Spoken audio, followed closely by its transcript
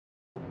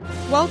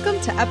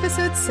Welcome to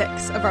episode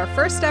 6 of our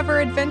first ever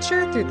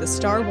adventure through the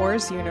Star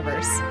Wars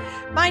universe.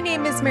 My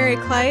name is Mary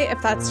Clay.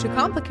 If that's too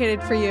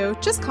complicated for you,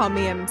 just call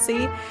me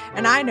MC,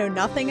 and I know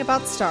nothing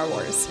about Star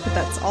Wars, but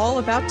that's all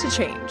about to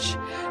change.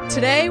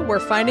 Today,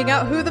 we're finding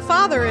out who the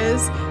father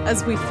is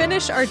as we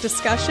finish our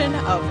discussion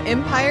of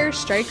Empire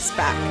Strikes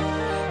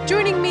Back.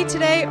 Joining me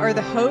today are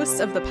the hosts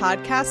of the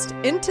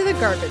podcast Into the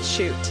Garbage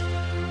Chute.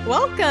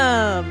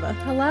 Welcome.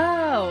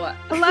 Hello.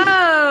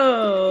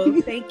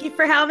 Hello. Thank you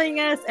for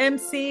having us,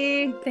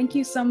 MC. Thank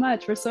you so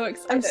much. We're so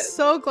excited. I'm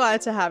so glad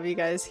to have you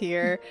guys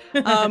here.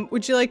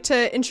 Would you like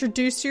to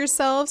introduce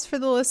yourselves for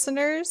the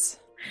listeners?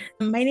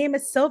 My name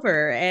is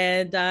Silver,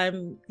 and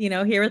I'm,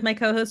 here with my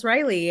co-host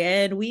Riley,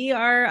 and we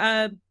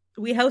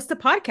host a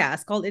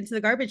podcast called Into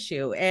the Garbage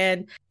Chute,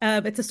 and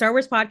it's a Star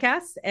Wars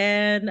podcast,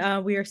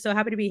 and we are so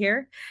happy to be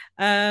here.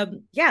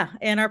 And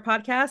our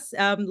podcast,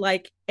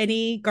 like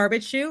any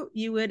garbage chute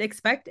you would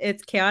expect,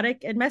 it's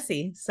chaotic and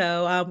messy.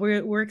 So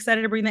we're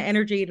excited to bring the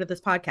energy to this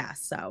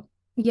podcast. So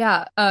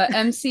yeah,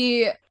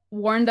 MC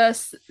warned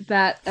us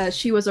that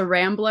she was a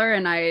rambler,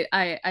 and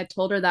I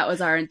told her that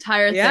was our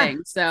entire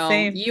thing. So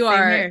same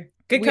here.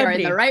 Good we company. are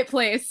in the right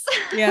place.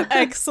 Yeah,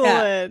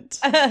 excellent.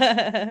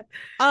 Yeah.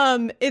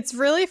 It's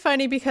really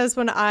funny because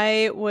when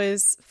I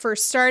was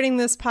first starting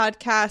this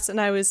podcast and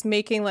I was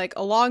making like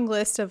a long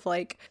list of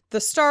like the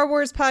Star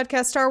Wars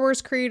podcast, Star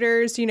Wars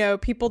creators,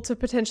 people to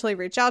potentially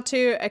reach out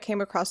to, I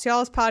came across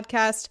y'all's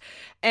podcast,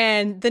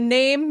 and the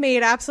name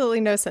made absolutely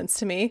no sense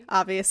to me,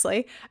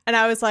 obviously. And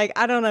I was like,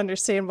 I don't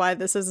understand why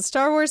this is a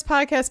Star Wars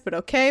podcast, but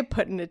okay,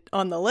 putting it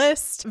on the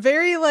list.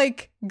 Very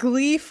like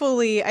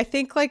gleefully, I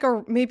think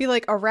maybe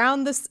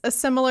around a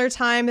similar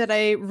time that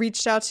I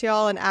reached out to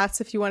y'all and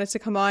asked if you wanted to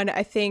come on.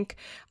 I think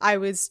I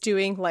was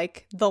doing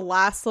like the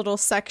last little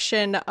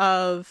section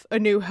of A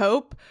New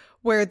Hope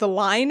where the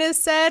line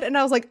is said, and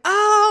I was like,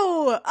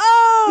 oh,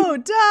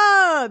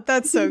 duh,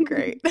 that's so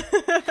great.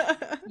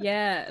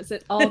 Yes,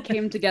 it all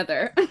came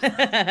together.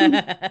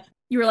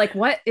 You were like,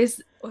 what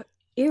is...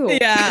 Ew.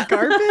 Yeah.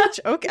 Garbage?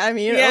 Okay. I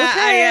mean, yeah,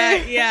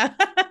 okay. Yeah.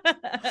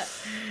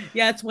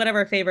 Yeah, it's one of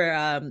our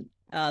favorite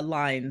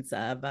lines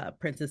of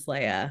Princess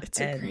Leia.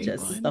 It's a great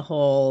just one. The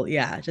whole,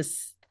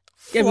 just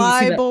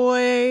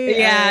Flyboy.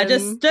 Yeah,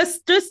 and...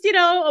 just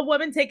a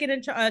woman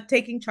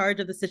taking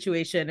charge of the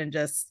situation and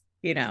just,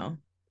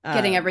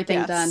 getting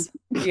everything done.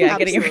 Yeah,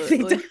 getting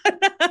everything done.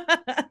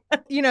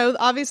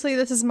 Obviously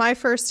this is my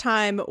first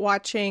time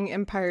watching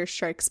Empire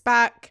Strikes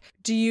Back.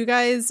 Do you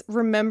guys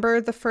remember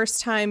the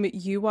first time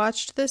you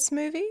watched this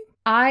movie?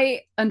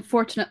 I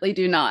unfortunately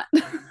do not.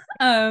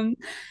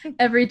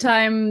 Every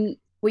time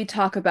we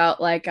talk about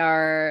like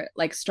our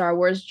like Star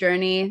Wars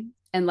journey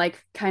and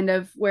like kind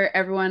of where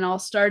everyone all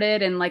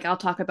started, and like I'll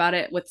talk about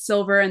it with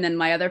Silver and then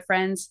my other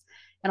friends,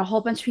 and a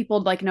whole bunch of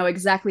people like know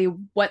exactly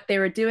what they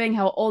were doing,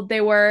 how old they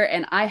were,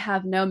 and I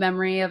have no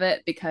memory of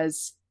it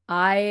because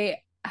I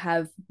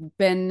have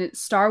been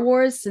Star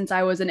Wars since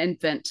I was an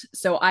infant.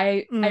 So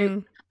I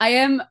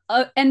am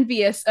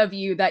envious of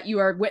you that you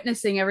are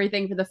witnessing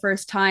everything for the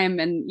first time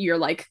and you're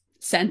like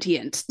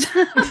sentient.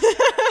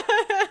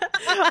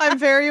 I'm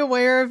very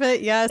aware of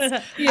it. Yes.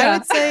 Yeah. I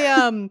would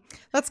say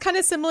that's kind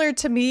of similar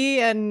to me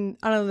and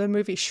I don't know, the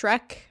movie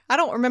Shrek. I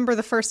don't remember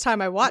the first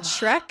time I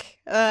watched Shrek.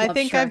 I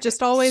think Shrek. I've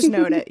just always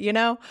known it,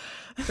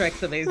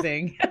 Shrek's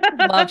amazing.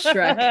 Love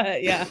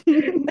Shrek. Yeah.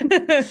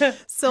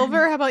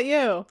 Silver, how about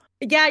you?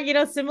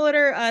 Yeah,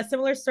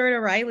 similar story to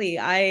Riley.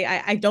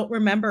 I don't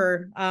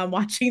remember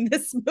watching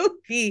this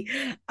movie.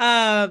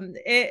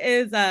 It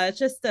is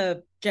just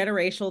a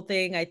generational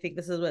thing. I think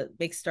this is what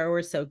makes Star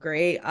Wars so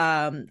great.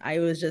 I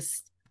was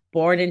just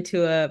born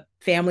into a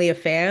family of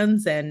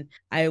fans, and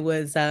I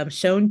was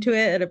shown to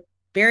it at a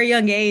very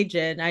young age,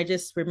 and I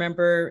just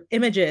remember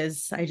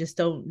images. I just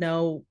don't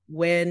know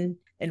when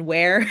and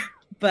where,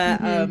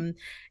 but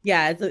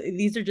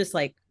these are just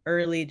like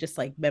early, just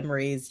like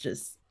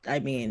memories,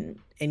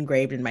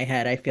 engraved in my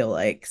head, I feel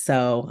like.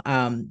 So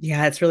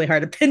it's really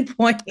hard to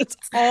pinpoint. It's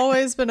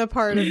always been a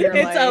part of your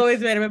life. It's always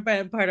been a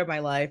part of my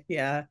life.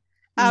 Yeah.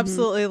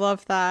 Absolutely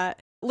love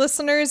that.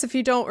 Listeners, if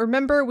you don't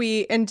remember,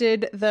 we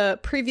ended the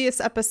previous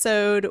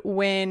episode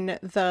when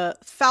the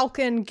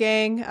Falcon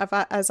gang,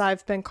 as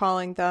I've been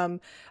calling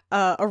them,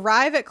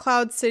 arrive at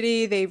Cloud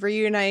City. They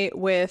reunite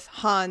with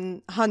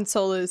Han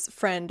Solo's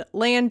friend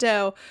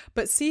Lando,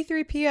 but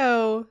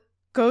C-3PO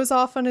goes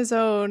off on his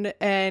own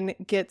and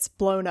gets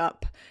blown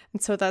up.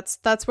 And so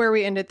that's where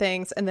we ended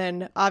things. And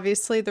then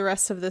obviously the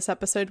rest of this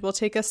episode will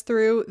take us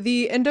through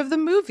the end of the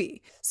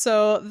movie.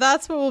 So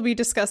that's what we'll be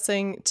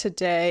discussing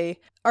today.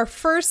 Our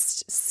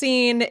first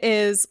scene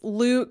is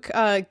Luke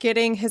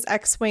getting his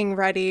X-Wing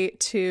ready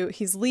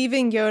he's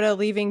leaving Yoda,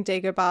 leaving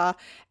Dagobah,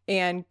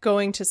 and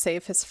going to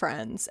save his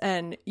friends.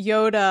 And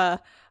Yoda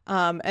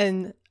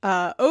and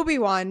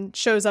Obi-Wan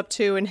shows up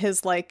too in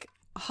his like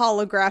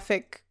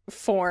holographic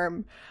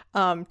form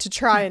to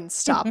try and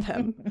stop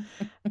him.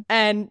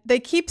 And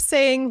they keep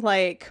saying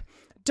like,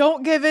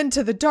 don't give in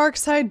to the dark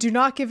side, do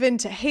not give in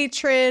to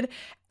hatred.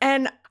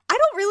 And I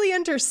don't really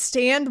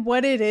understand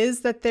what it is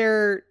that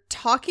they're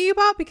talking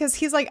about, because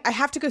he's like, I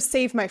have to go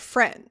save my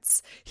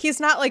friends. He's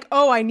not like,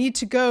 oh, I need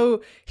to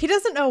go. He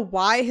doesn't know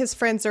why his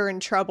friends are in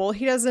trouble.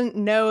 He doesn't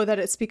know that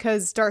it's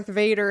because Darth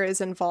Vader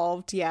is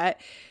involved yet.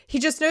 He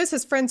just knows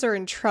his friends are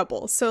in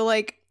trouble. So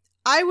like,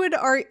 I would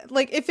argue,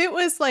 like, if it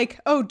was like,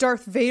 oh,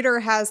 Darth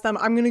Vader has them,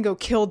 I'm going to go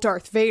kill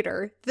Darth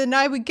Vader, then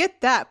I would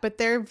get that. But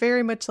they're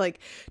very much like,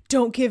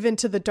 don't give in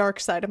to the dark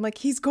side. I'm like,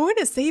 he's going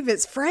to save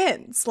his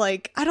friends.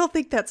 Like, I don't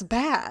think that's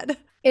bad.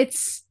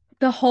 It's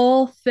the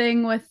whole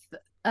thing with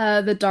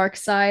the dark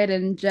side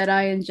and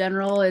Jedi in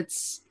general.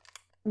 It's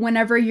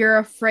whenever you're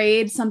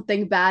afraid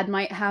something bad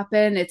might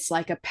happen, it's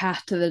like a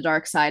path to the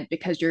dark side,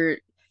 because you're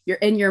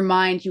in your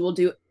mind, you will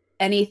do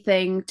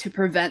anything to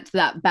prevent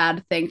that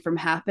bad thing from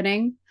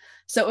happening.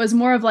 So it was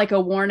more of like a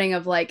warning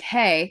of like,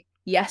 hey,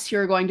 yes,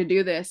 you're going to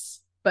do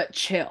this, but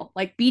chill.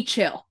 Like, be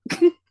chill.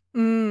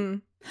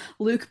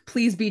 Luke,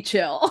 please be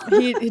chill.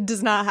 He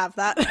does not have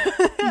that.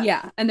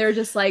 Yeah. And they're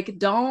just like,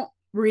 don't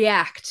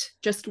react.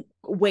 Just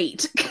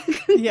wait.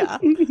 Yeah.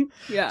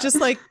 Yeah.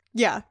 Just like,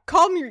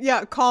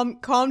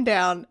 calm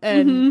down.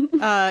 And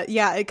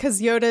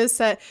because Yoda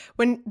said,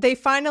 when they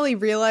finally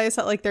realize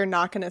that like they're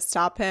not going to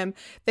stop him,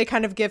 they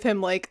kind of give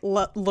him like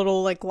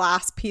little like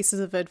last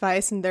pieces of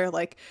advice, and they're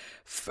like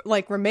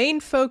remain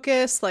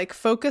focused, like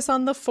focus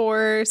on the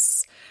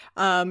Force,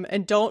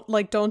 and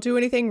don't do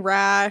anything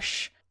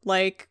rash,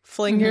 like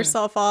fling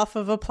yourself off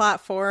of a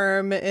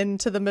platform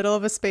into the middle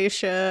of a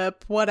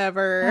spaceship,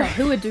 whatever. Oh,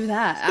 who would do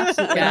that?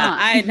 Absolutely not.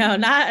 I know,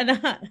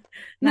 not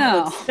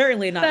No,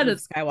 certainly not Luke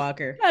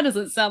Skywalker. That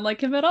doesn't sound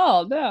like him at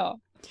all.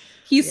 No,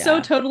 he's so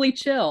totally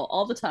chill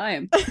all the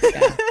time.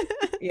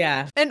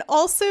 Yeah. And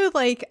also,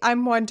 like,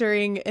 I'm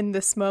wondering in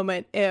this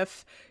moment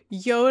if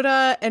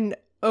Yoda and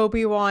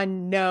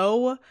Obi-Wan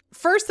know.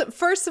 First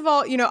of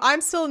all, you know, I'm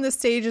still in the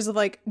stages of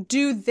like,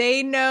 do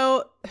they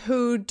know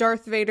who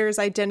Darth Vader's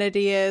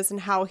identity is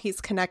and how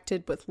he's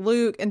connected with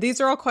Luke? And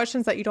these are all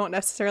questions that you don't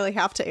necessarily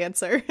have to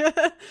answer.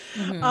 But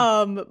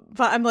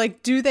I'm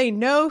like, do they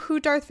know who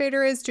Darth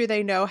Vader is? Do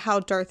they know how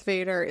Darth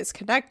Vader is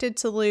connected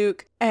to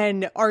Luke?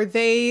 And are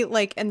they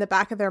like in the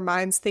back of their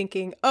minds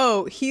thinking,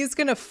 oh, he's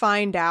gonna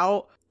find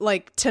out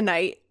like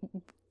tonight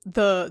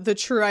the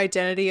true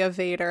identity of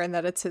Vader and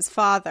that it's his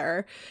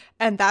father,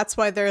 and that's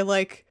why they're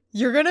like,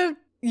 you're gonna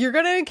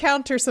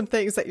encounter some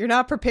things that you're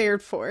not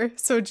prepared for,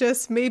 so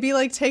just maybe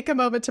like take a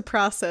moment to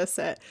process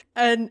it.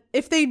 And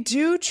if they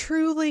do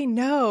truly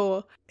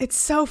know, it's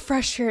so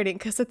frustrating,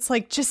 because it's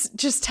like,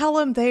 just tell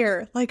him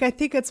there. Like, I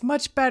think it's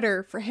much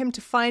better for him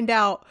to find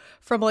out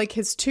from like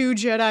his two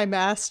Jedi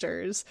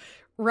masters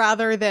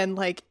rather than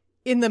like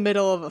in the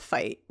middle of a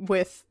fight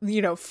with,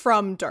 you know,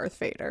 from Darth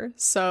Vader.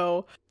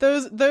 So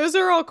those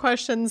are all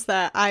questions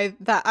that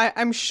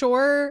I'm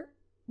sure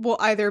will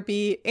either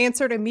be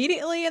answered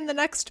immediately in the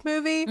next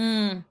movie,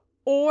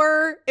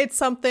 or it's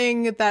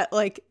something that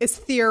like is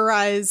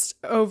theorized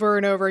over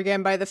and over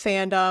again by the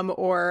fandom,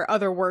 or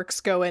other works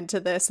go into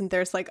this and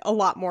there's like a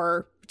lot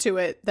more to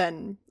it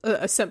than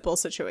a simple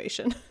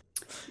situation.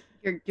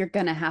 You're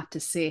gonna have to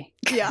see.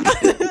 Yeah.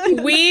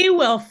 We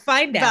will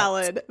find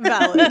out.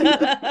 Valid.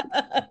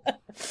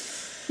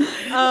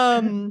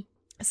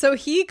 So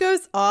he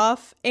goes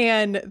off,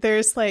 and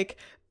there's like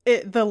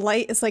the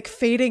light is like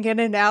fading in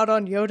and out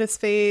on Yoda's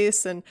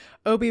face, and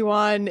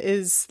Obi-Wan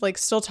is like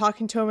still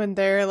talking to him, and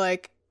they're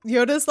like,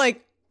 Yoda's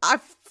like,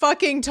 I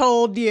fucking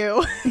told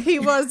you. He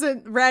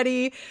wasn't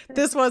ready.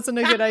 This wasn't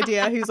a good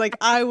idea. He's like,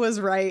 I was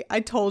right.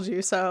 I told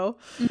you so.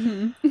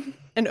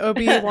 And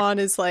Obi-Wan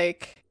is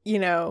like, you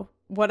know,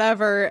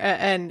 whatever.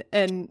 And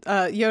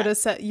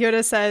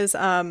Yoda says,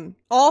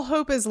 all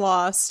hope is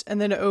lost. And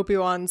then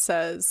Obi-Wan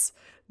says,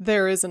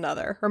 there is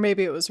another. Or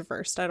maybe it was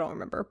reversed. I don't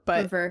remember.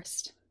 But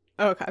reversed.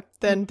 Okay.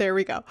 Then there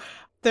we go.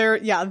 There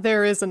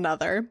is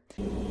another.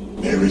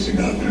 There is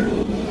another.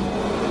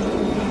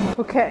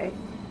 Okay.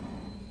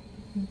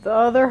 The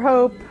other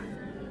hope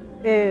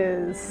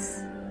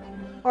is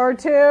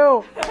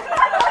R2.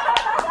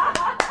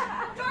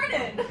 Darn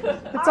it!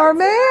 It's our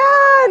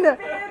man!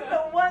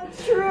 The one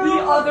true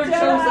The other Jedi.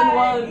 chosen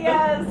one.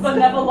 Yes. The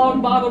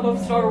Nebulon bottom of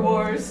Star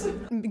Wars.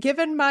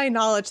 Given my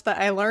knowledge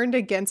that I learned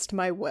against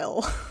my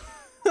will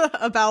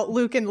about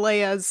Luke and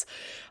Leia's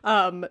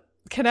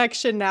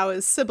connection now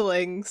as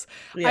siblings,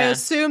 I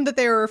assume that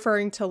they were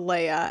referring to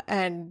Leia,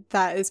 and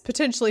that is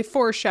potentially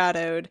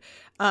foreshadowed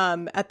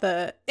at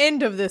the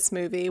end of this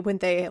movie when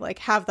they like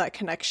have that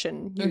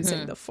connection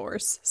using the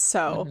Force.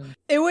 So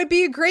it would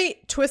be a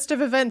great twist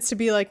of events to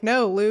be like,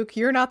 no, Luke,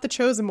 you're not the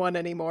chosen one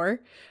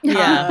anymore.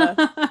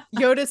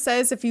 Yoda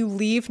says if you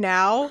leave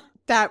now,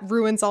 that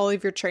ruins all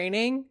of your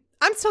training.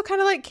 I'm still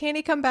kind of like, can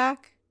he come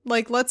back?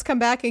 Like, let's come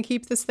back and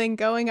keep this thing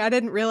going. I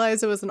didn't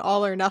realize it was an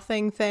all or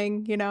nothing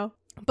thing, you know?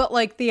 But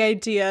like the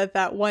idea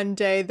that one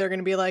day they're going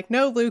to be like,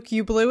 no, Luke,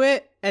 you blew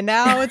it. And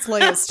now it's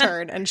Leia's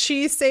turn and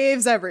she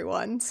saves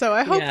everyone. So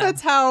I hope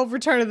that's how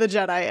Return of the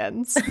Jedi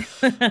ends.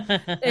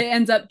 It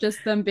ends up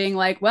just them being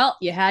like, well,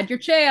 you had your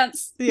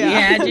chance. You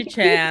had your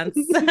chance.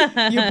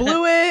 You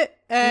blew it.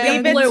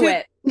 And Leave it blew to,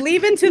 it.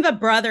 Leave it to the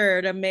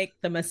brother to make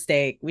the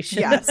mistake. We should.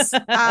 Yes,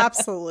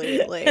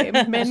 absolutely.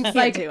 Men can't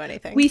Like, do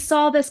anything. We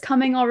saw this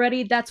coming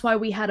already. That's why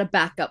we had a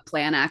backup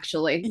plan,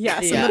 actually.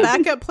 Yes, Yeah. and the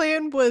backup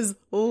plan was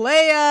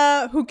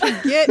Leia, who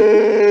can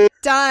get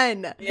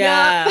done.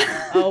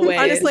 Yeah. Always.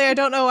 Honestly, I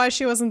don't know why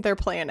she wasn't their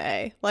plan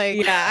A. Like,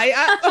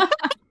 Yeah.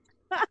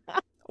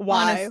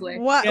 why? honestly.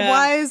 What? Yeah.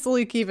 Why is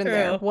Luke even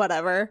there? True.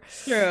 Whatever.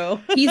 True.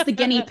 He's the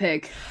guinea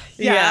pig.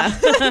 Yeah,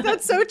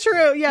 that's so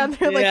true. Yeah,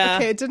 they're like, Yeah.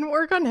 okay, it didn't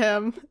work on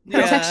him.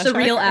 Yeah. Protect the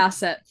real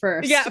asset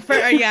first. Yeah.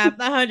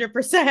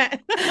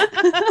 100%.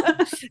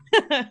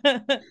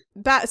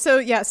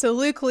 So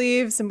Luke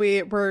leaves, and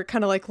we're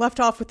kind of like left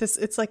off with this.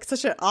 It's like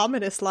such an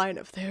ominous line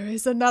of "there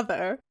is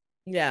another."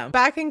 Yeah.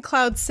 Back in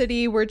Cloud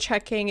City, we're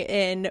checking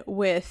in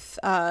with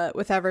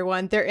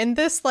everyone. They're in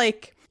this,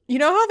 like, you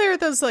know how there are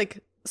those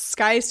like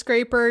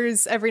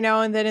skyscrapers every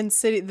now and then in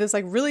city, there's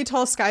like really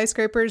tall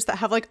skyscrapers that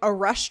have like a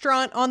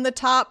restaurant on the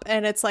top,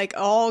 and it's like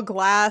all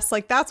glass.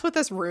 Like, that's what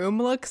this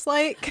room looks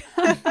like.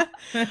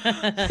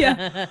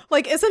 Yeah.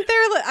 Like, isn't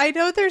there, I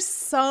know there's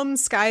some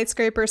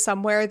skyscraper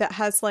somewhere that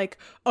has like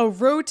a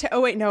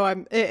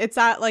it's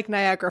at like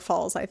Niagara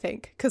Falls, I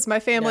think, because my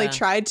family Yeah.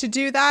 tried to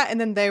do that, and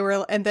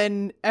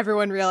then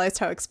everyone realized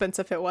how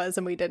expensive it was,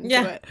 and we didn't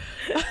do it.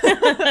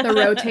 They're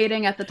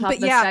rotating at the top But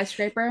of the yeah.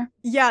 skyscraper.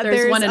 Yeah,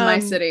 There's one in my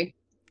city.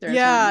 There's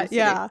one in my city.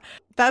 Yeah.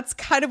 That's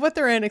kind of what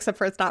they're in, except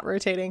for it's not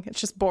rotating. It's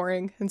just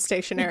boring and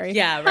stationary.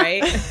 Yeah.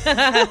 Right.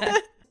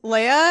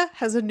 Leia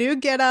has a new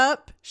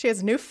getup. She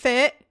has a new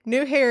fit,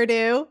 new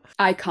hairdo.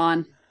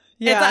 Icon.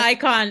 Yeah. It's an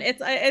icon.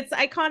 It's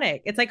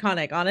iconic. It's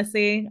iconic.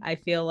 Honestly, I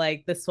feel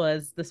like this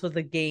was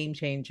a game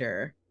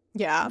changer.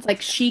 Yeah. It's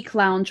like chic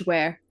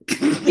loungewear.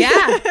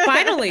 Yeah,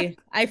 finally.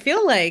 I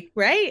feel like,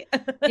 right?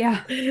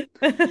 Yeah.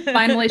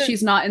 Finally,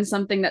 she's not in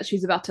something that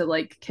she's about to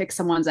like kick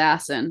someone's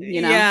ass in,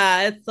 you know?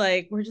 Yeah, it's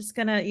like we're just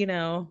gonna,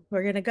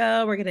 we're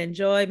gonna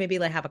enjoy, maybe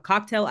like have a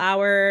cocktail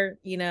hour,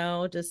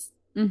 just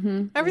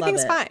Mm-hmm.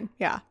 Everything's love it. fine.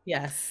 Yeah.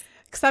 Yes.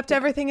 Except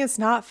everything is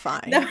not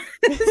fine. No.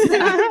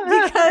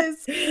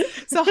 Because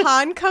so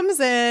Han comes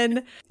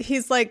in,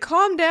 he's like,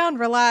 calm down,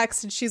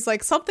 relax. And she's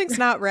like, something's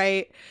not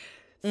right.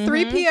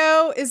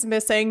 3PO is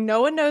missing.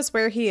 No one knows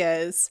where he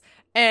is.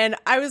 And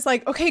I was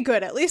like, okay,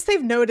 good. At least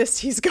they've noticed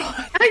he's gone.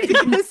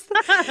 Because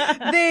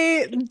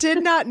they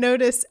did not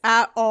notice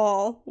at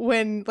all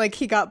when like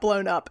he got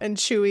blown up and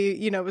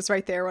Chewie, was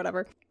right there,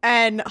 whatever.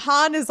 And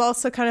Han is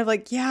also kind of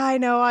like, yeah, I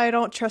know I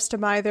don't trust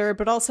him either,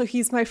 but also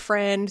he's my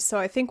friend, so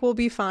I think we'll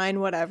be fine,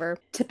 whatever.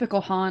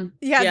 Typical Han.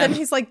 Yeah, Yeah. then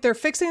he's like, they're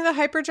fixing the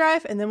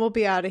hyperdrive and then we'll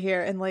be out of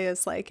here. And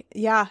Leia's like,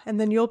 yeah, and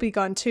then you'll be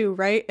gone too,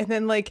 right? And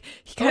then like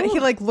he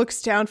like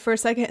looks down for a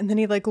second and then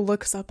he like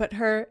looks up at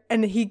her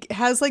and he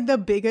has like the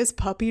biggest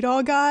puppy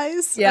dog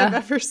eyes I've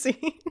ever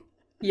seen.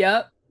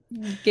 Yep.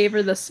 Gave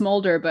her the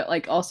smolder, but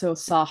like also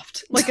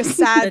soft. Like a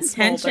sad The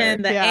tension,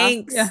 smolder. the Yeah.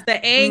 angst, Yeah.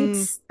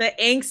 the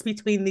angst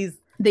between these.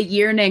 The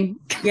yearning.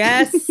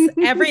 Yes,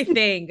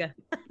 everything.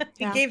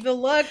 He Yeah. gave the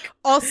look.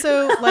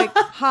 Also, like,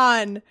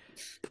 Han,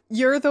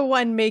 you're the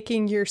one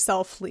making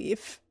yourself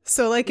leave.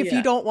 So like if Yeah.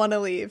 you don't want to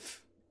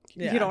leave,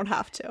 Yeah. you don't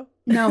have to.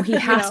 No, he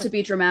has know. to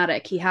be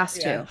dramatic. He has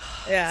Yeah. to.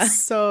 Yeah.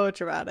 So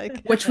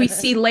dramatic. Which we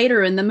see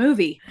later in the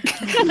movie.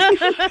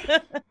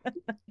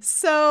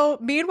 So,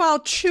 meanwhile,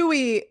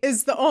 Chewie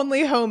is the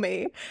only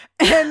homie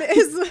and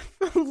is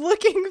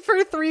looking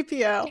for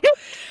 3PO.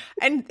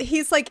 And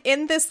he's like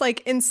in this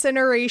like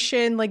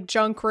incineration like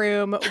junk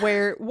room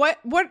where what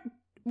are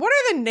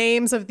the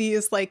names of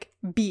these like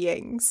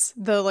beings?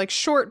 The like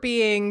short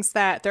beings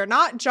that they're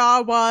not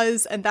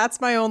Jawas, and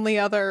that's my only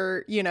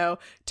other,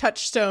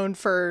 touchstone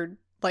for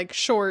like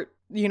short,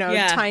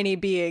 Yeah. tiny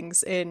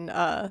beings in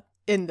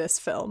this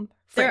film.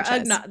 They're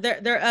franchise.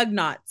 they're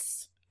Ugnaughts.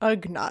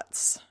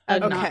 Ugnaughts. Okay,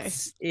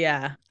 Ugnaughts.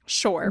 Yeah.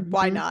 sure.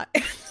 Why Mhm. not?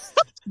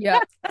 Yeah.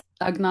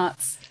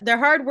 Ugnaughts. They're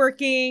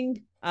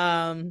hardworking.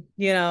 They're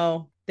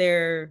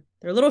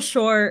a little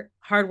short,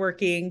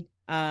 hardworking.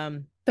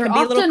 They're can be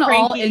a little often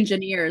all cranky.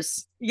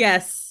 engineers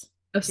Yes.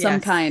 of some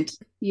Yes. kind.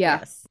 Yeah.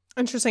 Yes.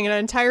 Interesting. An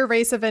entire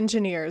race of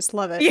engineers.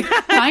 Love it.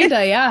 Yeah.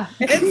 Kinda, yeah.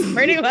 It's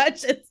pretty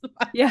much.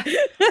 Yeah.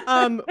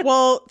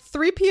 Well,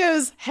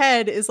 3PO's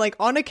head is like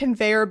on a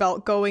conveyor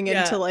belt going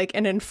into Yeah. like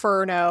an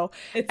inferno.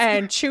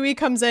 And Chewie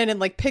comes in and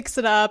like picks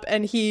it up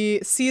and he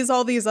sees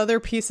all these other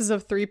pieces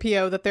of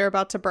 3PO that they're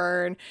about to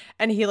burn.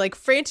 And he like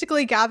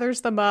frantically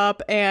gathers them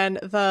up, and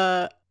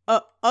the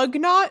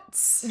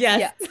Ugnaughts.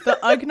 Yes. The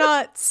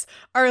Ugnaughts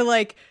are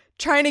like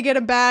trying to get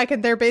him back,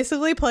 and they're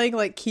basically playing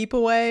like keep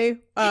away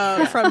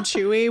from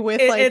Chewie with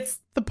like It's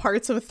the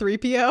parts of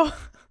 3PO.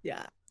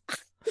 yeah.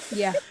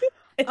 Yeah.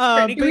 It's but-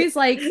 pretty good. Chewie's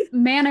like,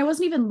 man, I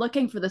wasn't even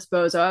looking for this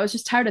bozo. I was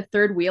just tired of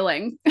third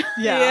wheeling.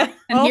 Yeah.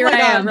 And Oh here my I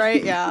God, am.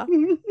 right? Yeah.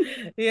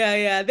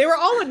 Yeah. They were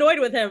all annoyed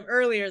with him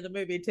earlier in the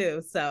movie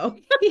too. So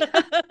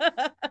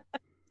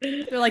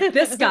They're like,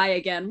 this guy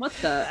again. What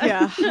the?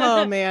 Yeah.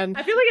 Oh man.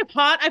 I feel like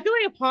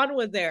if Han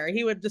was there,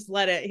 he would just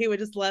let it. He would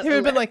just let. He would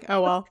have been like,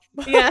 oh well.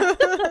 yeah.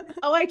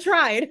 Oh, I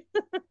tried.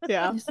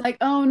 Yeah. He's like,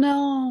 oh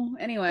no.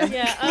 Anyway.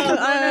 Yeah.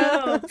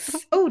 Oh, no.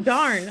 Oh,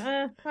 darn.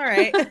 All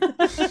right.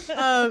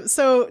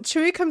 So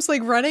Chewie comes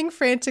like running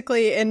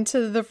frantically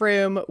into the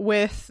room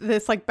with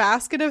this like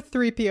basket of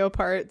 3PO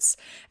parts.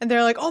 And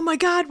they're like, oh my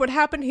God, what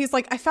happened? He's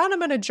like, I found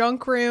him in a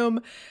junk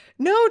room.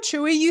 No,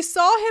 Chewie, you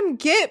saw him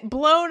get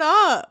blown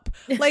up.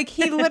 Like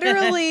he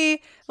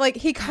literally, like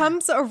he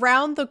comes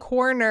around the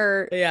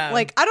corner. Yeah.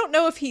 Like, I don't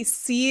know if he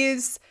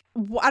sees,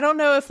 I don't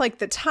know if like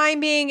the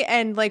timing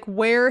and like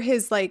where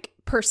his like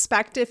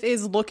perspective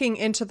is looking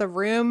into the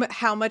room,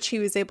 how much he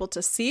was able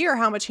to see or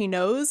how much he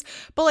knows.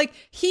 But like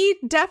he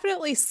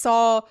definitely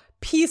saw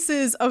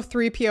pieces of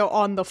 3PO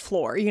on the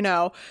floor, you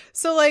know?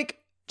 So like,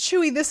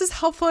 Chewie, this is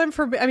helpful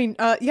information.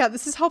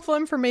 This is helpful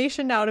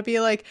information now to be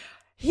like,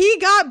 he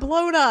got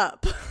blown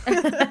up.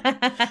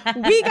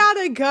 We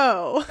gotta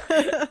go.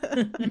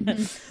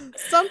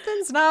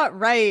 Something's not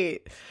right.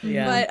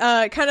 Yeah.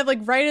 But kind of like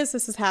right as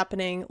this is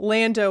happening,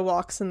 Lando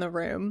walks in the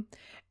room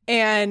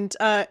and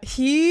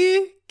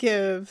he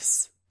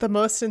gives the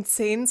most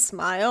insane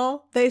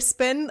smile. It's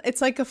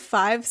like a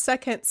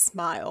 5-second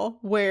smile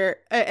where,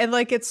 and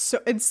like it's so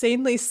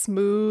insanely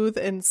smooth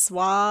and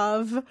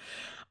suave.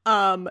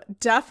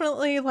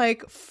 Definitely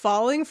like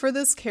falling for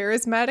this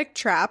charismatic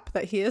trap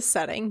that he is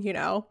setting, you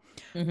know.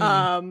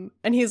 Mm-hmm.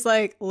 And he's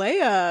like,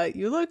 Leia,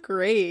 you look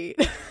great.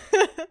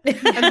 And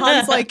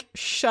Han's like,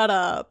 shut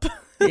up.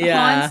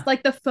 Yeah. Han's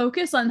like the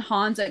focus on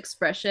Han's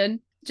expression,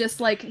 just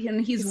like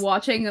he's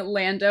watching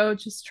Lando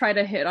just try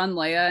to hit on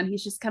Leia, and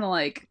he's just kind of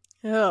like,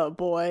 oh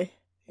boy.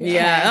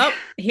 Yeah. Oh,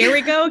 here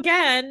we go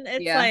again.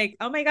 It's like,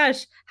 oh my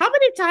gosh, how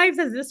many times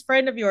has this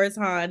friend of yours,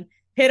 Han,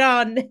 hit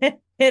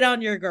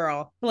on your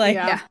girl? Like,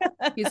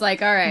 he's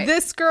like, all right,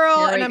 this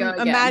girl, and I'm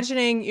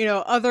imagining, you know,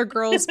 other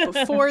girls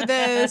before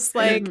this,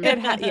 like,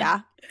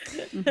 yeah.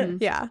 Mm-hmm.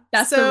 Yeah.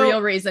 That's the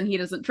real reason he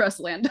doesn't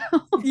trust Lando.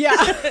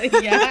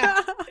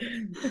 Yeah.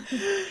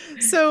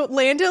 So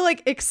Lando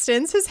like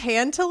extends his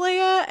hand to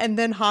Leia, and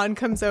then Han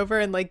comes over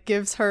and like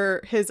gives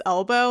her his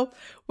elbow,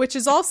 which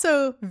is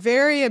also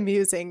very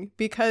amusing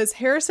because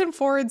Harrison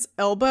Ford's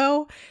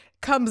elbow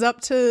comes up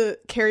to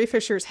Carrie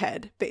Fisher's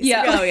head,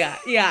 basically. Yeah.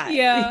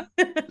 Yeah.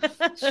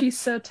 She's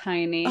so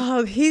tiny.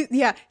 Oh, he's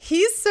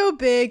so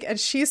big and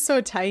she's so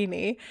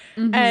tiny.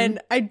 Mm-hmm.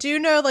 And I do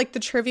know like the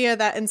trivia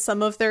that in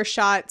some of their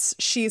shots,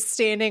 she's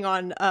standing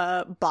on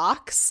a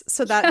box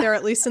so that they're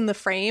at least in the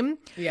frame.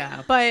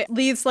 Yeah. But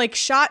these like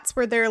shots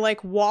where they're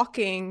like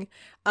walking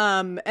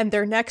and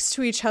they're next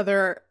to each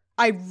other,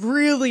 I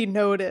really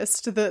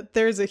noticed that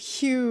there's a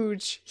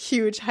huge,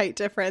 huge height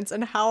difference,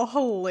 and how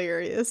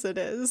hilarious it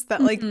is that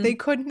like they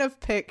couldn't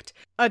have picked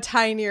a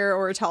tinier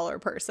or a taller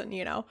person,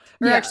 you know?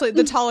 Or actually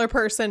the taller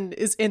person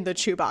is in the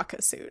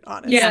Chewbacca suit,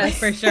 honestly. Yeah,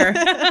 for sure.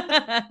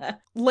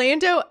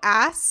 Lando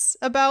asks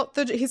about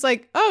he's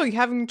like, oh, you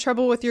having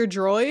trouble with your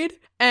droid?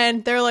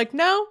 And they're like,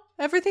 no,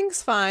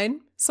 everything's fine.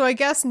 So I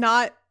guess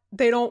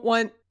they don't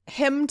want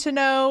him to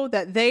know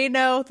that they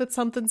know that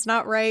something's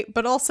not right,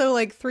 but also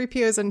like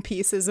 3PO's in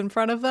pieces in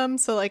front of them,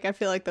 so like I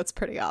feel like that's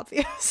pretty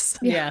obvious.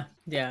 Yeah.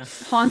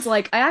 Han's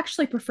like, I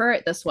actually prefer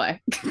it this way.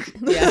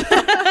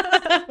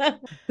 Yeah.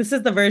 This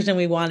is the version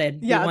we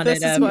wanted. Yeah, we wanted,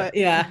 this is what.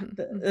 Yeah,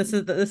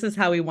 this is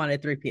how we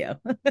wanted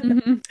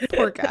 3PO.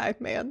 Poor guy,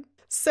 man.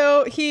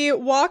 So he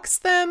walks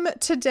them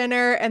to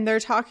dinner and they're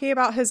talking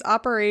about his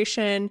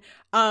operation.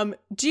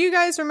 Do you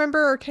guys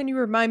remember, or can you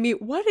remind me,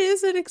 what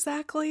is it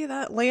exactly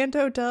that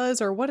Lando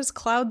does, or what does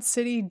Cloud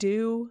City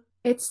do?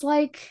 It's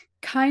like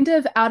kind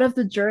of out of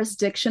the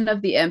jurisdiction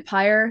of the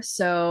Empire.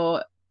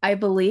 So I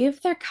believe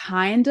they're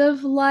kind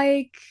of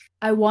like,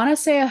 I want to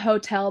say a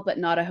hotel, but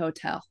not a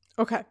hotel.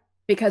 Okay.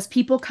 Because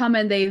people come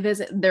and they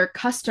visit their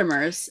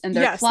customers and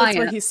their clients. Yes, that's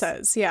what he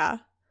says. Yeah.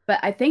 But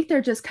I think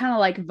they're just kind of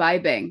like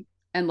vibing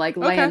and like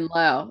laying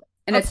low.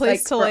 And it's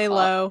place like to lay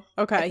low.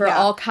 Okay. For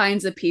all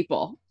kinds of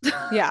people.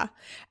 Yeah.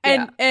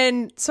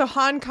 And so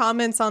Han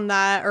comments on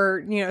that,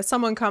 or, you know,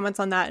 someone comments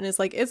on that and is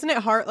like, isn't it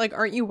hard? Like,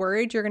 aren't you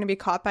worried you're going to be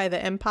caught by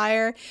the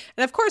Empire?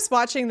 And of course,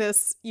 watching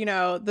this, you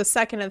know, the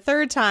second and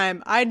third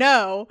time, I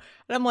know.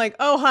 And I'm like,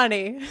 oh,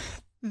 honey,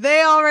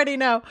 they already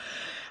know.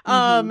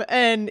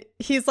 And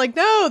he's like,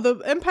 no, the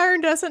Empire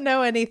doesn't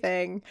know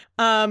anything.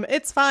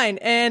 It's fine.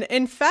 And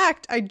in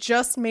fact, I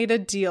just made a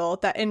deal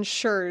that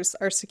ensures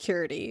our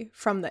security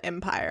from the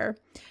Empire.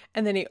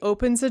 And then he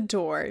opens a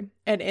door,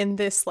 and in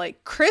this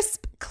like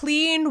crisp,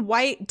 clean,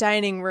 white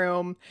dining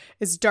room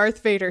is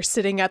Darth Vader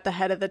sitting at the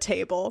head of the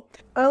table.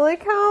 I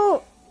like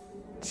how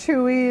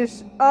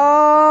Chewie's. Oh,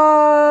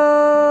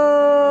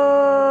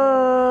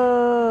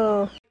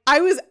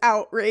 I was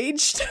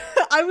outraged.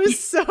 I was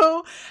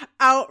so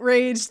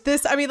outraged.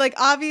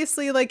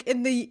 Obviously, like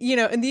in the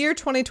year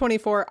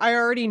 2024, I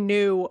already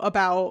knew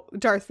about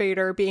Darth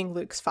Vader being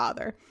Luke's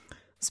father.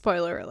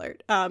 Spoiler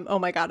alert. Oh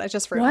my God, I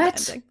just ruined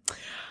the ending.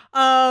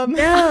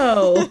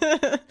 No.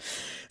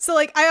 So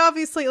like I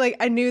obviously like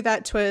I knew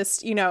that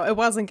twist, you know, it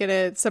wasn't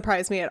gonna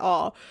surprise me at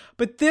all.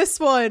 But this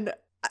one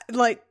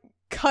like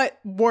cut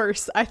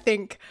worse, I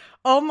think,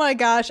 Oh my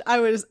gosh, I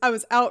was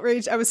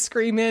outraged. I was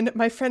screaming.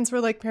 My friends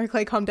were like, Mary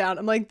Clay, calm down.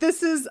 I'm like,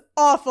 this is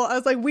awful. I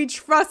was like, we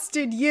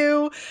trusted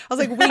you. I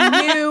was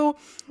like,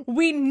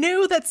 we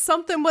knew that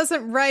something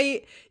wasn't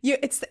right.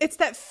 It's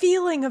that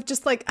feeling of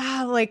just like,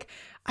 like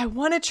I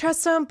want to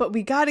trust them, but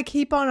we got to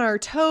keep on our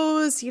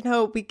toes,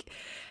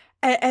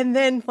 and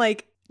then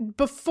like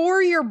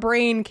before your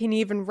brain can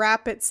even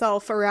wrap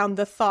itself around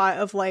the thought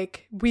of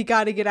like, we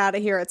got to get out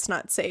of here. It's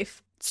not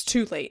safe. It's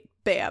too late.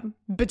 Bam.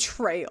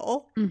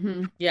 Betrayal.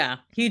 Mm-hmm. Yeah.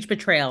 Huge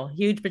betrayal.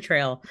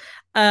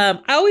 I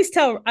always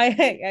tell,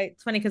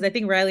 it's funny because I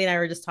think Riley and I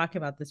were just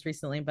talking about this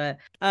recently, but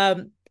I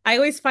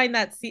always find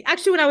that scene,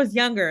 actually, when I was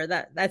younger,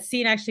 that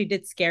scene actually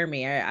did scare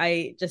me.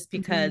 I just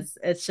because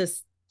it's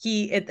just,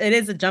 it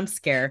is a jump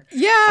scare.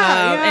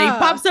 Yeah. And he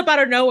pops up out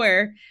of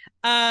nowhere.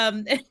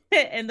 And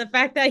the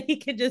fact that he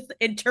can just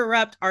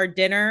interrupt our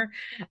dinner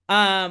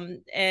and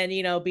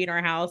be in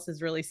our house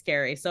is really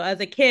scary. So as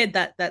a kid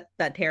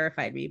that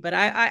terrified me, but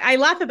I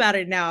laugh about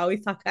it now.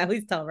 I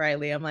always tell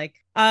Riley, I'm like,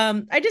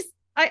 I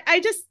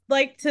just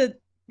like to,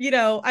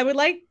 I would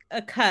like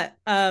a cut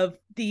of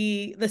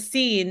the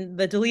scene,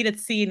 the deleted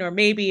scene, or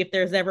maybe if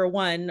there's ever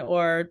one,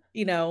 or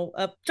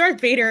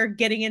Darth Vader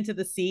getting into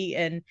the seat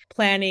and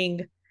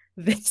planning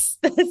this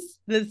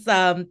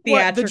theatrical,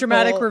 the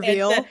dramatic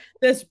reveal,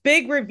 this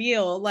big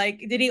reveal.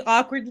 Like, did he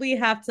awkwardly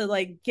have to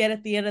like get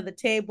at the end of the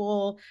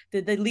table?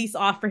 Did they at least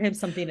offer him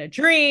something to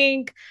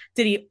drink?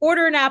 Did he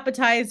order an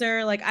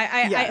appetizer? Like,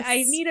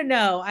 I need to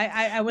know.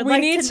 We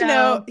need to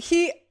know.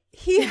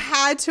 He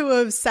had to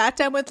have sat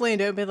down with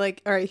Lando and been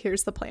like, all right,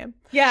 here's the plan.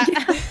 Yeah.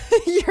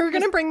 You're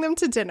going to bring them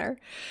to dinner.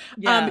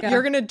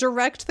 You're going to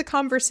direct the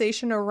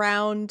conversation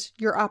around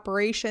your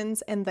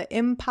operations and the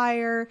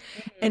Empire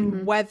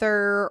and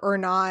whether or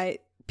not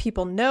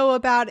people know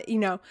about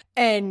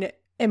it,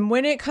 and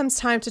when it comes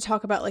time to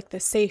talk about like the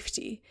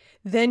safety,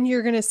 then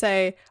you're going to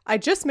say, I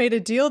just made a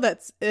deal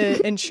that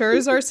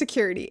ensures our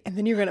security. And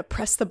then you're going to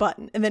press the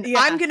button. And then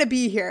I'm going to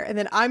be here. And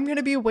then I'm going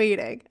to be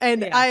waiting.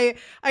 And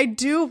I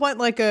do want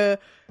like a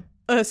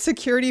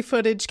security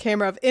footage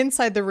camera of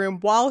inside the room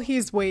while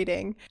he's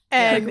waiting.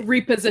 And like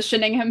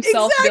repositioning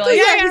himself. Exactly.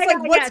 Be like, He's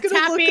like, what's going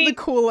to look the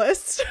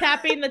coolest?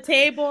 Tapping the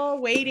table,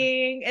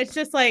 waiting. It's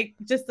just like,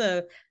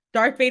 a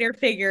Darth Vader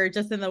figure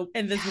just in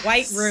this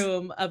white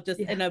room of just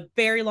in a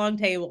very long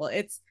table.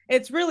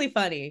 It's really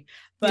funny.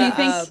 But,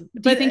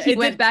 do you think he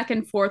went back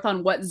and forth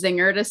on what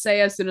zinger to say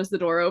as soon as the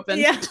door opened?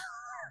 Yeah.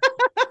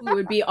 We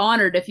would be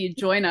honored if you'd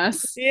join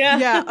us. Yeah.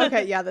 Yeah.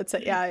 Okay. Yeah, that's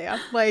it. Yeah.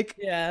 Like,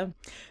 yeah.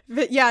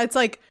 It's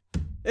like,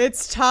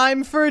 it's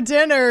time for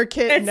dinner,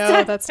 kid.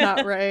 That's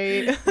not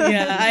right.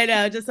 Yeah, I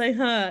know. Just like,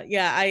 huh?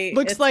 Yeah,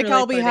 looks like really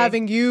I'll be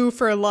having you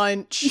for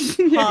lunch,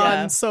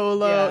 Han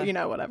Solo.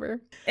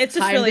 Whatever. It's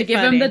just time really to give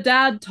him the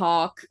dad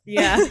talk.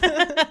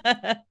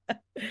 Yeah.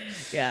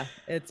 Yeah,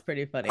 it's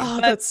pretty funny.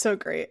 Oh, that's so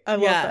great. I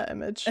love that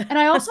image. And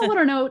I also want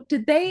to know,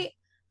 did they,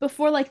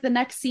 before like the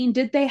next scene,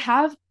 did they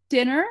have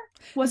dinner?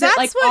 Was it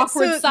like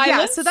awkward silence?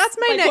 Yeah, so that's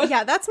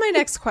my that's my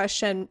next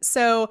question.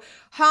 So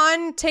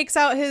Han takes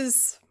out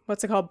his,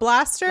 what's it called?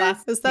 Blaster?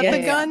 Is that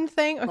the gun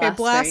thing? Okay,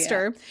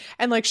 blaster.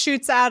 And like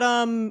shoots at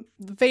him.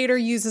 Vader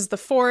uses the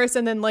Force,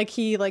 and then like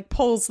he like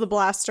pulls the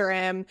blaster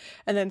in,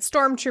 and then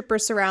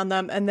stormtroopers surround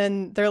them, and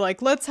then they're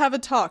like, let's have a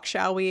talk,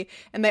 shall we?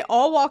 And they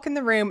all walk in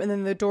the room, and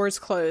then the doors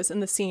close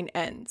and the scene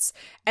ends.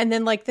 And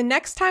then like the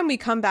next time we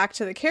come back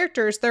to the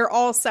characters, they're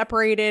all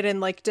separated in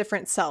like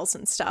different cells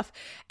and stuff.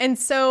 And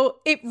so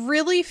it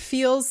really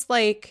feels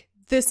like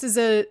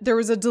there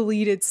was a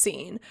deleted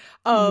scene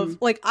of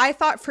like, I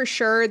thought for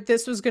sure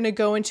this was going to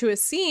go into a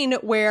scene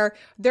where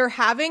they're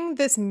having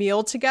this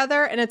meal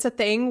together, and it's a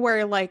thing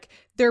where like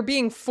they're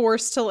being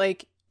forced to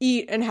like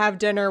eat and have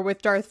dinner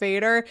with Darth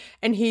Vader,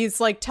 and he's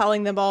like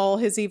telling them all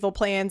his evil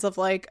plans of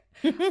like,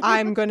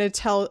 I'm going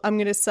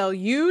to sell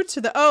you to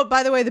the,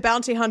 by the way, the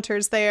bounty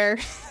hunter's there.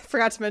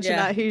 Forgot to mention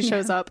that he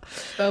shows up.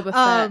 Boba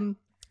Fett.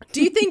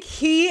 Do you think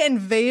he and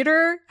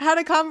Vader had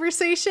a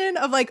conversation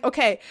of like,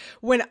 okay,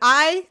 when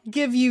I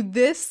give you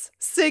this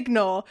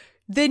signal,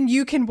 then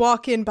you can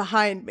walk in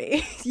behind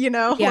me,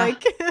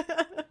 like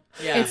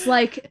it's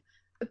like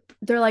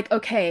they're like,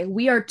 okay,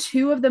 we are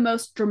two of the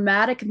most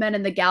dramatic men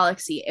in the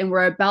galaxy, and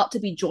we're about to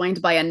be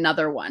joined by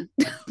another one.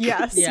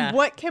 Yes. Yeah.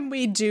 What can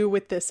we do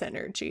with this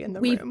energy in the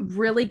room? We've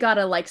really got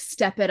to like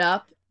step it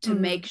up to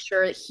make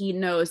sure that he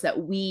knows that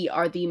we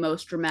are the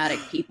most dramatic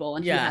people,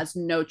 and he has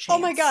no chance. Oh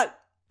my God.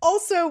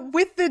 Also,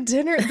 with the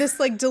dinner, this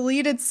like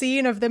deleted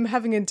scene of them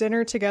having a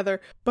dinner together,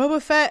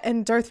 Boba Fett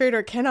and Darth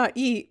Vader cannot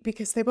eat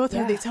because they both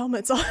have these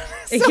helmets on.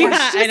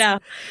 I know.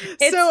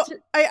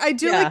 I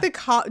do like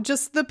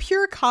just the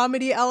pure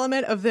comedy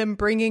element of them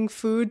bringing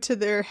food to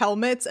their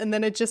helmets and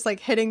then it just like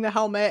hitting the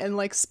helmet and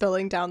like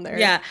spilling down there.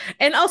 Yeah,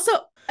 and also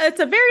it's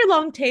a very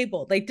long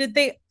table. Like, did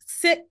they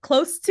sit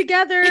close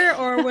together,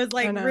 or was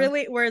like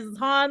really? Whereas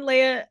Han,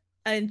 Leia,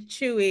 and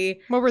Chewie.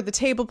 What were the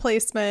table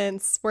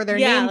placements? Were there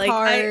name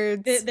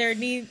cards?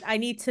 I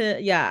need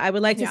to. Yeah, I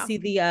would like to see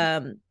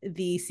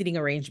the seating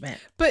arrangement.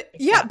 But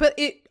but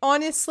it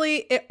honest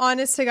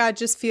to God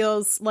just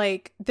feels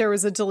like there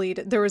was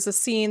a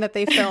scene that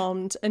they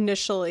filmed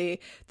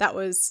initially that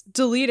was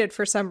deleted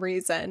for some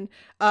reason.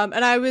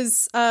 And I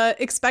was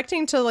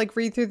expecting to like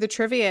read through the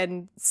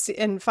trivia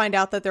and find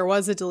out that there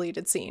was a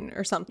deleted scene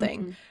or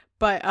something. Mm-hmm.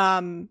 But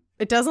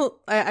it doesn't,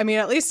 I mean,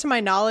 at least to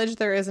my knowledge,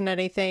 there isn't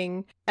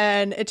anything.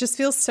 And it just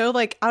feels so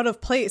like out of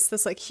place,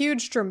 this like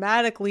huge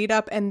dramatic lead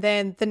up. And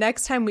then the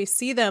next time we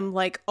see them,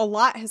 like a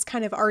lot has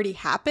kind of already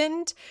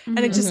happened. Mm-hmm.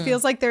 And it just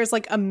feels like there's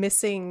like a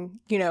missing,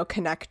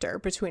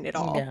 connector between it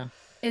all. Yeah.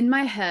 In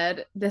my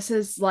head, this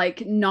is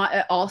like not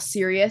at all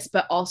serious,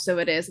 but also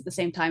it is at the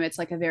same time. It's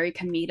like a very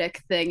comedic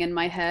thing in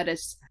my head.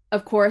 It's,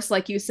 of course,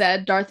 like you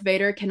said, Darth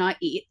Vader cannot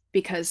eat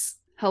because...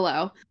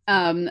 Hello.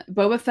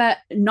 Boba Fett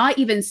not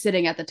even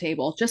sitting at the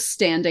table, just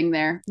standing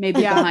there,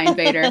 maybe behind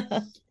Vader.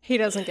 He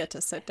doesn't get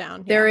to sit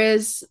down. There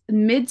is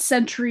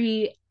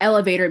mid-century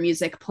elevator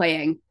music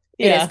playing.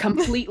 It is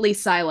completely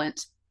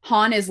silent.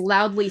 Han is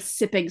loudly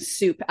sipping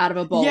soup out of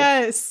a bowl.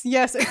 Yes.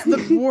 It's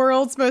the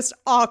world's most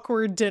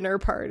awkward dinner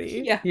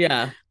party.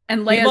 Yeah.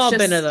 And Leia's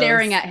just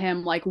staring at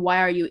him like, why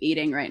are you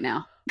eating right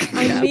now?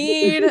 I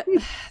mean,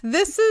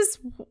 this is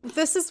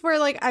where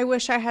like I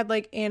wish I had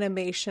like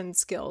animation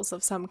skills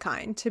of some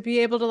kind to be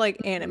able to like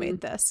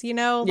animate this,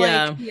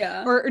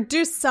 or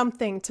do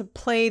something to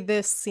play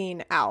this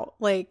scene out.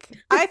 Like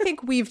I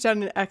think we've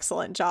done an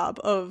excellent job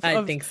of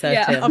think so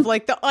too. Of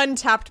like the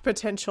untapped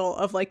potential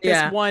of like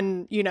this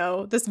one,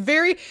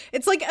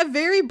 it's like a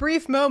very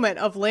brief moment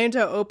of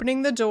Lando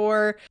opening the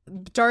door.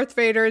 Darth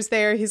Vader's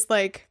there. He's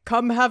like,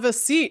 "Come have a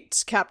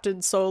seat,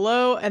 Captain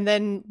Solo," and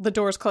then the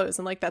doors close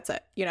and like that's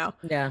it. Yeah.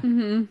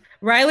 Mm-hmm.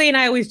 Riley and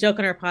I always joke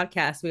on our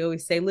podcast. We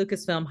always say,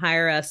 Lucasfilm,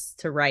 hire us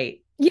to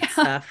write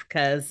stuff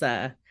because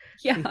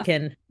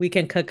we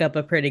can cook up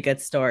a pretty good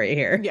story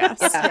here. Yes.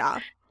 Yeah.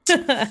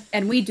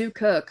 And we do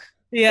cook.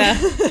 Yeah.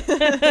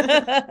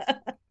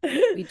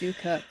 We do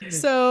cook.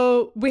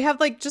 So we have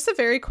like just a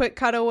very quick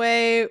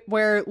cutaway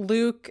where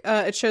Luke,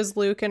 it shows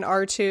Luke and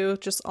R2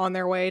 just on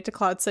their way to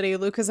Cloud City.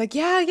 Luke is like,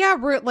 yeah,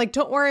 we're like,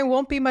 don't worry, it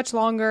won't be much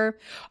longer.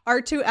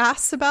 R2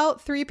 asks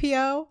about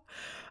 3PO.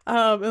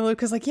 And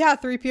Luke is like, yeah,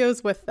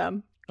 3PO's with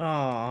them.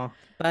 Oh,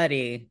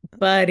 buddy.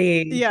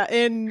 Yeah,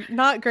 in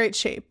not great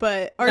shape,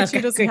 but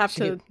R2 doesn't have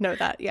to know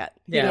that yet.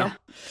 Yeah.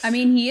 I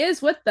mean, he is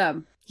with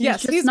them.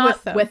 He's not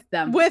with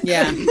them. Good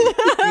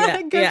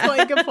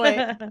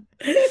point.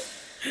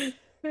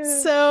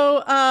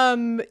 So,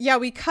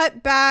 we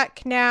cut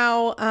back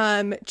now.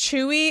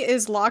 Chewie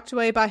is locked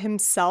away by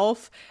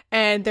himself,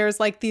 and there's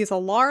like these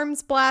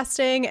alarms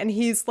blasting, and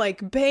he's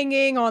like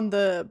banging on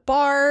the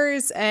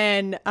bars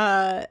and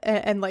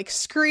like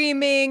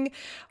screaming.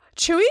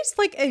 Chewie's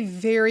like a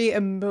very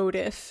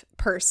emotive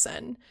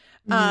person.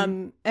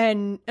 And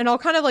I'll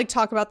kind of like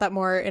talk about that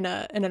more in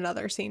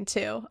another scene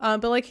too.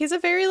 But like he's a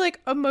very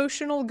like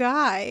emotional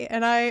guy,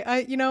 and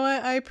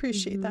I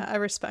appreciate that. I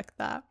respect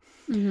that.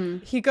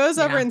 Mm-hmm. He goes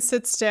over and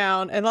sits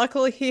down, and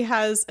luckily he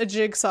has a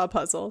jigsaw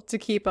puzzle to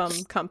keep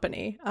him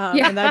company.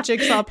 And that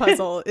jigsaw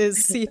puzzle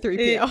is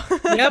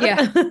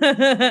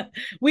C-3PO. Yep.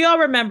 We all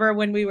remember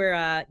when we were,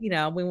 in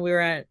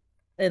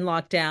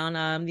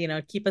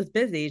lockdown, keep us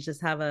busy.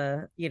 Just have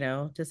a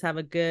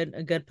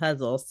good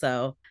puzzle.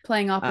 So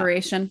playing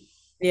Operation.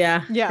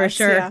 Yeah, for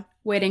sure. Yeah.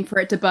 Waiting for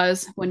it to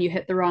buzz when you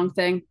hit the wrong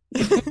thing.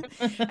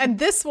 And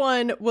this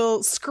one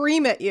will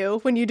scream at you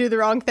when you do the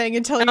wrong thing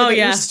and tell you that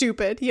you're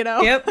stupid,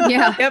 Yep.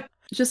 Yeah. Yep.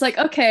 Just like,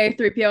 okay,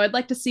 3PO, I'd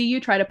like to see you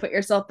try to put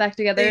yourself back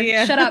together.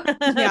 Yeah. Shut up.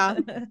 Yeah.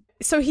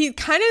 So he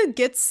kind of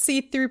gets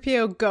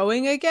C-3PO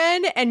going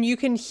again, and you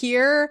can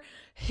hear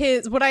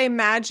what I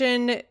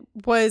imagine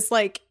was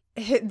like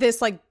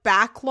this like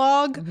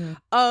backlog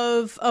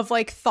of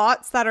like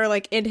thoughts that are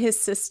like in his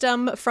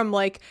system from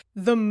like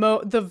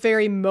the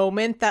very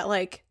moment that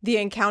like the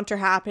encounter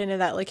happened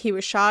and that like he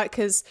was shot,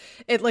 because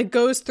it like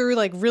goes through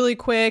like really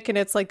quick, and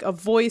it's like a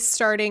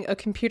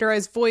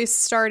computerized voice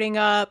starting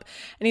up,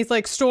 and he's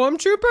like,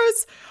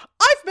 "Stormtroopers,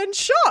 I've been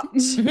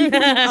shot."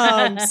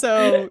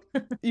 So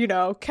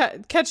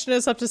catching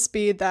us up to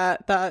speed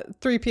that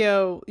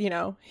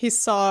 3PO, he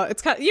saw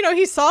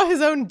he saw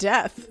his own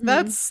deth.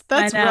 That's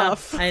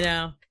rough. I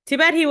know. Too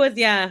bad he was.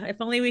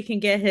 If only we can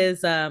get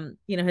his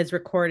his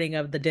recording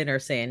of the dinner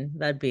scene.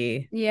 That'd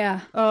be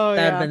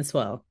that'd been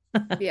swell.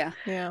 Yeah.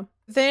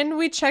 Then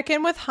we check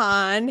in with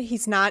Han.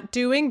 He's not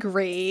doing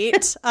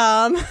great.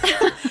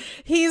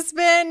 He's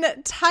been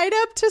tied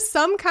up to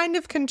some kind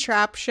of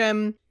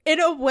contraption. In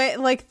a way,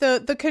 like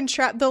the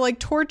like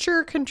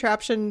torture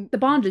contraption. The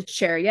bondage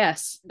chair,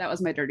 yes. That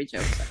was my dirty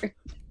joke, sorry.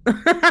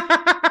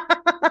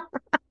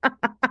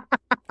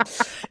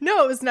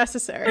 No, it was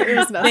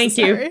necessary. Thank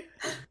you.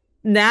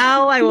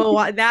 Now I will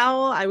watch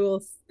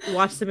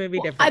the movie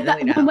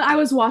differently. When I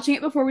was watching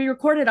it before we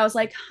recorded, I was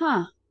like,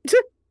 huh.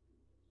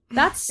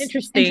 That's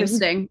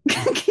interesting.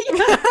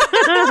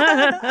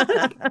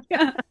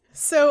 Yeah.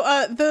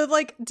 So the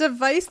like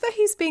device that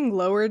he's being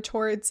lowered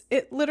towards,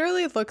 it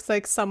literally looks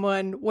like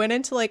someone went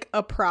into like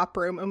a prop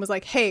room and was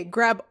like, hey,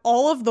 grab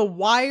all of the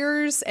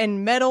wires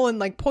and metal and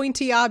like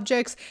pointy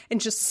objects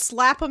and just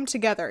slap them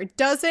together. It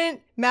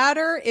doesn't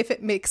matter if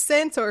it makes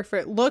sense or if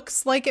it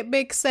looks like it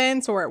makes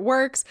sense or it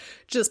works.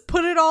 Just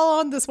put it all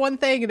on this one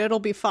thing and it'll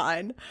be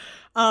fine.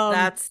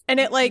 That's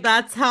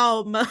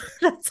how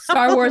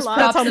Star Wars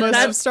That's how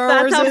most of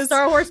Star Wars is.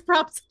 Star Wars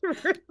props.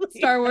 Really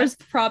Star Wars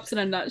props in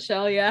a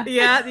nutshell. Yeah.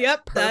 Yeah.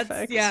 Yep.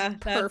 Perfect.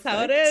 That's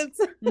how it is.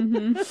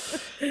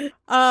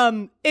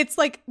 Mm-hmm. It's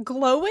like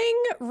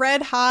glowing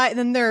red hot, and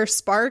then there are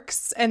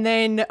sparks, and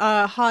then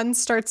Han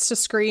starts to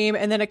scream,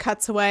 and then it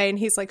cuts away, and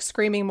he's like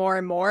screaming more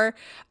and more.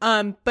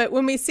 But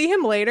when we see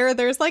him later,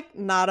 there's like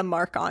not a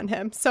mark on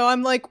him. So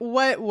I'm like,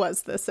 what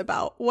was this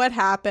about? What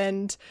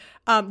happened?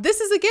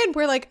 This is again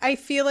where like I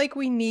feel like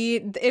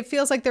it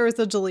feels like there was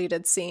a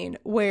deleted scene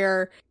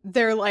where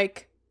they're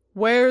like,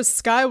 where's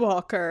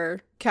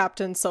Skywalker,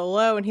 Captain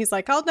Solo? And he's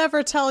like, I'll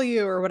never tell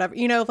you, or whatever,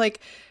 like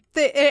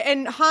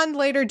and Han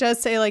later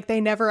does say like,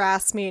 they never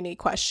asked me any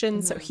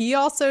questions. So he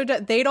also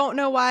they don't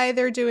know why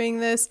they're doing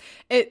this.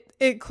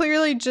 It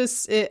clearly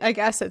I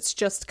guess it's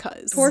just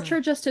cuz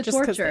Torture just to 'cause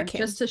torture, they can.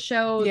 just to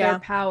show their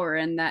power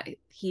and that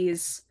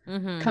he's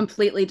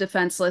completely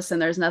defenseless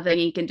and there's nothing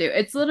he can do.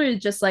 It's literally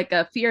just like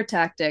a fear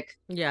tactic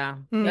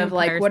of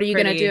like, what are you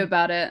going to do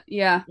about it?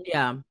 Yeah.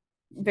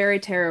 Very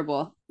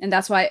terrible. And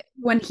that's why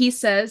when he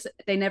says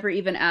they never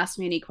even asked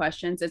me any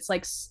questions, it's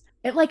like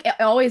it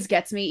always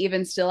gets me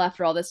even still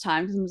after all this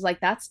time, because I was like,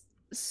 that's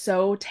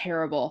so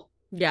terrible.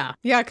 Yeah,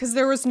 because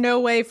there was no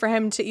way for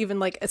him to even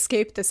like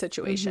escape the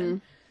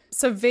situation.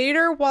 So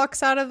Vader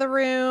walks out of the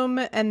room,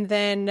 and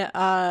then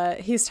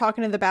he's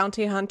talking to the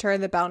bounty hunter,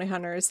 and the bounty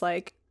hunter is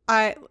like,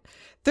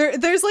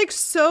 there's like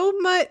so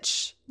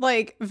much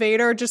like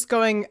Vader just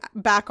going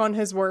back on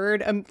his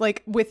word,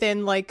 like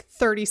within like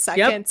 30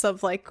 seconds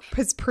of like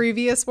his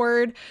previous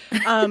word,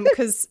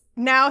 because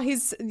now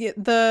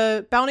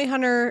the bounty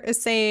hunter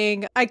is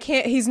saying,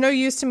 he's no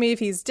use to me if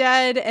he's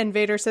dead, and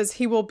Vader says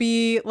he'll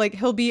be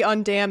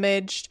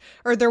undamaged,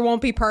 or there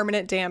won't be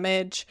permanent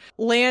damage.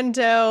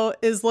 Lando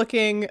is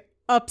looking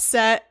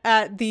upset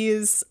at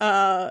these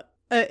at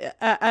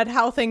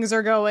how things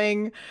are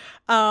going,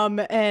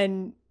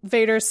 and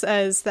Vader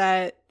says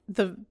that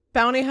the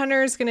bounty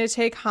hunter is going to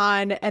take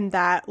Han, and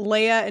that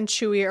Leia and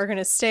Chewie are going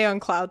to stay on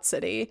Cloud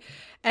City.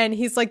 And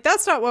he's like,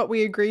 that's not what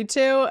we agreed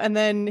to. And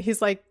then he's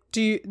like,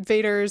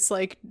 Vader's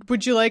like,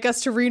 would you like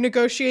us to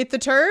renegotiate the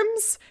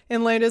terms?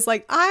 And Lando's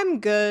like, I'm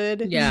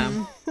good.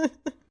 Yeah.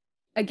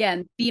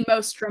 Again, the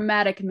most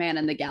dramatic man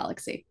in the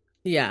galaxy.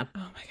 Yeah.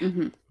 Oh my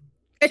God.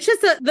 It's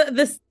just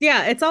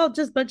it's all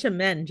just a bunch of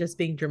men just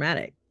being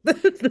dramatic.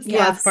 This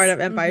last part of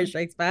Empire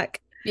Strikes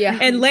Back. Yeah.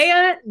 And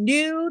Leia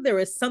knew there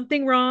was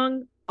something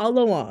wrong all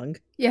along.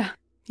 Yeah.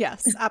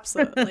 Yes,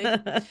 absolutely.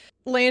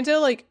 Lando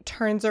like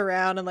turns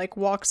around and like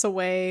walks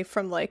away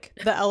from like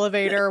the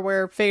elevator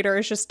where Vader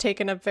is just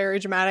taking a very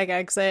dramatic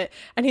exit,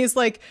 and he's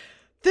like,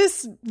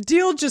 this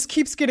deal just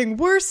keeps getting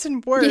worse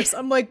and worse.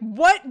 I'm like,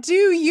 what do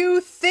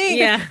you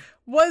think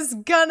was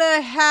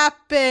gonna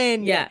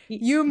happen?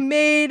 You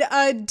made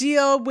a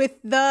deal with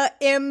the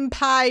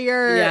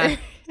Empire.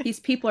 These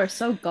people are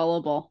so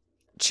gullible.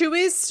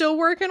 Chewie's still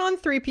working on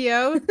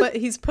 3PO, but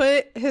he's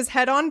put his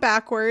head on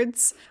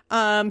backwards.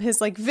 His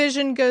like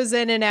vision goes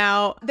in and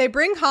out. They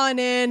bring Han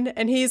in,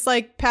 and he's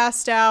like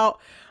passed out.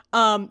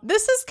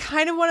 This is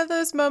kind of one of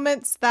those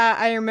moments that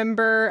I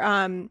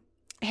remember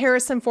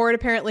Harrison Ford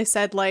apparently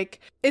said,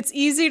 like, it's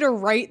easy to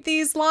write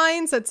these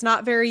lines. It's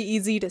not very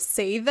easy to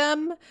say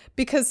them,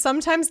 because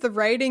sometimes the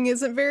writing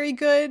isn't very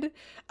good.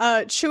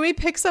 Chewie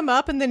picks him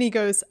up, and then he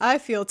goes, I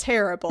feel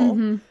terrible.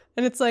 And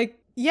it's like,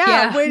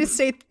 way to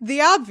state the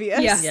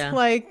obvious.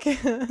 Like,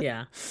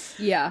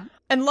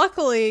 And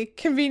luckily,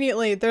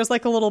 conveniently, there's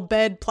like a little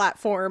bed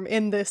platform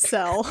in this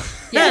cell.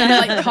 And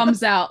it like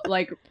comes out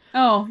like,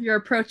 oh, you're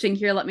approaching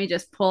here. Let me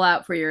just pull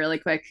out for you really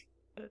quick.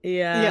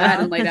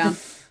 And lay down.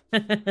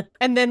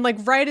 And then like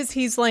right as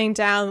he's laying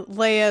down,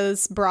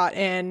 Leia's brought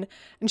in,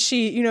 and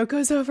she,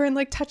 goes over and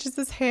like touches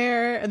his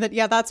hair. And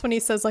then, that's when he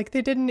says like,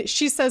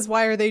 she says,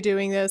 why are they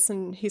doing this?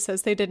 And he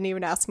says, they didn't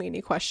even ask me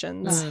any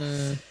questions.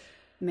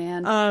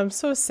 Man.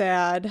 So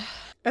sad.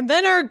 And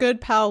then our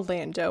good pal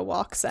Lando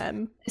walks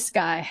in. This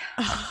guy.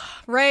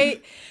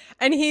 Right?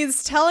 And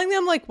he's telling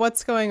them like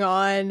what's going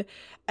on.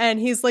 And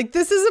he's like,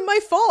 this isn't my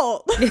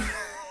fault.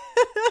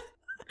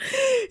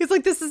 He's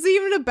like, this isn't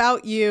even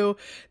about you.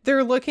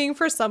 They're looking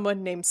for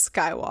someone named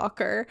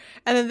Skywalker.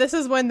 And then this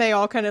is when they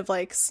all kind of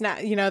like snap,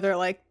 they're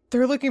like,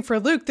 they're looking for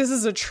Luke. This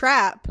is a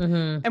trap.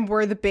 And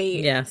we're the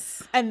bait.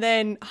 Yes. And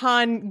then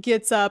Han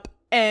gets up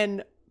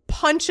and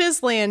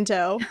punches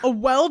Lando, a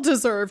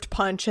well-deserved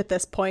punch at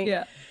this point.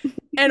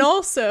 And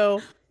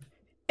also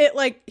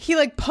he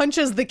like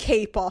punches the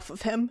cape off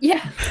of him.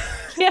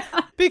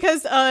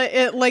 Because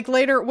it like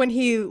later when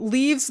he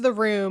leaves the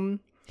room,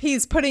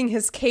 he's putting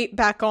his cape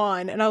back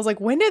on, and I was like,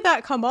 when did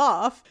that come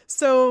off?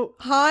 So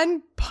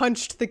Han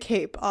punched the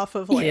cape off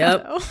of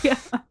Lando.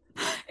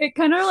 It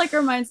kind of like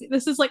reminds me,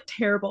 this is like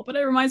terrible, but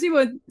it reminds me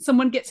when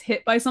someone gets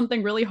hit by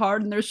something really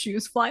hard and their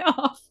shoes fly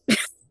off.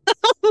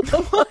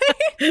 What?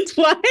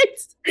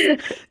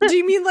 Do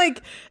you mean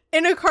like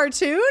in a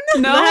cartoon?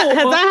 No, Has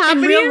that in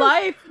happened to real you?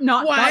 life,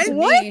 not What? to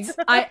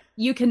me.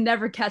 You can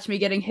never catch me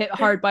getting hit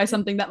hard by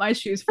something that my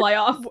shoes fly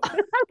off. What?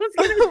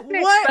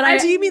 But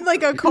Do you mean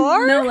like a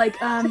car? No, like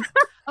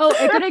oh,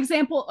 a good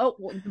example. Oh,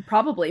 well,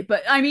 probably,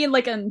 but I mean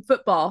like in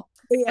football.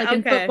 Like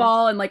in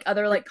football and like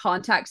other like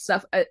contact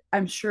stuff,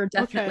 I'm sure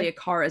definitely a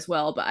car as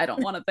well, but I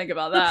don't want to think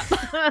about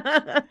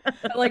that.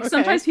 But, like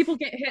sometimes people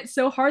get hit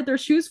so hard their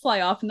shoes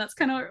fly off, and that's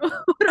kind of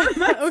what it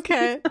reminds me.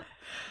 Okay.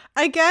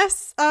 I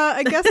guess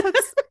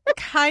that's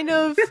kind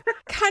of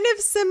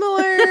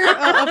similar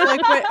of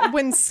like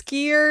when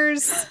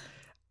skiers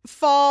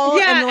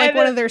fall and like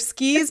one of their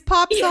skis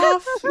pops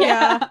off.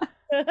 Yeah.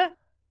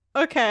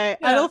 Okay.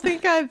 I don't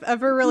think I've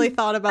ever really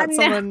thought about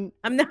someone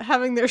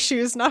having their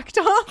shoes knocked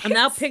off. I'm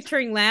now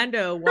picturing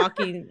Lando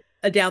walking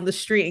down the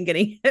street and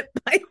getting hit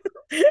by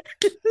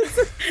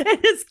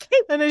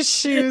and his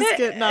shoes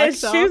get knocked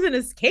his off. shoes and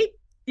his cape,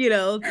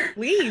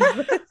 leave.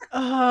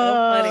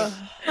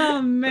 Oh,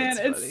 Oh man,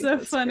 That's it's funny. so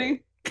That's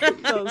funny.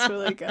 that was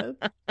really good.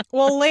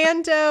 Well,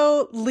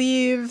 Lando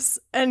leaves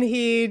and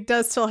he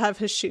does still have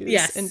his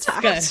shoes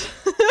intact.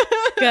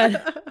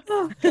 Good.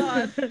 Oh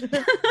god.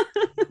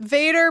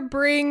 Vader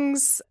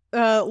brings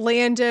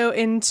Lando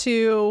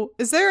into.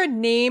 Is there a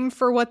name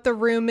for what the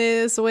room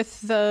is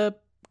with the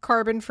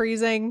carbon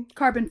freezing?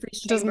 Carbon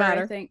freeze chamber, Doesn't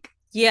matter. I think.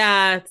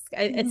 Yeah,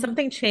 it's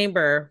something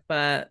chamber,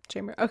 but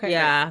Chamber. Okay.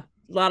 yeah,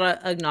 a lot of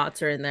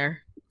Ugnaughts are in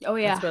there. Oh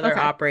yeah. That's where they're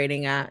Okay.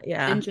 operating at.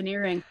 Yeah.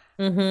 Engineering.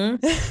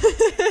 Mm-hmm.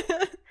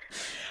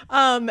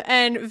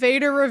 And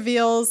Vader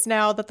reveals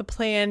now that the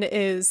plan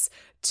is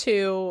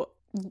to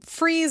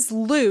freeze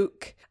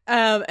Luke.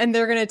 And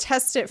they're going to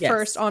test it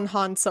first on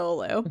Han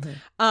Solo.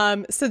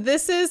 Mm-hmm. So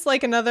this is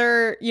like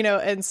another,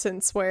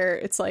 instance where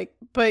it's like,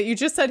 but you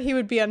just said he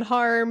would be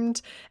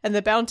unharmed. And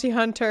the bounty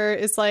hunter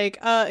is like,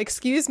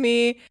 excuse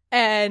me.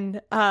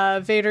 And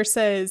Vader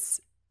says,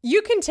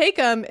 you can take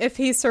him if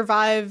he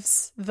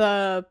survives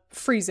the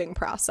freezing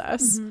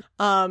process.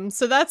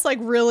 So that's like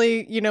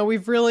really,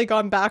 we've really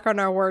gone back on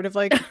our word of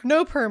like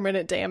no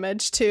permanent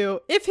damage to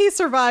if he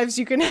survives,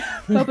 you can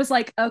have Pope was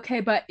like,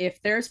 okay, but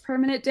if there's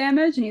permanent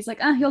damage, and he's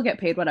like, he'll get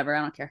paid, whatever, I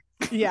don't care.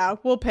 Yeah,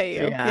 we'll pay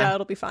you. Yeah. Yeah,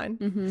 it'll be fine.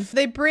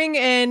 They bring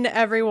in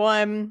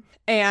everyone,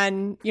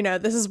 and,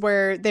 this is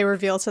where they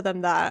reveal to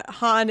them that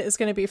Han is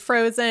going to be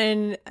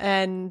frozen.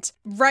 And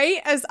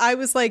right as I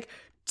was like,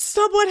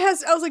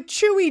 I was like,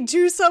 Chewie,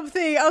 do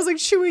something. I was like,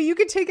 Chewie, you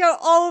can take out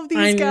all of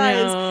these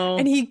guys. Know.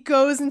 And he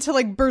goes into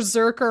like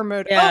berserker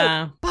mode.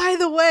 Yeah. Oh, by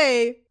the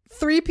way,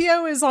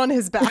 3PO is on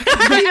his back.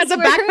 As a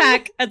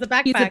backpack.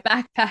 He's a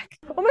backpack.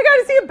 Oh my God,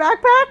 is he a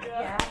backpack?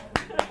 Yeah.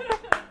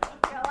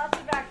 Got lots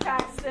of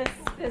backpacks this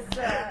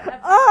episode.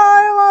 Oh,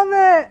 I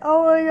love it.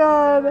 Oh my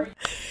God.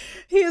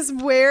 He is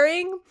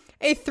wearing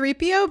a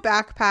 3PO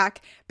backpack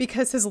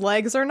because his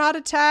legs are not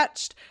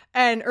attached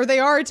or they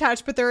are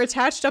attached, but they're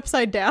attached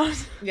upside down.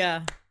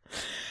 Yeah.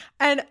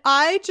 And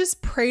I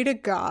just pray to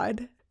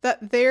God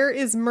that there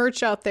is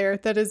merch out there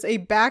that is a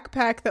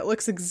backpack that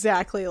looks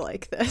exactly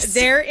like this.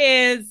 There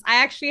is. I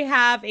actually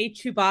have a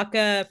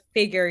Chewbacca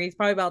figure. He's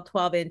probably about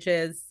 12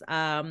 inches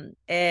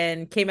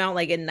and came out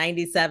like in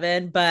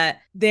 97. But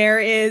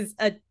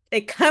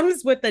it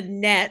comes with a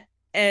net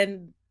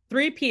and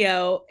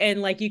 3PO,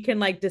 and like you can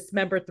like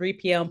dismember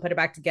 3PO and put it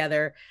back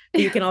together.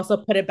 But you can also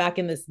put it back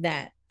in this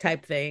net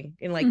type thing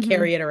and like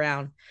carry it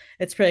around.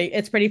 It's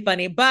pretty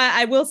funny. But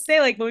I will say,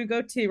 like, when we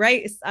go to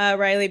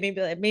Riley,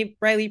 maybe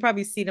Riley, you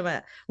probably seen him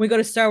when we go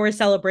to Star Wars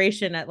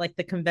Celebration at like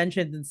the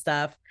conventions and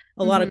stuff.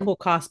 A lot of cool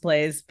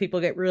cosplays. People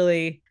get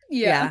really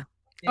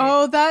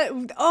Oh, that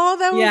would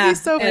be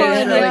so fun.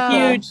 And,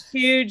 Yeah.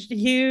 huge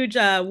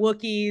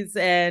Wookiees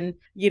and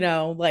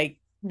like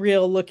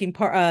real looking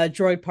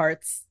droid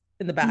parts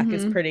in the back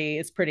is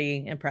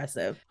pretty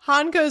impressive.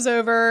 Han goes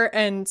over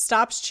and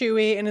stops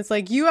Chewie and is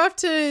like, you have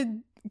to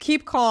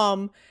keep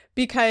calm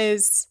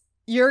because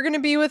you're going to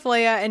be with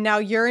Leia and now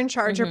you're in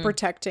charge of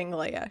protecting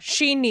Leia.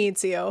 She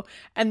needs you.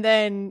 And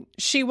then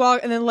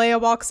Leia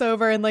walks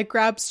over and like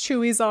grabs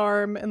Chewie's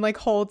arm and like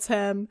holds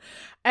him.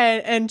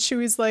 And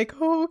Chewie's like,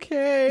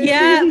 okay.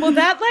 Yeah. Well,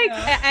 that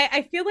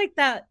I feel like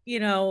that,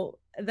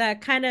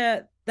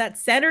 that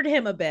centered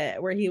him a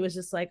bit where he was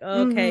just like,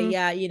 oh, okay,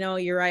 yeah,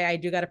 you're right. I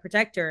do got to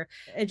protect her.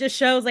 It just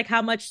shows like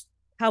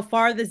how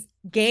far this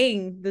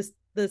gang, this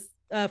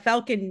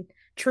Falcon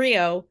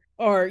trio,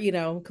 or,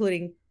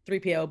 including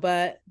 3PO,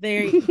 but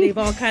they've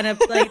all kind of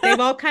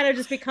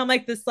just become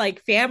like this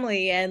like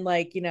family, and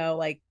like,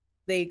 like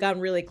they got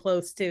really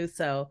close too.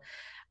 So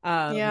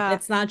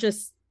it's not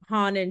just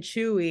Han and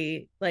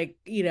Chewie, like,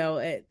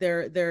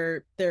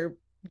 their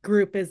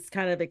group is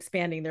kind of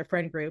expanding, their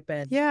friend group,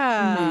 and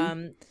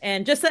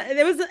and just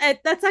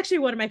that's actually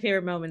one of my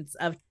favorite moments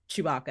of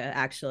Chewbacca,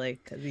 actually,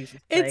 because he's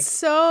just it's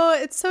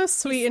so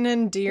sweet and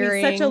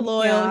endearing. He's such a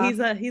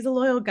loyal he's a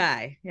loyal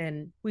guy,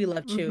 and we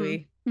love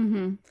Chewie.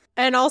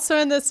 And also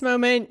in this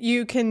moment,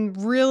 you can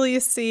really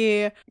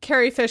see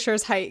Carrie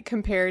Fisher's height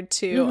compared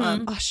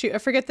to, oh shoot, I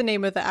forget the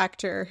name of the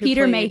actor who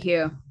Peter played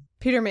Mayhew.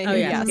 Peter Mayhew, Oh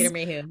yeah, yes. Peter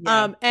Mayhew.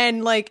 Yeah.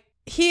 And like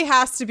he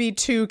has to be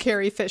 2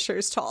 Carrie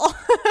Fishers tall.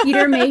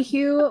 Peter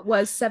Mayhew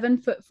was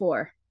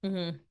 7'4".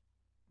 Mhm.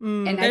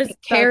 And I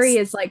think Carrie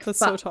is like that's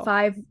so tall.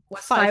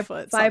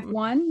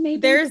 5'1",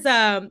 maybe.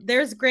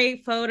 There's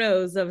great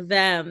photos of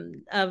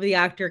them, of the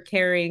actor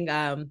carrying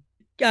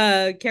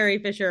Carrie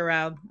Fisher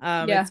around.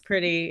 It's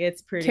pretty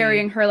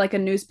carrying her like a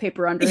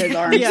newspaper under his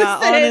arm. Yeah,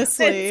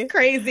 honestly. It's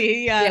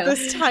crazy. Yeah.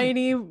 This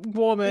tiny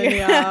woman.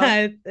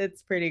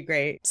 It's pretty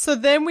great. So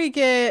then we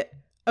get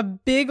a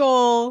big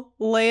ol'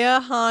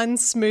 Leia Han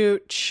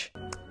smooch.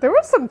 There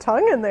was some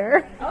tongue in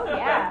there. Oh,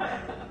 yeah.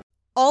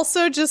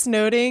 Also, just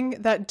noting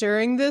that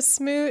during this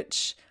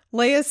smooch,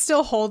 Leia's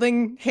still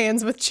holding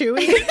hands with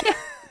Chewie.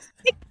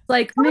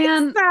 Like,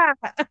 man,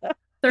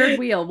 third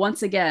wheel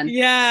once again.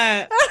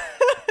 Yeah.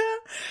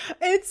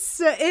 It's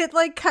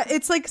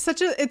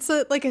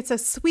a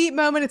sweet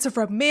moment. It's a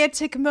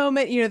romantic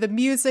moment. You know, the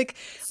music,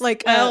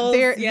 like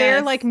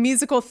their like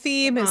musical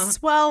theme is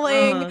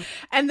swelling,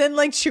 and then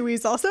like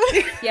Chewie's also.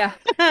 Yeah,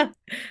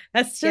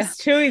 that's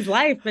just Chewie's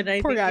life, and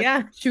I Poor think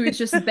guy. Chewie's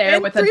just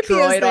there with a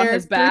droid on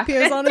his back.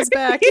 3PO's on his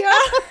back. Yeah.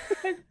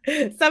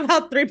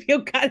 Somehow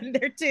 3PO got in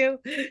there too.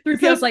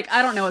 3PO's like,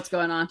 I don't know what's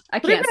going on. I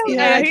can't see it.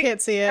 Yeah, I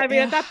can't see it. I mean,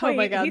 at that Oh point,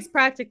 my God. he's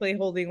practically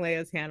holding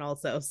Leia's hand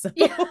also. So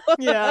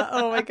Yeah.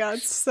 Oh my God.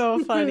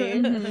 So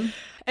funny.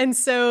 And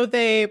so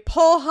they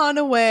pull Han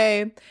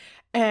away,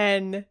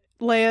 and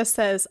Leia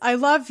says, "I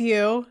love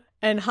you."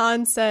 And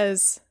Han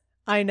says,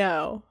 "I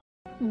know."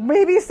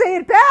 Maybe say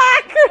it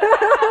back.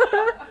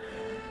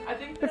 I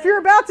think If you're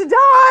about to die.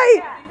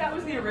 I think that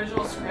was the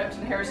original script,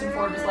 and Harrison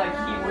Ford was like,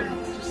 he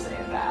wouldn't just say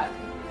it back.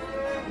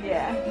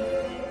 Yeah.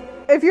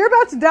 If you're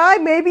about to die,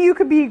 maybe you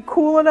could be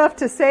cool enough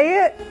to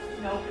say it.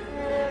 Nope.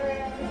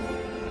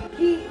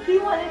 He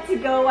wanted to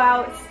go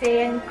out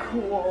staying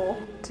cool.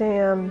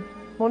 Damn.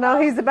 Well, now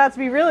he's about to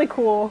be really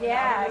cool.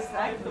 Yeah.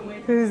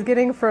 He's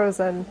getting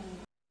frozen.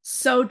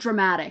 So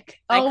dramatic.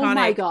 Oh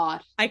my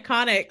God.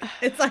 iconic.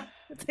 It's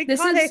iconic. This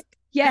is,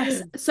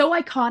 yes, so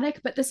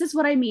iconic, but this is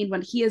what I mean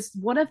when he is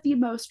one of the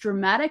most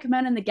dramatic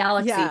men in the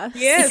galaxy.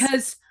 Yes.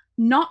 Because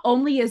not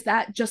only is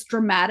that just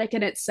dramatic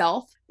in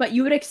itself, but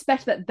you would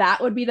expect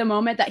that would be the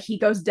moment that he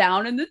goes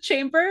down in the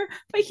chamber,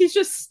 but he's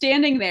just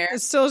standing there.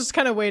 It's still just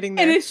kind of waiting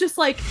there. And it's just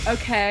like,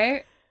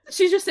 okay.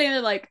 She's just standing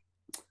there like,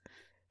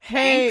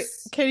 hey,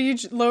 thanks. can you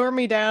lower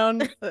me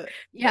down?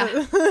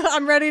 Yeah.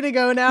 I'm ready to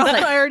go now.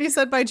 Like, I already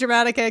said my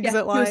dramatic exit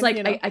He line. was like,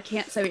 you know? I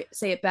can't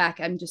say it back.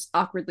 I'm just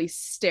awkwardly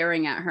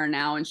staring at her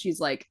now. And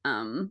she's like,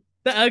 The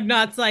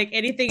Ugnaughts like,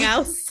 anything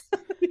else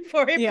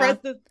before he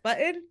presses this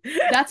button?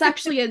 That's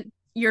actually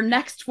your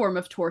next form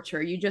of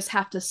torture. You just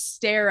have to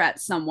stare at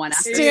someone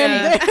after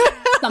Stand saying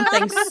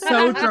something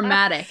so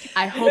dramatic.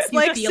 I hope It's you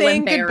like feel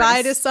saying embarrassed.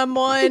 goodbye to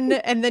someone,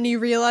 and then you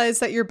realize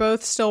that you're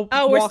both still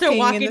we're still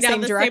walking in the down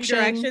same the direction.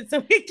 same direction,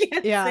 so we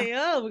can't Yeah. say,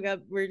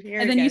 we're here.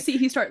 And then again. you see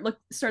he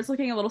starts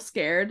looking a little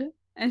scared,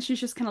 and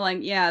she's just kind of like,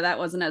 yeah, that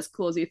wasn't as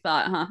cool as you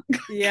thought, huh?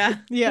 Yeah.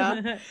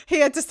 Yeah.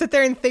 He had to sit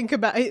there and think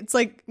about it. It's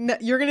like,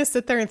 you're going to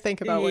sit there and think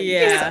about what you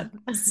said.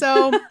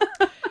 So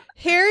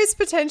here's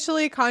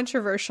potentially a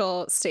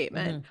controversial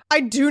statement. I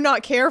do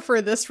not care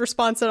for this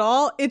response at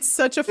all. It's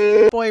such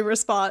a boy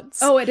response.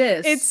 Oh, it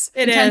is. It is.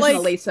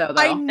 Intentionally so,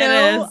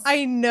 though.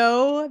 I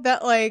know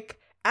that like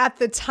at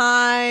the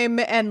time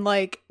and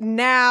like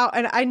now,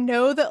 and I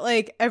know that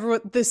like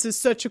everyone, this is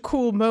such a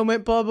cool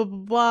moment, blah, blah,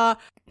 blah,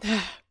 blah.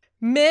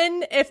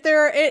 Men, if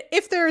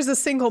there is a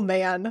single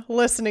man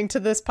listening to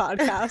this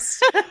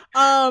podcast,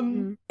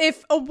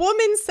 if a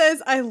woman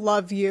says I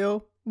love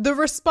you, the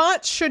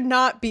response should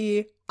not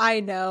be I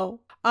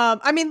know.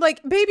 I mean,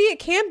 like, maybe it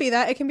can be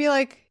that. It can be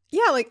like,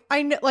 yeah, like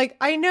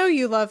I know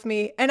you love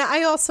me, and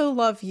I also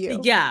love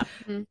you. Yeah.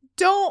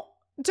 Don't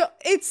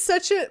it's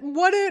such a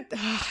what a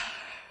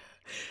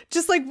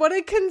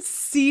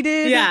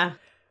conceited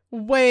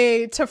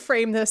way to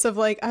frame this of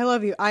like, I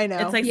love you, I know.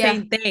 It's like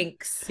saying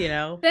thanks, you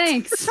know.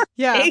 Thanks.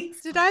 Yeah.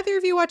 Thanks. Did either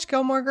of you watch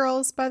Gilmore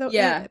Girls by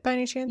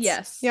any chance?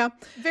 Yes. Yeah.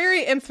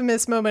 Very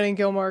infamous moment in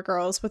Gilmore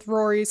Girls with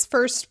Rory's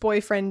first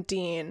boyfriend,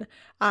 Dean.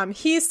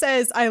 He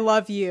says, I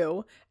love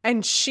you.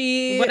 And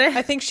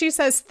I think she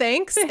says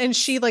thanks, and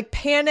she like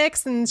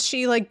panics, and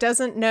she like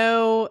doesn't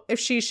know if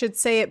she should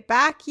say it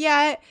back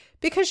yet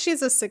because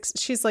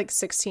she's like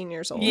 16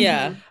 years old.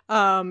 Yeah.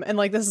 And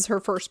like this is her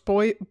first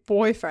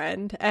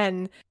boyfriend,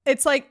 and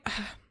it's like,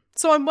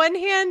 so on one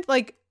hand,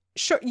 like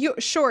sure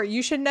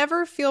you should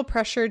never feel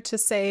pressured to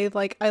say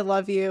like I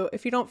love you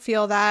if you don't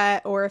feel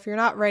that, or if you're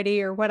not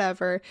ready or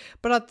whatever,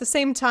 but at the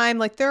same time,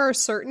 like there are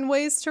certain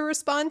ways to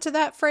respond to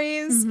that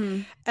phrase,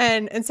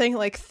 and saying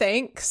like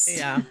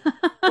thanks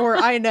or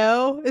I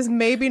know is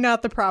maybe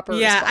not the proper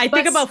response. I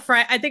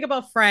think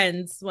about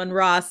Friends when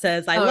Ross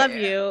says I love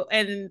you,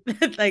 and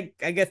like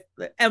I guess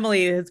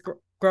Emily, his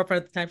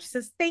girlfriend at the time, she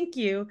says thank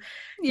you.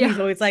 He's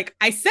always like,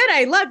 I said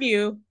I love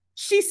you,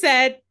 she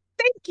said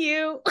thank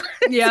you.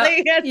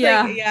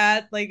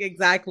 Yeah. Like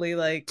exactly.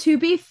 Like, to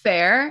be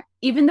fair,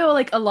 even though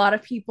like a lot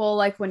of people,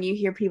 like when you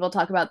hear people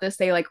talk about this,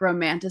 they like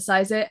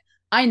romanticize it.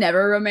 I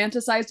never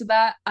romanticized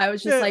that. I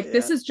was just like,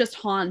 this is just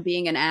Han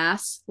being an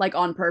ass, like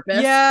on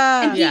purpose.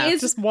 Yeah. And he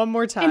is just one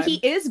more time. And he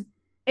is,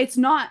 it's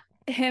not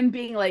him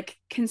being like,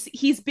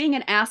 he's being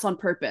an ass on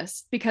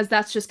purpose because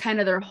that's just kind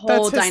of their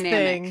whole dynamic.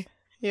 Thing.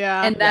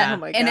 Yeah. And that, oh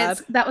my and God.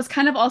 that was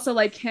kind of also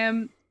like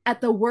him at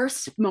the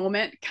worst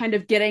moment, kind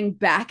of getting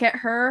back at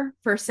her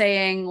for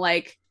saying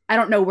like, I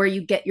don't know where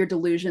you get your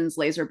delusions,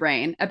 laser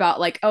brain, about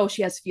like, oh,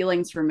 she has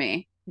feelings for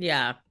me.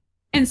 Yeah.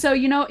 And so,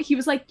 you know, he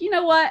was like, you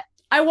know what?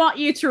 I want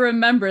you to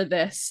remember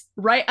this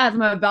right as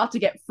I'm about to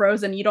get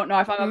frozen. You don't know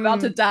if I'm about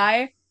to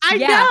die. I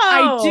know.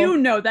 I do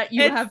know that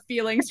you have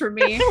feelings for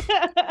me.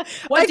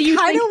 What do you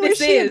think wish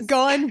this he is? had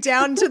gone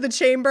down to the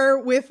chamber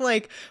with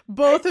like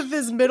both of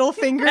his middle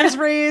fingers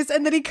raised,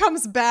 and then he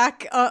comes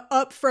back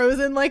up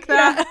frozen like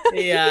that.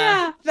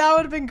 Yeah. That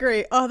would have been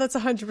great. Oh, that's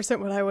 100%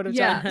 what I would have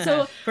done.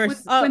 So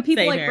when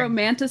people like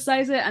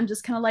romanticize it, I'm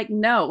just kind of like,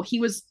 no, he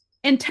was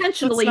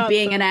intentionally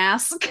being an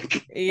ass.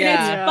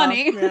 It's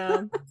funny.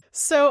 Yeah.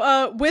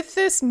 So with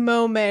this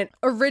moment,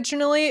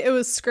 originally it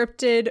was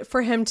scripted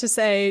for him to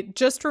say,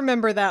 just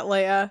remember that,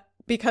 Leia,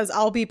 because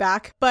I'll be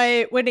back.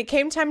 But when it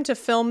came time to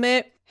film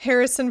it,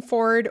 Harrison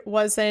Ford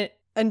wasn't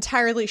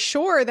entirely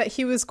sure that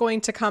he was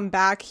going to come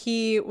back.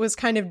 He was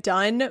kind of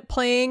done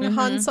playing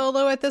Han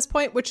Solo at this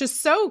point, which is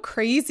so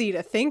crazy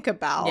to think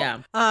about.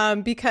 Yeah.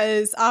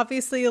 Because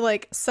obviously,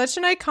 like, such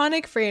an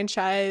iconic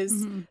franchise,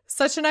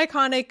 such an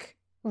iconic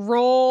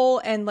role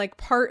and like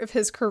part of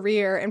his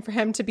career, and for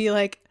him to be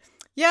like,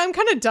 yeah, I'm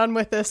kind of done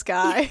with this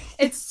guy.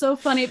 It's so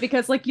funny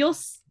because like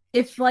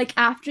if like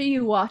after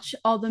you watch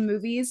all the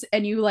movies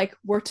and you like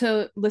were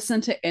to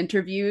listen to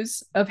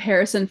interviews of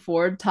Harrison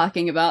Ford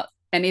talking about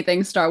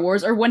anything Star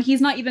Wars, or when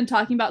he's not even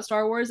talking about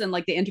Star Wars and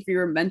like the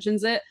interviewer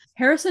mentions it,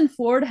 Harrison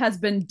Ford has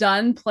been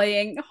done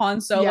playing Han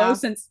Solo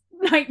since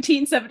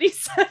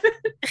 1977.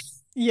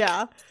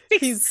 Yeah,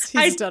 he's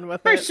done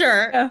with for it.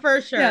 Sure. For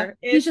sure. Yeah.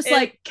 He's just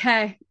like,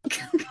 okay.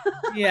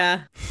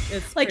 Yeah,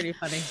 it's like, pretty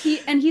funny.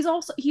 He's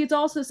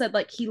also said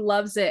like he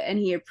loves it and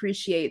he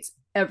appreciates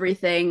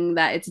everything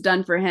that it's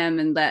done for him,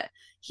 and that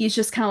he's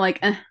just kind of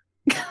like,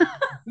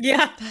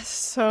 Yeah, that's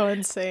so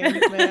insane,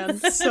 man.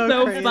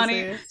 So crazy.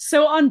 Funny,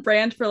 so on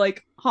brand for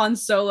like Han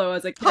Solo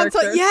as a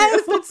character.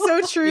 Yes, that's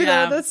so true.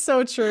 Yeah. Though. That's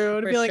so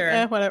true. To be like,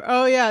 sure. whatever.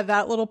 Oh yeah,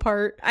 that little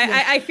part.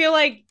 I feel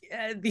like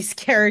these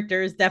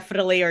characters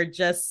definitely are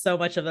just so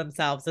much of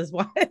themselves as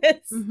well.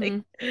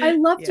 Like, I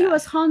loved you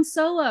as Han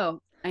Solo.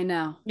 I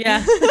know.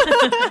 Yeah.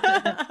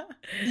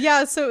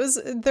 Yeah, so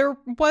there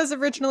was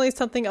originally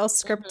something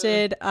else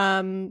scripted.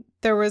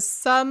 There was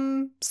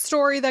some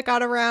story that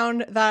got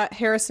around that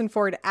Harrison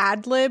Ford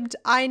ad-libbed,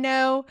 I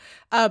know,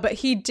 but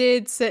he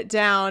did sit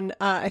down.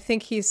 I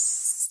think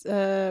he's,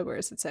 where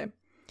does it say?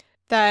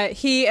 That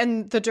he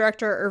and the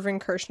director, Irvin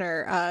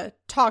Kershner,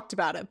 talked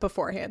about it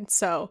beforehand.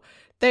 So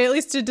they at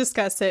least did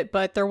discuss it,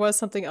 but there was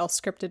something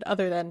else scripted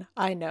other than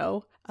I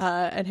know.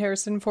 And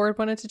Harrison Ford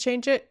wanted to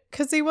change it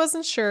because he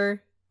wasn't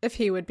sure if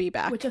he would be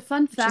back. Which a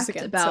fun fact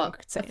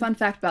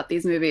about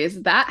these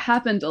movies, that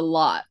happened a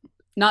lot.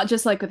 Not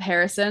just like with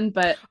Harrison,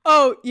 but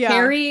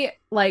Carrie,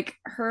 like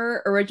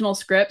her original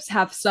scripts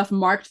have stuff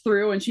marked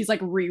through and she's like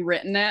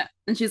rewritten it.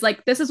 And she's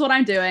like, this is what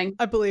I'm doing.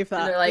 I believe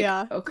that. And they're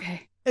like,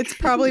 okay. It's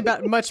probably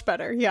much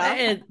better.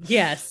 Yeah.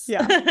 Yes.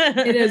 Yeah.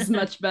 It is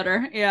much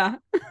better. Yeah.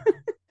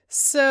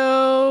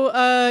 So,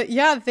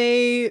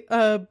 they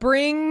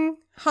bring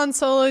Han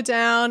Solo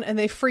down and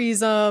they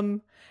freeze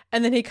him.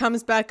 And then he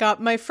comes back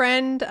up. My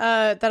friend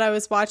that I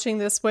was watching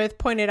this with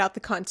pointed out the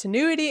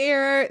continuity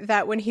error,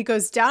 that when he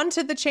goes down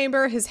to the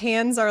chamber, his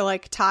hands are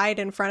like tied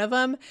in front of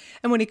him.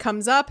 And when he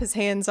comes up, his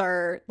hands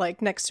are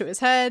like next to his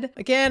head.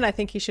 Again, I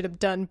think he should have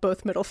done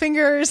both middle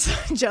fingers.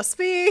 Just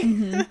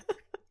me.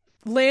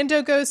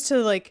 Lando goes to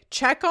like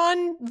check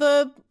on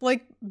the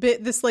like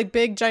this like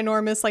big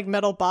ginormous like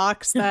metal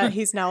box that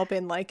he's now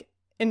been like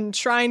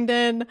enshrined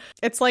in.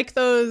 It's like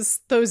those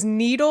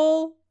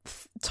needle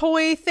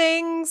toy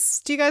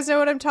things. Do you guys know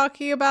what I'm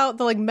talking about?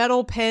 The like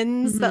metal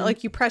pins that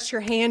like you press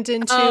your hand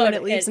into and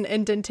it leaves an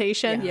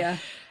indentation. Yeah.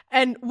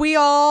 And we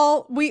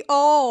all,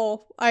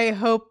 I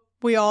hope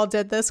we all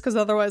did this because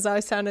otherwise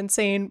I sound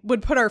insane,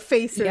 would put our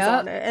faces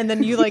on it. And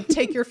then you like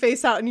take your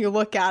face out and you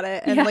look at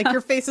it and like your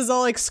face is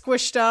all like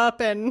squished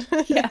up and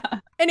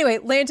Anyway,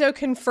 Lando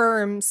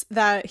confirms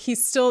that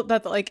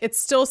it's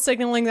still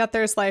signaling that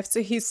there's life.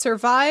 So he's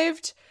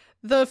survived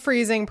the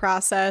freezing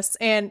process,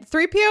 and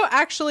 3PO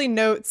actually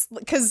notes,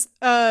 because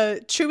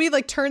Chewie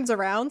like turns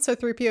around so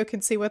 3PO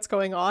can see what's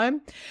going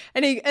on,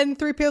 and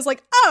 3PO's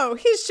like, oh,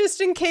 he's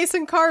just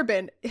encasing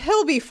carbon,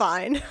 he'll be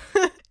fine.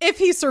 If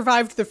he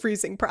survived the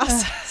freezing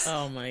process.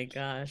 Oh my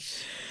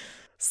gosh.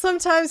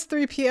 Sometimes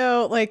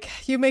 3PO, like,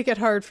 you make it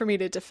hard for me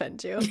to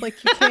defend you. Like,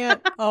 you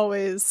can't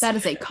always. That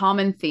is a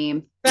common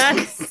theme.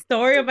 That's the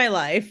story of my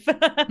life.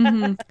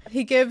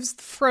 He gives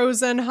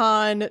frozen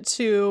Han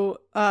to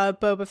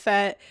Boba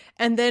Fett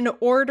and then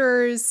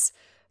orders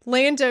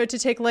Lando to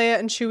take Leia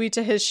and Chewie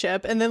to his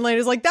ship. And then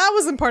Lando's like, that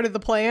wasn't part of the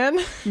plan.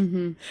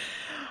 Mm-hmm.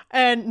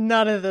 And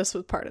none of this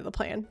was part of the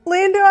plan.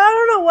 Lando,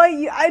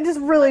 I just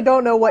really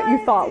don't know what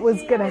you thought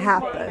was going to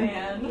happen.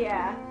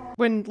 Yeah.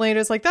 When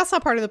Lando's like, that's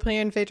not part of the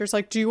plan, Vader's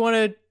like, do you want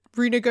to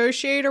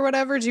renegotiate or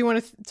whatever? Do you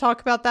want to talk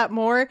about that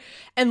more?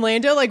 And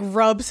Lando like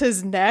rubs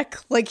his neck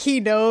like he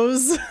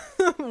knows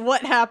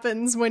what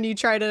happens when you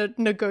try to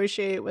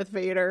negotiate with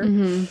Vader.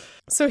 Mm-hmm.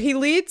 So he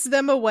leads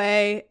them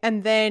away,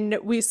 and then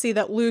we see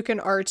that Luke and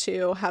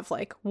R2 have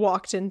like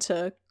walked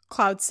into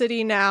Cloud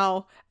City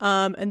now,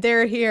 and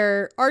they're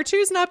here.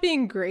 R2's not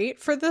being great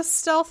for this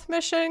stealth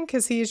mission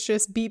because he's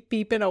just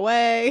beeping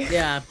away.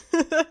 Yeah.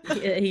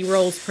 he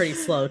rolls pretty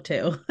slow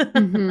too.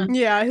 Mm-hmm.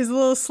 Yeah, he's a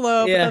little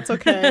slow, but that's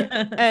okay.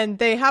 And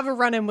they have a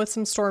run-in with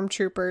some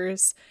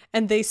stormtroopers,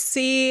 and they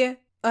see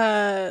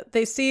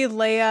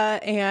Leia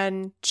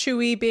and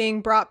Chewie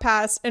being brought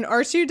past, and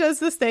R2 does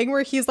this thing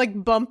where he's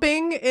like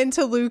bumping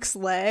into Luke's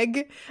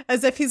leg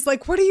as if he's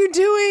like, what are you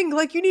doing?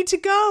 Like, you need to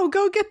go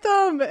get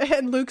them.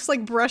 And Luke's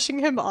like brushing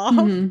him off.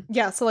 Mm-hmm.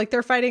 Yeah, so like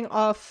they're fighting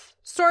off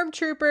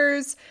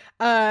stormtroopers.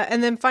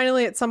 And then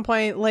finally at some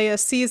point, Leia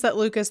sees that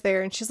Luke is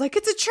there and she's like,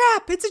 it's a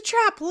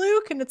trap,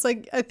 Luke. And it's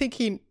like, I think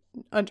he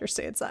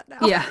understands that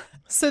now. Yeah.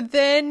 So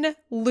then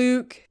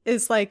Luke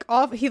is like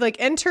off. He like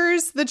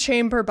enters the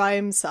chamber by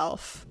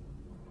himself.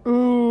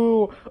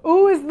 Ooh,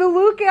 is the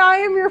Luke I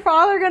am your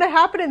father gonna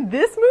happen in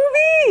this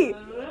movie?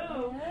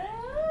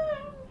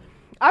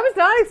 I was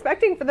not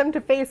expecting for them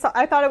to face,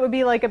 I thought it would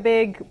be like a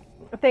big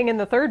thing in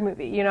the third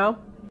movie, you know?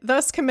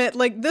 Thus commit,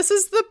 like, this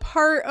is the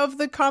part of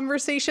the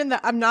conversation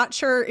that I'm not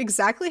sure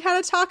exactly how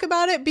to talk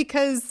about it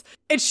because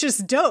it's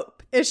just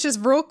dope. It's just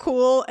real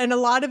cool. And a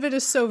lot of it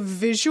is so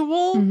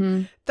visual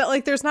that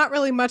like there's not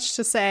really much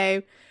to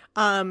say.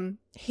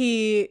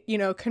 He,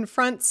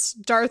 confronts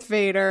Darth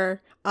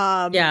Vader.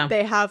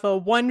 They have a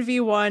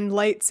 1v1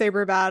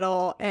 lightsaber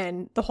battle,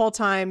 and the whole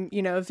time,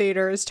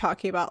 Vader is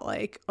talking about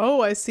like,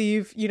 oh, I see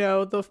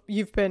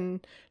you've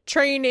been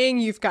training,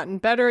 you've gotten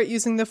better at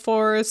using the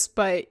Force,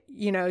 but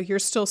you're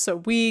still so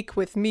weak.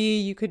 With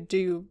me, you could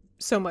do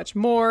so much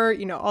more.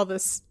 All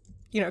this,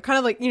 kind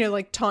of like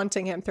like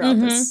taunting him throughout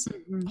this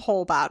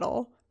whole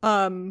battle.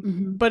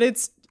 But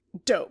it's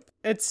dope.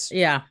 It's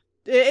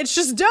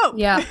just dope.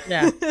 Yeah.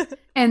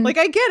 And like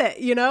I get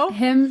it,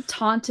 him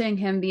taunting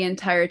him the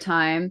entire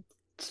time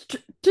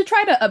to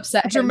try to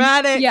upset him.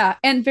 Dramatic. Yeah,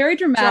 and very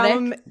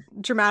dramatic.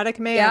 Dramatic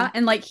man. Yeah,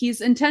 and like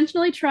he's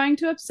intentionally trying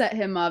to upset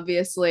him,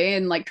 obviously,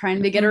 and like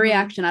trying to get a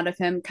reaction out of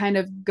him. Kind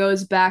of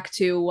goes back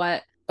to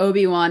what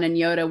Obi-Wan and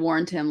Yoda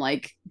warned him,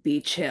 like,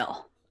 be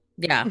chill.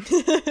 Yeah.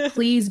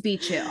 Please be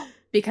chill.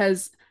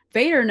 Because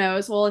Vader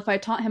knows, well, if I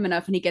taunt him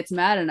enough and he gets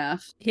mad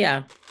enough,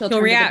 he'll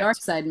turn react. to the dark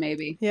side,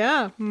 maybe.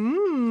 Yeah.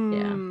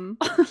 Yeah.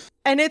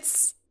 And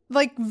it's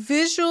like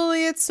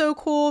visually it's so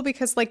cool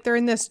because like they're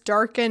in this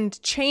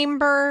darkened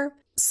chamber.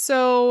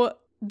 So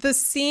the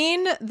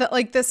scene that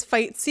like this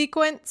fight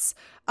sequence,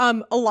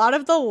 a lot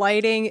of the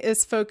lighting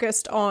is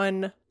focused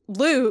on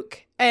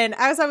Luke. And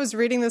as I was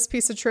reading this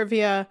piece of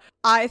trivia,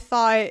 I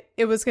thought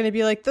it was going to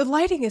be like the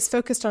lighting is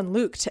focused on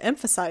Luke to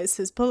emphasize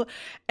his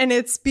and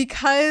it's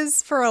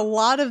because for a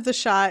lot of the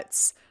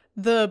shots,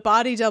 the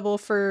body double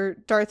for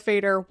Darth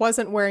Vader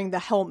wasn't wearing the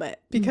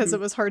helmet because it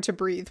was hard to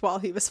breathe while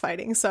he was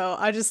fighting. So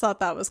I just thought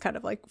that was kind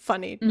of like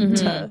funny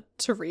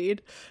to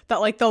read,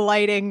 that like the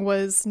lighting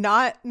was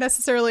not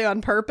necessarily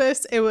on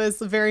purpose. It was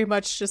very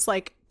much just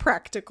like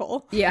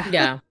practical.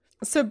 Yeah.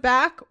 So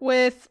back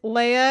with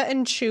Leia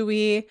and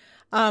Chewie,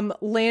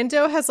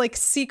 Lando has like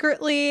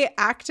secretly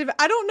I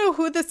don't know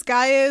who this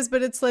guy is,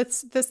 but it's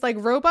this like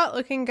robot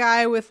looking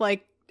guy with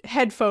like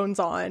headphones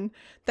on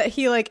that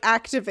he like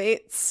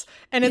activates,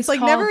 and it's like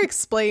never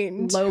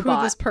explained who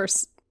this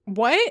person.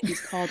 What? He's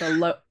called a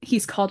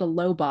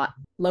Lobot.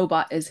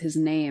 Lobot is his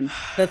name.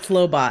 That's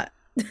Lobot.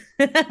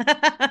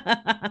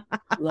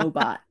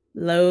 Lobot.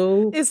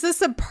 Is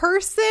this a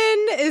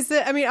person? Is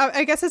it? I mean,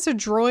 I guess it's a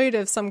droid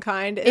of some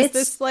kind.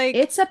 This like?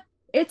 It's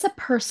a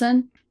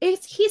person.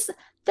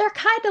 They're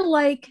kind of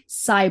like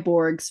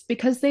cyborgs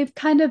because they've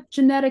kind of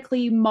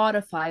genetically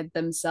modified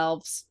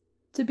themselves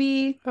to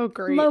be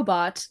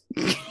Lobot.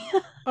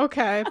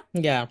 Okay.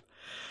 Yeah.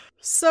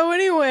 So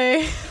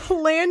anyway,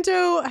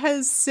 Lando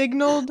has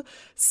signaled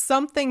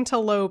something to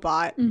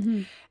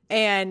Lobot,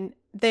 and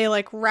they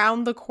like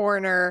round the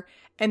corner,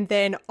 and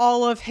then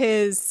all of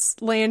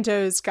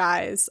Lando's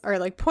guys are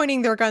like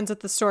pointing their guns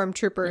at the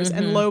stormtroopers,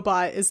 and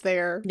Lobot is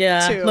there.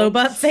 Yeah, too.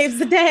 Lobot saves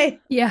the day.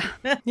 Yeah,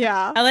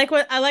 yeah.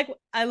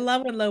 I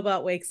love when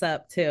Lobot wakes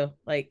up too.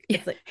 Like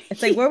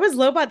it's like where was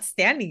Lobot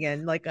standing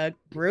in? Like a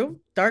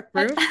room, dark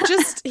room.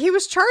 Just he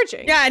was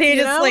charging. Yeah, and he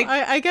just like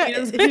I get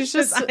he's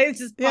just his eyes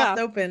just popped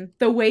open.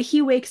 The way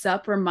he wakes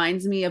up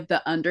reminds me of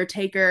the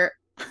Undertaker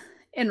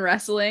in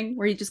wrestling,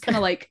 where he just kind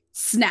of like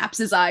snaps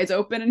his eyes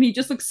open and he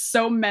just looks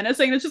so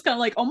menacing. It's just kind of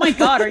like, oh my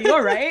god, are you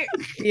all right?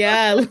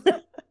 Yeah.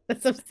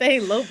 That's what I'm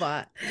saying,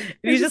 Lobot. And It's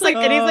he's just just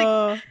like, and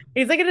Uh,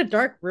 he's like in a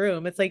dark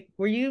room. It's like,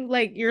 were you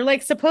like, you're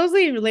like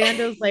supposedly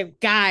Lando's like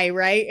guy,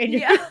 right? And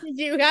Yeah.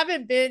 you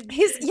haven't been.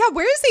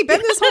 where has he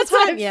been this whole That's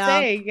what time? I'm Yeah.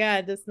 saying.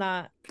 Yeah, just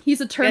not.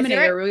 He's a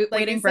Terminator right. Like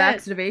waiting you for said.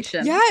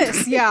 activation.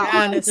 Yes, yeah,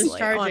 Yeah, honestly,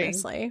 discharging.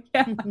 honestly.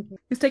 Yeah.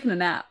 He's taking a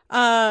nap.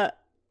 And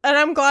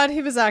I'm glad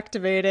he was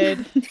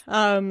activated.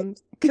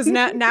 Because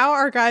now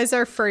our guys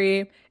are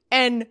free,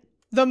 and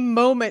the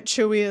moment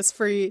Chewie is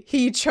free,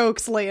 he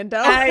chokes Lando,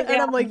 and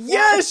I'm like,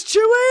 yes,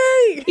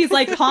 Chewie. He's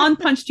like, Han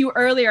punched you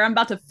earlier. I'm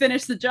about to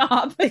finish the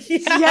job.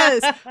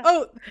 Yes.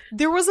 Oh,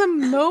 there was a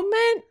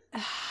moment.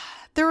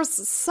 There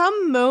was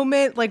some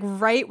moment, like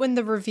right when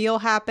the reveal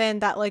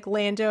happened, that like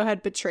Lando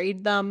had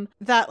betrayed them.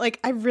 That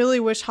like I really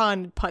wish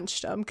Han had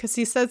punched him, because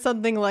he said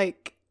something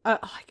like,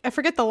 I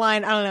forget the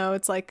line. I don't know.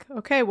 It's like,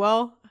 okay,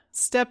 well,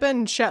 step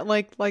in, shall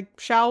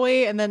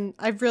we? And then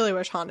I really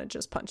wish Han had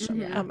just punched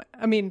him. Yeah.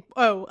 I mean,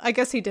 I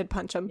guess he did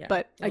punch him,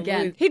 but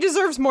Again, he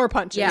deserves more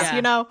punches. Yeah.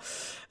 You know?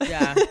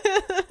 Yeah.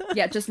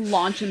 yeah, just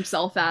launch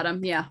himself at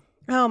him. Yeah.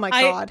 Oh my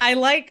god. I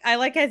like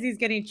as he's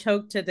getting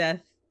choked to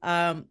death.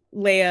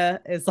 Leia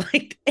is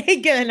like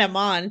egging him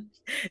on.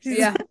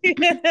 She's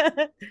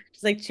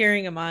she's like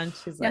cheering him on.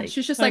 She's like,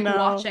 she's just like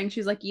watching.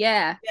 She's like,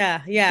 yeah,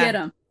 yeah, get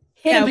him.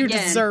 Hit him you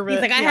again. deserve it.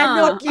 He's like, I had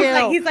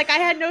no. He's like, I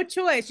had no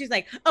choice. She's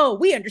like, oh,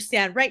 we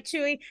understand, right,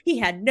 Chewie? He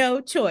had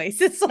no choice.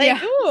 It's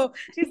like, ooh.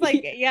 She's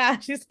like, yeah.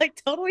 She's like,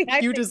 totally.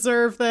 You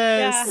deserve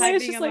this. Yeah, Leia's hyping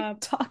just him like up.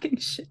 talking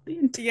shit the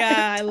entire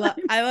Yeah, time.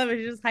 I love it.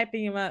 She's just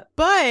hyping him up.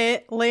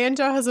 But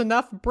Lando has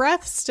enough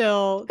breath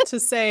still to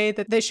say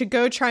that they should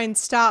go try and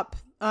stop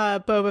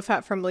Boba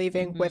Fett from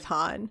leaving with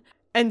Han.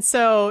 And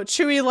so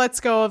Chewie lets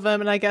go of him,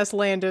 and I guess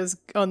Lando's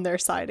on their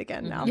side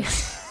again now.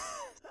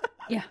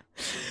 Yeah.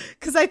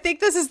 Because I think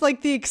this is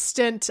like the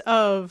extent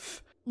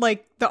of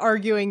like the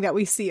arguing that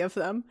we see of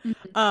them.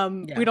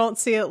 We don't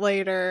see it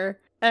later,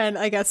 and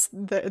I guess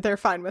they're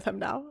fine with him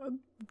now.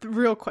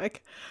 Real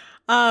quick.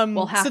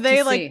 We'll have so they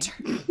to like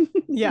see.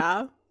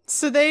 yeah.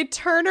 So they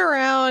turn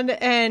around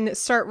and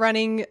start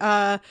running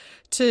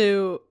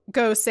to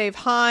go save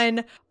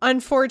Han.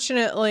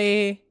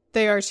 Unfortunately,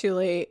 they are too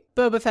late.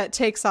 Boba Fett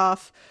takes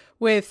off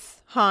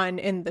with Han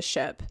in the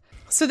ship.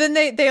 So then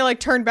they like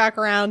turn back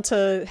around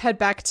to head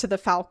back to the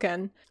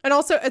Falcon. And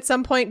also at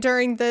some point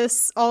during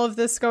all of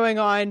this going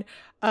on,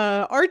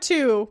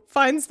 R2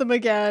 finds them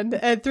again,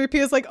 and 3PO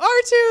is like,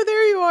 R2,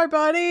 there you are,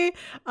 buddy.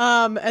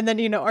 And then,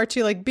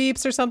 R2 like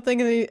beeps or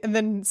something, and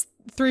then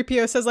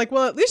 3PO says like,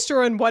 well, at least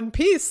you're in one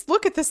piece.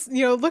 Look at this,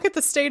 look at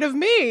the state of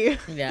me.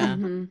 Yeah.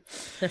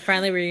 They're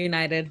finally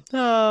reunited.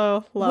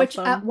 Oh, love Which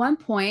them. at one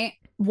point,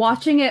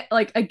 watching it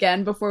like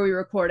again before we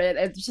recorded,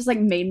 it just like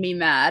made me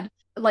mad.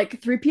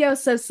 Like 3PO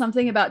says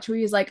something about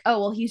Chewie. He's like, oh,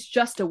 well, he's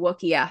just a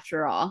Wookiee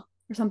after all,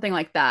 or something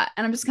like that.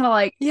 And I'm just kind of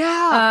like,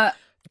 yeah.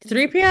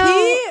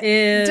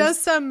 3PO does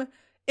some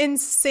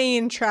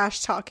insane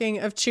trash talking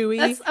of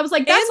Chewie. I was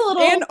like, that's a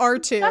little, and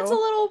R2. That's a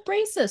little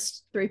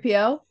racist,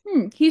 3PO.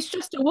 He's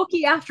just a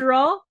Wookiee after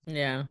all.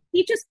 Yeah.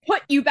 He just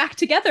put you back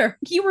together.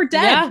 You were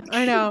dead. Yeah,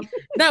 I know.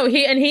 No,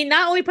 he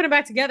not only put him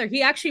back together,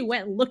 he actually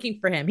went looking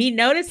for him. He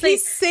noticed he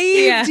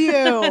saved you.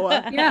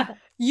 Yeah.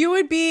 You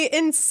would be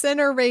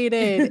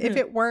incinerated if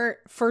it weren't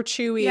for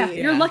Chewie. Yeah,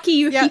 you're lucky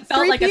he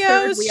felt like a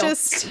third wheel.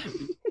 Just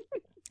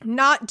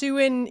not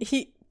doing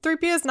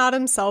 3PO is not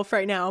himself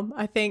right now,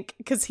 I think,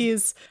 because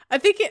I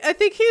think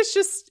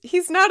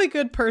he's not a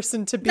good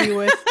person to be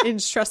with in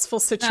stressful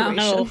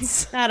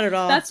situations. No, not at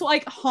all. That's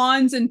like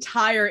Han's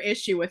entire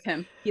issue with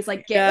him. He's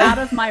like, get out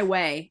of my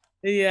way.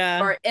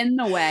 Yeah. Or in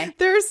the way.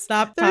 There's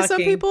some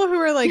people who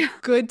are like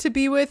good to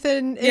be with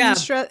in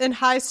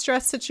high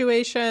stress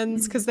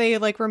situations because they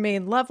like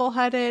remain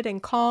level-headed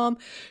and calm.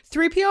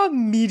 3PO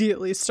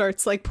immediately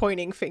starts like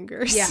pointing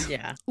fingers.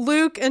 Yeah.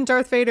 Luke and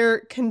Darth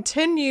Vader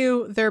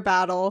continue their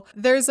battle.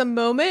 There's a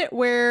moment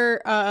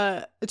where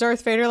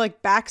Darth Vader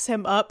like backs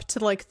him up to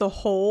like the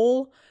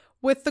hole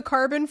with the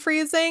carbon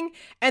freezing,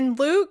 and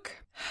Luke.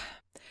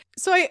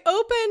 So I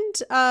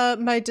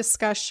opened my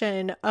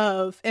discussion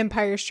of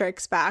Empire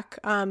Strikes Back,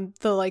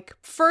 the like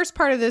first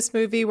part of this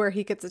movie where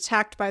he gets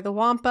attacked by the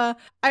Wampa.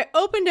 I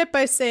opened it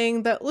by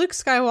saying that Luke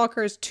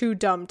Skywalker is too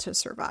dumb to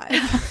survive.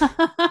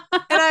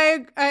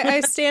 And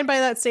I stand by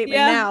that statement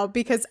now,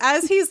 because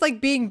as he's like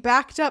being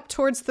backed up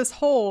towards this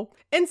hole,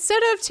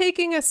 instead of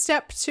taking a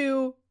step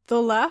to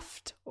the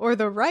left or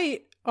the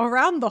right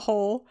around the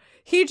hole,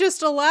 he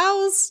just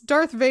allows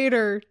Darth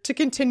Vader to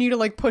continue to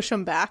like push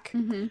him back.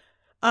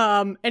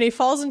 And he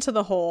falls into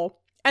the hole.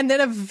 And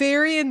then a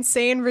very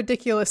insane,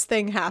 ridiculous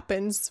thing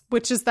happens,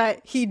 which is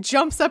that he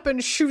jumps up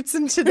and shoots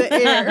into the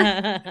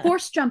air.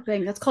 Force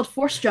jumping. That's called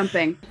force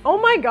jumping. Oh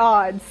my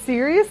god,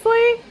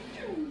 seriously?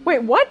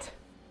 Wait, what?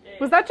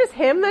 Was that just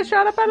him that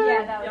shot up out of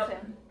there? Yeah, that was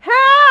him.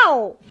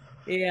 How?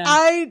 Yeah.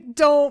 I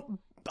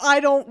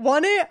don't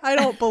want it. I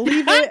don't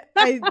believe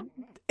it.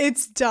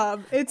 It's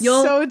dumb. It's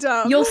so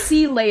dumb. You'll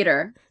see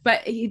later.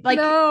 But he like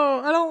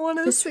no, I don't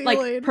want to see like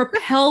later.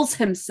 propels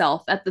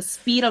himself at the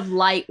speed of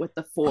light with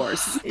the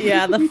force.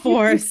 Yeah, the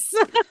Force.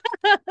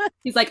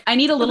 He's like, I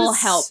need a little was-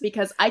 help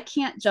because I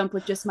can't jump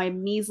with just my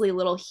measly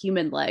little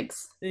human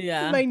legs.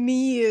 Yeah. My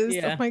knees.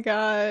 Yeah. Oh my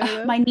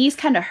god. My knees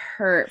kind of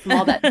hurt from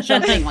all that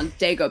jumping on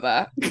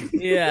Dagobah.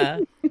 Yeah.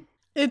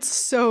 It's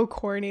so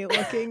corny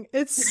looking.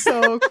 It's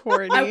so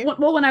corny.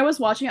 Well, when I was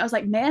watching it, I was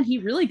like, man, he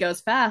really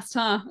goes fast,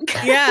 huh?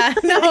 Yeah.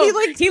 No,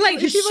 he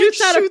just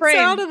shoots out of frame.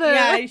 out of there.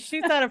 Yeah, he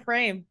shoots out of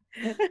frame.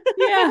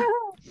 Yeah.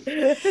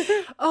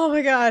 Oh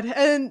my god.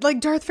 And like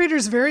Darth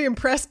Vader's very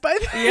impressed by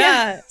this.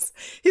 Yeah.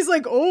 He's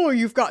like, oh,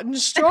 you've gotten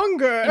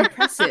stronger.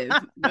 Impressive.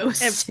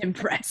 Most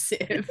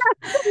impressive.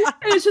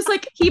 And it's just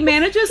like he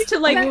manages to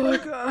like Oh my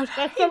god.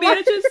 he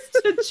manages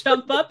to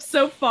jump up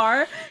so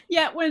far.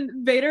 Yet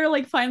when Vader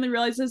like finally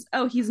realizes,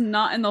 oh, he's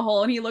not in the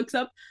hole, and he looks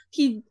up,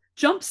 he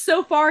jumps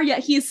so far, yet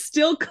he's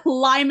still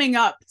climbing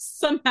up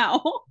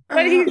somehow.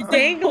 But he's Like,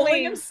 pulling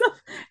dangling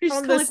himself. He's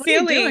on just the like, what are you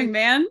ceiling. doing,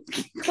 man?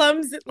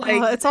 clumsy.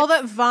 It's all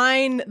that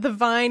the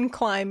vine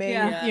climbing,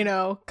 Yeah. you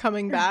know,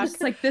 coming back.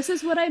 It's like, this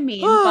is what I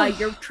mean by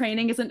your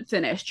training isn't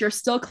finished. You're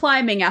still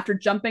climbing after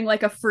jumping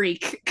like a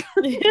freak.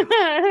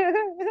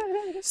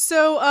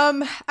 So,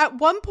 at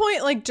one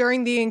point, like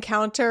during the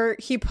encounter,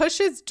 he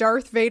pushes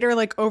Darth Vader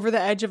like over the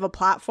edge of a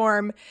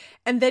platform,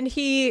 and then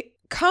he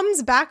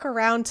comes back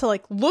around to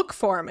like look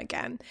for him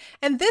again.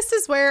 And this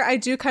is where I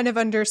do kind of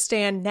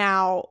understand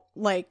now,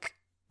 like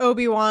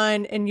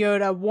Obi-Wan and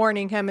Yoda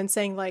warning him and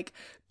saying like,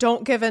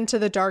 don't give in to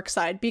the dark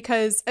side,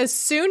 because as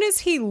soon as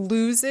he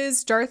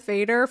loses Darth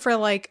Vader for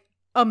like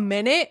a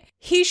minute,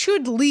 he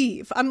should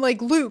leave. I'm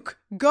like, Luke,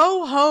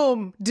 go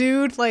home,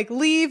 dude. Like,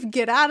 leave,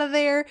 get out of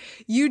there.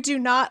 You do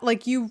not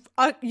like you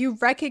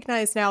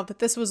recognize now that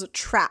this was a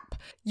trap.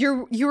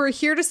 You are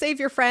here to save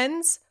your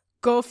friends.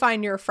 Go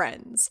find your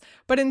friends.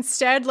 But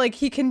instead, like,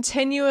 he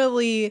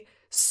continually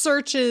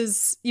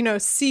searches, you know,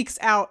 seeks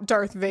out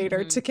Darth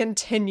Vader to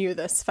continue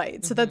this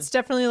fight. So that's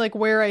definitely like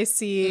where I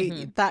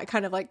see that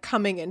kind of like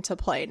coming into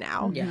play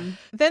now. Yeah.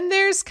 Then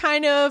there's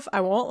kind of,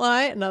 I won't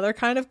lie, another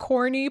kind of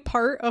corny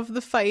part of the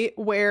fight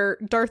where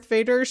Darth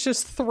Vader's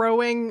just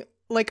throwing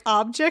like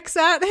objects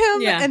at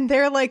him, Yeah. and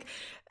they're like,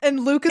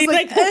 and Luke is He's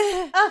like,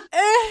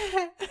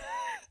 like,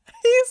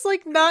 he's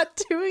like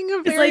not doing a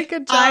His very like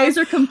good job. eyes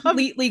are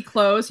completely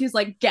closed. He's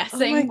like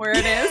guessing my where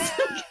it is.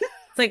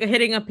 It's like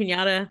hitting a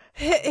piñata.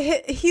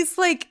 He's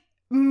like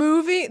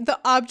moving, the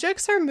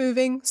objects are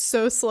moving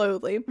so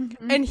slowly,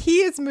 and he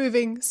is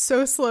moving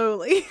so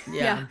slowly.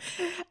 Yeah.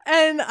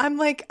 And I'm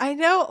like, I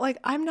know, like,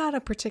 I'm not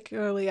a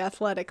particularly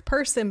athletic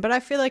person, but I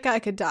feel like I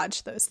could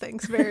dodge those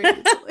things very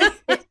easily.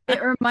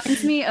 It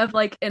reminds me of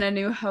like in A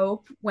New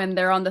Hope when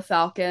they're on the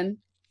Falcon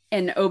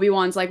and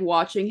Obi-Wan's like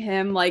watching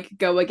him like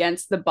go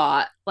against the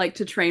bot like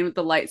to train with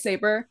the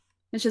lightsaber.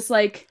 It's just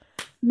like,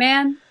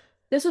 man,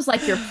 this was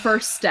like your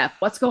first step.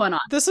 What's going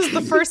on? This is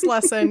the first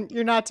lesson.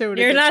 You're not doing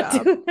a You're good not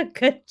job. doing a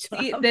good job.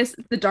 See,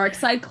 the dark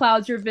side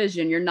clouds your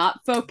vision. You're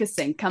not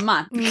focusing. Come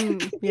on.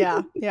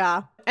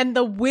 Yeah. And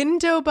the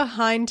window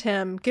behind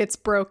him gets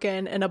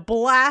broken and a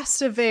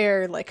blast of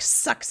air like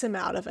sucks him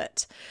out of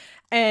it.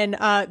 And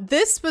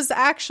that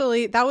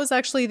was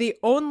actually the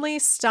only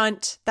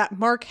stunt that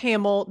Mark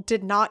Hamill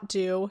did not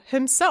do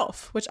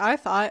himself, which I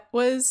thought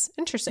was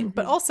interesting.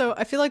 But also,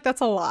 I feel like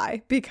that's a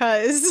lie,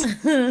 because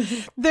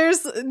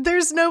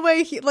there's no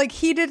way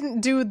he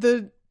didn't do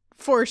the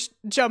force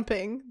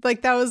jumping.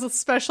 Like, that was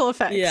special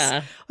effects.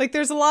 Yeah. Like,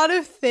 there's a lot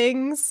of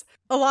things,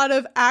 a lot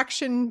of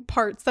action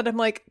parts that I'm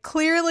like,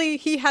 clearly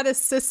he had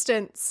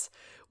assistance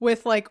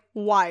with like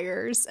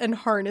wires and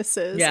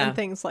harnesses and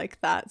things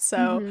like that.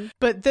 So,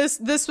 but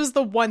this was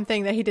the one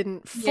thing that he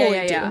didn't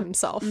fully do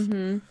himself.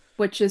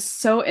 Which is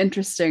so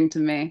interesting to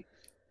me.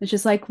 It's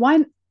just like, why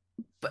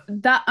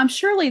that I'm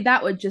surely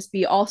that would just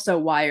be also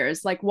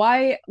wires. Like,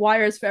 why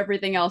wires for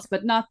everything else,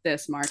 but not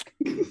this, Mark?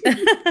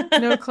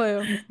 No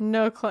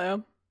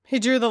clue. He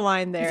drew the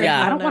line there. He's like,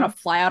 Yeah. I don't want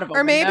to fly out of a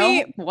Or window.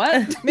 maybe-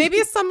 What? Maybe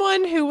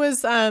someone who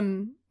was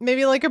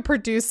maybe like a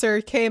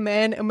producer came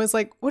in and was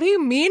like, "What do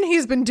you mean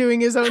he's been doing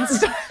his own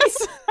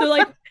stunts?" They're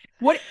like,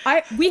 what?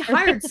 We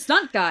hired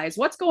stunt guys.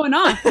 What's going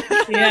on?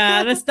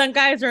 Yeah. The stunt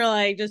guys are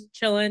like just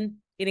chilling,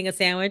 eating a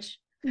sandwich.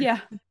 Yeah.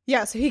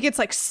 Yeah, so he gets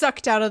like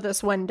sucked out of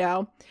this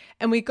window,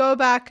 and we go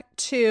back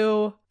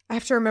to, I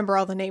have to remember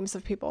all the names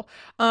of people.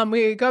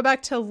 We go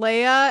back to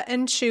Leia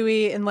and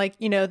Chewie and like,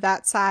 you know,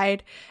 that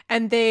side,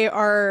 and they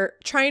are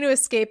trying to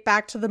escape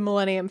back to the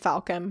Millennium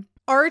Falcon.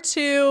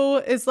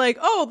 R2 is like,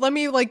 oh, let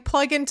me like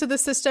plug into the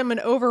system and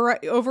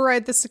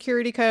override the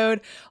security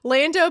code.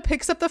 Lando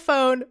picks up the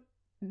phone,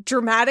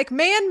 dramatic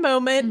man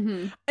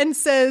moment, and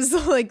says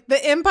like,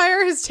 the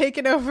Empire has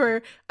taken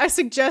over. I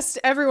suggest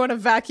everyone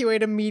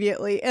evacuate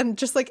immediately, and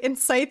just like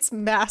incites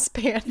mass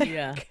panic.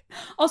 Yeah.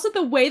 Also,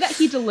 the way that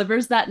he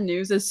delivers that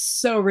news is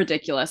so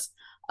ridiculous.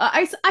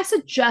 I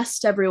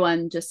suggest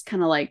everyone just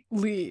kind of like,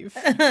 Leave.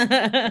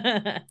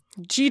 If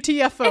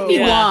GTFO. if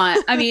you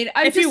want. I mean,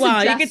 I'm you just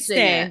want, you could suggesting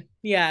stay. it.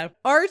 Yeah.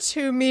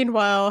 R2,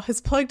 meanwhile, has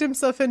plugged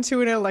himself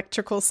into an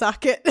electrical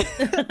socket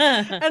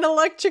and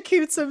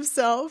electrocutes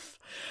himself.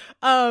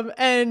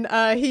 And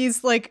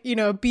he's like, you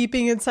know,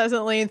 beeping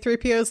incessantly, and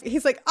 3PO's,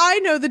 he's like, I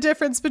know the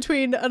difference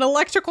between an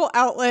electrical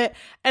outlet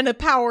and a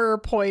power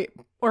point,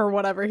 or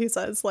whatever he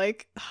says.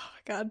 Like, oh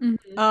my God.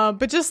 Mhm.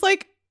 But just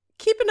like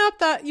keeping up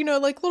that, you know,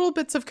 like little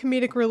bits of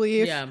comedic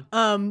relief Yeah.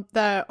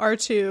 that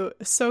R2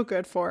 is so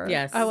good for.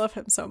 Yes. I love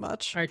him so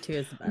much. R2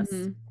 is the best.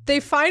 Mhm. They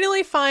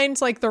finally find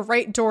like the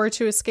right door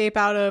to escape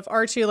out of.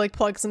 R2 like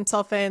plugs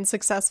himself in,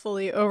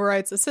 successfully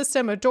overrides the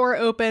system. A door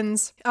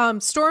opens.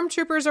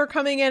 Stormtroopers are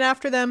coming in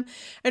after them,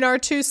 and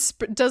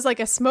R2 does like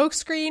a smoke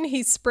screen.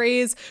 He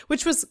sprays,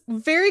 which was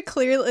very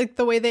clear, like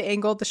the way they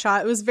angled the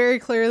shot. It was very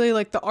clearly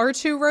like the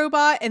R2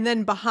 robot, and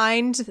then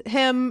behind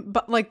him,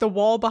 but like the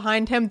wall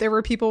behind him, there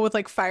were people with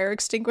like fire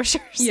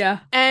extinguishers. Yeah.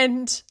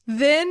 And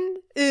then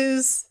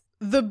is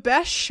the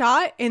best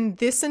shot in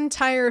this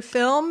entire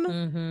film.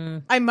 Mm-hmm.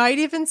 I might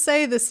even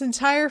say this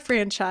entire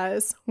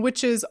franchise,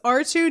 which is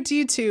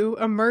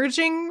R2-D2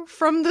 emerging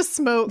from the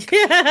smoke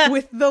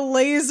with the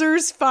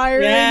lasers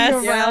firing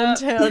around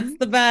him. That's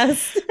the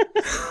best.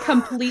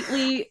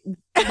 Completely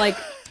like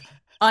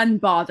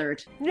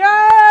unbothered.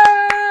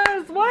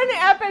 Yes! What an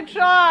epic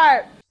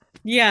shot!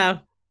 Yeah.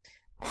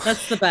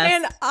 That's the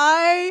best.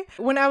 And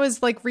when I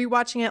was like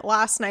rewatching it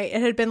last night,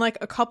 it had been like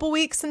a couple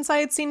weeks since I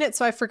had seen it,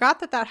 so I forgot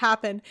that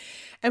happened.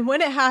 And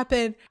when it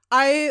happened,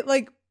 I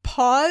like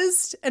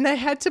paused, and I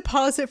had to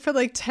pause it for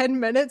like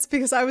 10 minutes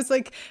because I was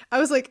like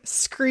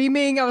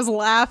screaming, I was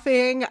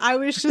laughing. I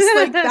was just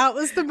like, that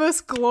was the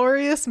most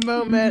glorious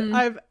moment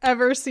I've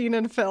ever seen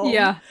in film.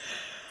 Yeah.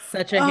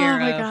 Such a hero. Oh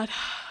my God.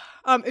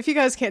 If you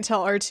guys can't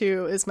tell,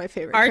 R2 is my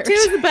favorite R2 character.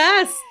 is the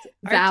best.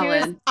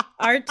 Valid.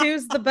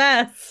 R2's the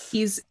best.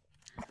 He's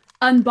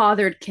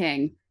unbothered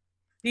king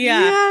Yeah.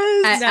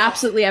 Yes. at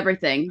absolutely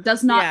everything.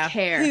 Does not Yeah.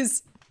 care.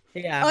 He's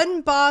Yeah.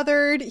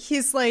 unbothered.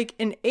 He's like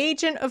an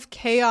agent of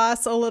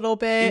chaos a little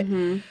bit.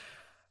 Mhm.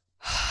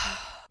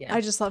 Yeah.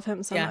 I just love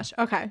him so Yeah. much.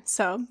 Okay,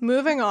 so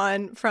moving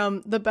on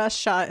from the best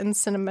shot in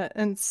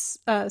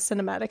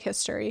cinematic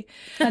history.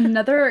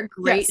 Another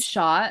great Yes.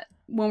 shot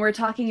when we're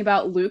talking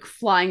about Luke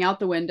flying out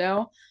the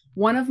window.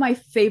 One of my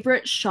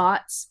favorite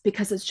shots,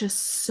 because it's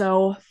just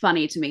so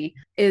funny to me,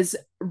 is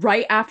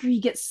right after he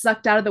gets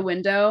sucked out of the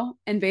window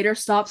and Vader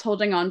stops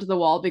holding onto the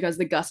wall because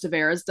the gust of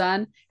air is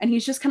done. And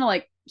he's just kind of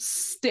like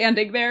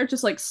standing there,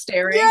 just like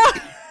staring.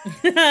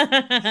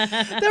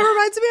 That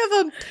reminds me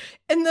of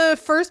in the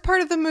first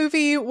part of the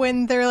movie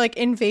when they're like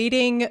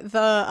invading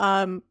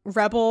the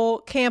rebel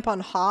camp on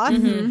Hoth.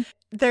 Mhm.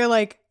 They're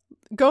like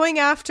going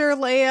after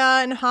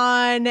Leia and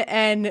Han,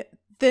 and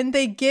then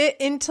they get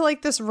into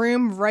like this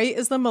room right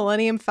as the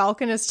Millennium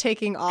Falcon is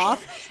taking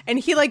off, and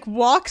he like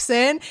walks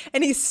in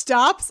and he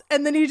stops,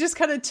 and then he just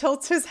kind of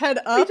tilts his head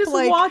up He just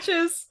like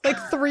watches.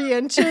 3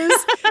 inches,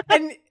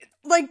 and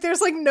like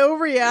there's like no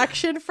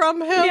reaction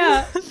from him.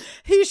 Yeah.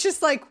 He's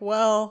just like,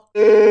 well,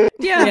 Yeah.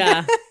 Yeah.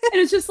 And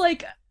it's just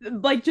like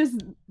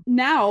just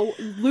now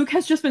Luke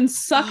has just been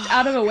sucked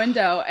out of a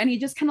window and he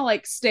just kind of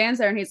like stands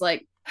there and he's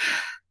like,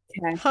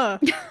 okay. huh,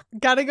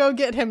 gotta go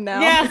get him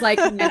now. Yeah. He's like,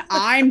 and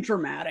I'm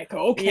dramatic.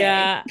 Okay.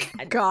 Yeah.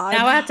 God.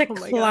 Now I have to Oh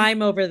my God.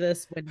 climb over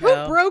this Who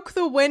window. broke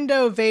the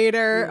window,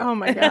 Vader? Oh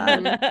my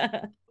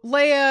God.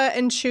 Leia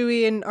and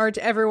Chewie and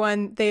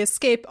everyone, they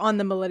escape on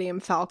the Millennium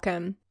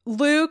Falcon.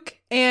 Luke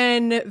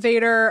and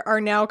Vader are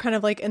now kind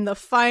of like in the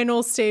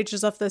final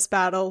stages of this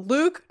battle.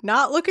 Luke,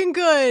 not looking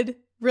good,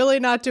 really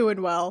not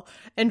doing well.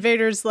 And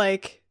Vader's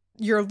like,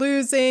 you're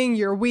losing,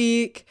 you're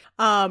weak.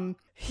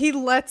 He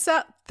lets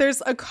out,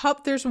 there's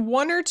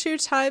one or two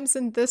times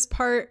in this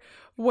part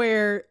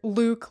where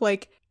Luke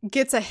like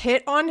gets a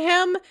hit on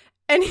him,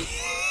 and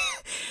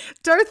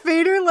Darth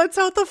Vader lets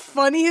out the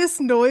funniest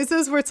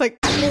noises where it's like,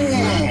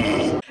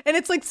 and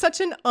it's like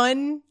such an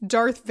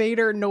un-Darth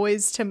Vader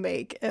noise to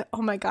make.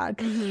 Oh my God.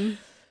 Mhm.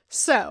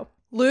 So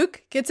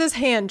Luke gets his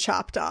hand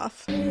chopped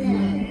off.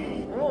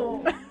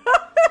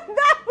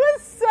 That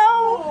was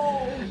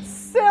so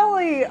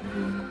silly.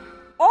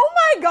 Oh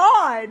my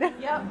God.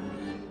 Yep.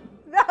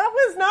 That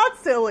was not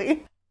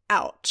silly.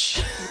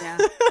 Ouch. Yeah.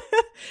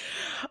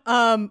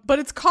 But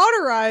it's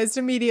cauterized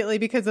immediately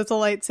because it's a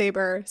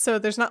lightsaber, so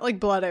there's not like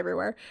blood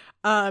everywhere.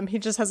 He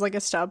just has like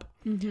a stub.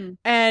 Mhm.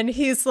 And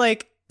he's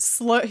like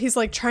he's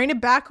like trying to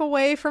back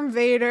away from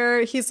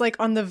Vader. He's like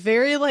on the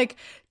very like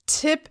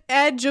tip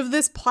edge of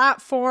this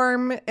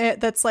platform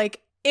that's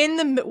like in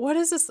the what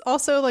is this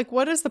also like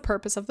what is the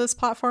purpose of this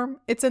platform?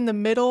 It's in the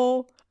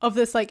middle of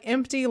this like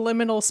empty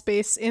liminal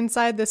space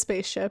inside the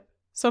spaceship.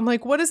 So I'm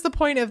like, what is the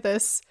point of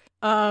this?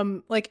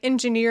 Like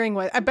engineering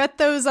wise, I bet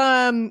those what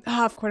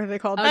are they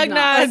called?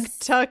 Ugnugs.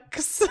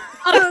 Ugtucks.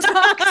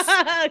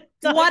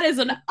 What is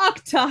an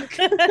uktuk?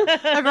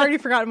 I've already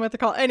forgotten what they're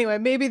called. Anyway,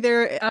 maybe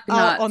they're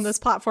Ugnuts. on this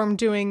platform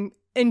doing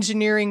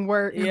engineering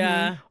work.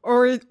 Yeah.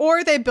 Or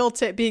they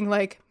built it being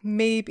like,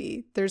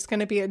 maybe there's going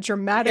to be a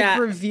dramatic Yeah.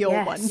 reveal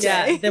Yes. one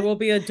day. Yeah, there will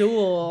be a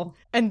duel.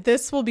 And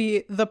this will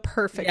be the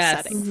perfect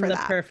Yes, setting for the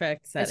that.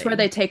 perfect setting. That's where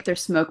they take their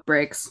smoke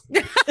breaks.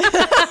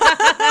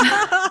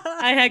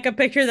 I can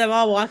picture them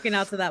all walking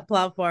out to that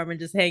platform and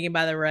just hanging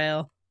by the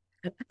rail.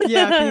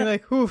 Yeah, being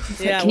like,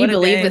 oof. Yeah, Can you what a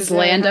believe day. this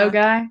Lando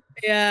guy?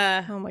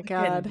 Yeah. Oh my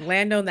God. God.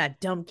 Land on that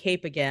dumb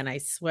cape again, I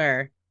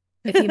swear.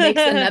 If he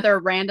makes another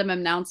random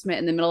announcement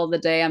in the middle of the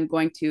day, I'm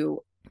going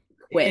to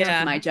quit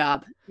Yeah. my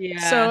job.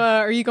 Yeah. So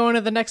are you going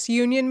to the next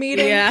union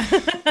meeting?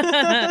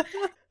 Yeah.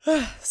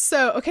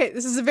 So, okay,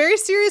 this is a very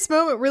serious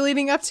moment we're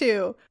leading up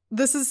to.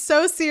 This is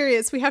so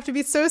serious. We have to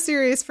be so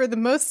serious for the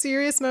most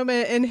serious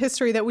moment in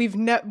history that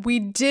we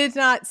did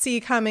not see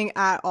coming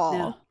at all.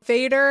 No.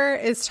 Vader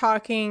is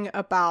talking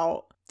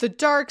about the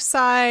dark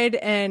side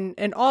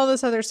and all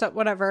this other stuff,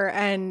 whatever.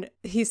 And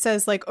he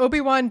says, like,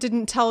 Obi-Wan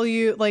didn't tell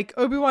you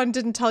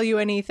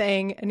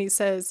anything. And he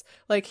says,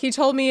 like, he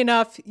told me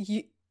enough.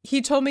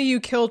 He told me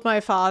you killed my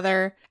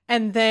father.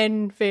 And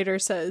then Vader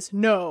says,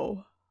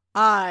 no,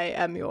 I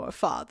am your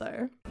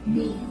father.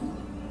 No,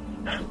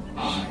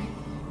 I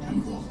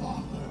am your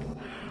father.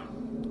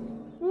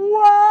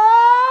 What?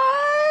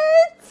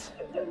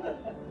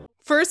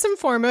 First and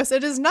foremost,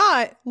 it is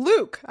not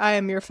Luke, I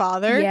am your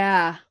father.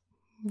 Yeah.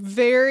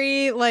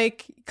 Very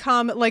like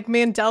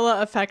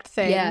Mandela effect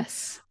thing.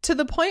 Yes. To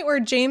the point where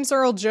James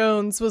Earl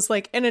Jones was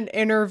like in an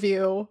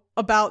interview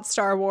about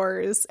Star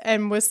Wars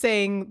and was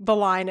saying the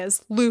line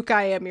is, Luke,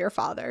 I am your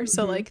father.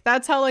 So like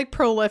that's how like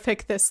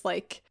prolific this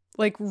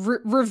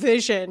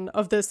revision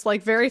of this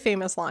like very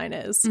famous line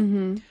is.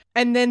 Mm-hmm.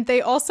 And then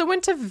they also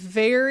went to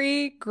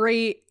very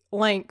great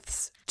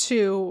lengths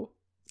to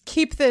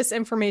keep this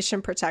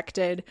information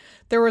protected.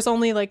 There was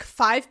only like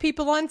 5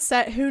 people on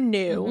set who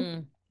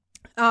knew.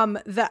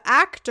 The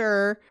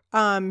actor,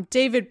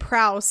 David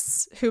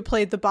Prowse, who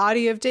played the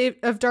body of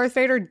Darth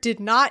Vader, did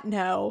not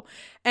know.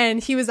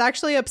 And he was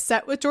actually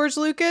upset with George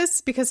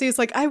Lucas because he was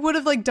like, I would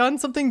have like done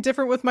something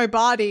different with my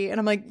body. And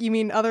I'm like, you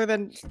mean other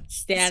than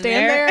stand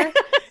there?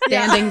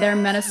 Standing there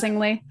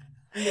menacingly.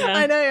 Yeah.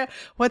 I know. Yeah.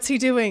 What's he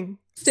doing?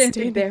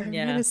 Standing there.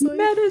 Yeah.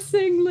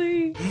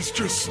 Menacingly. He's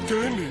just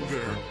standing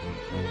there,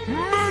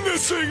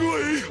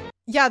 menacingly.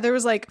 Yeah, there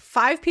was like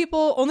 5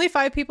 people, only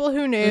 5 people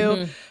who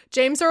knew.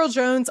 James Earl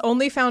Jones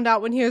only found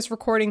out when he was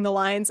recording the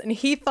lines, and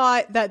he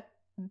thought that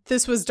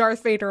this was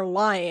Darth Vader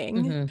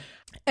lying.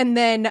 And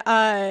then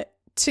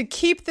to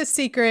keep the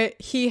secret,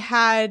 he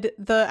had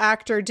the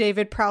actor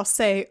David Prowse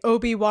say,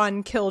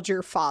 Obi-Wan killed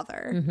your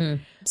father.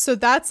 So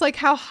that's like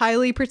how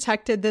highly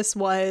protected this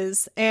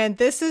was. And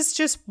this is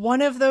just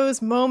one of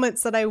those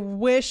moments that I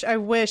wish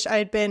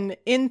I'd been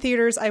in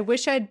theaters. I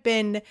wish I'd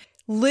been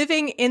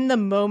living in the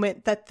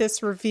moment that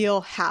this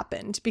reveal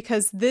happened,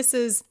 because this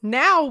is,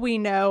 now we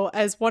know,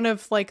 as one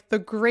of like the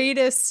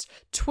greatest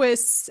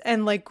twists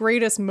and like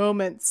greatest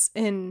moments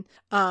in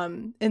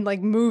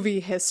like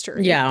movie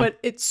history. Yeah. But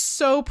it's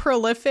so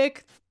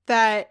prolific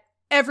that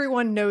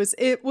everyone knows.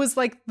 It was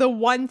like the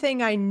one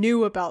thing I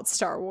knew about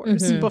Star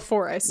Wars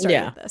before I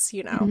started this,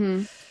 you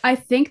know? I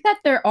think that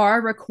there are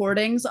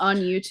recordings on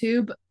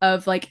YouTube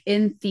of like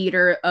in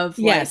theater of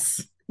like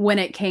when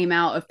it came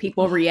out, of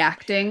people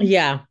reacting.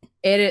 Yeah.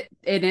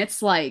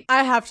 It's like,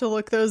 I have to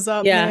look those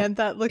up, man.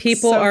 That looks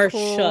people so are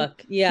cool.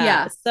 shook.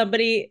 Yeah.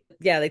 Somebody,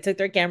 they took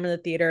their camera in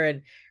the theater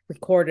and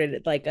recorded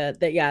it like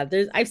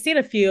there's, I've seen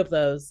a few of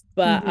those,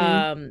 but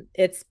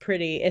it's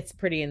pretty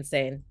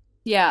insane.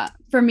 yeah,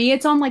 for me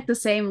it's on like the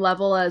same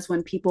level as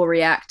when people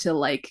react to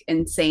like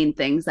insane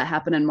things that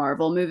happen in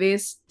Marvel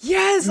movies.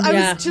 Yes,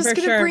 I was just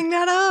gonna bring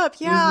that up.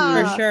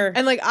 Yeah, For sure.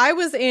 And like I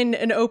was in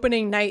an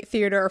opening night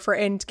theater for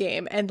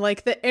Endgame, and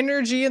like the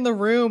energy in the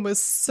room was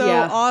so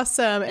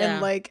awesome,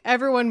 and like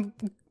everyone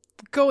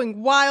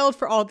going wild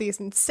for all these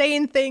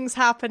insane things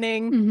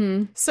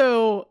happening.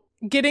 So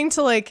getting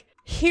to like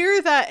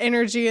hear that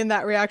energy and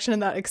that reaction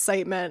and that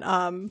excitement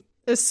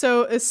is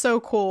so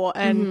cool.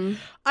 And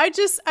I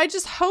just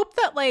hope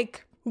that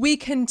like we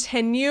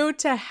continue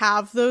to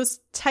have those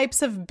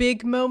types of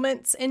big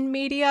moments in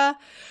media,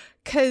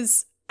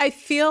 because I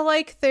feel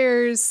like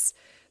there's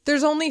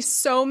only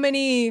so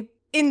many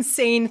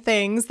insane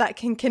things that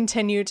can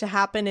continue to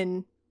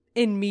happen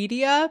in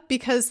media,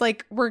 because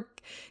like we're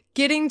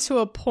getting to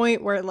a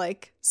point where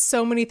like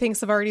so many things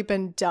have already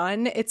been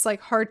done. It's like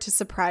hard to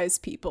surprise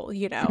people,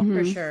 you know?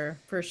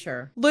 For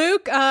sure.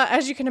 Luke,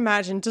 as you can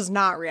imagine, does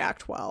not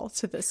react well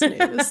to this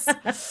news. No,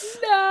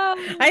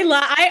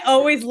 I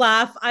always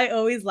laugh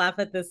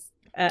at this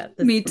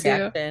Me too.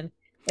 reaction.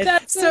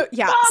 That's so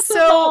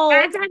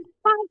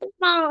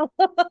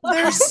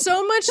there's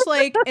so much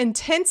like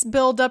intense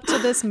build up to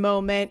this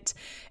moment.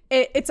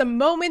 It's a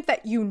moment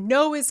that you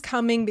know is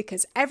coming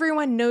because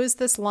everyone knows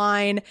this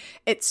line.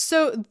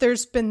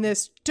 There's been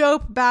this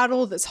dope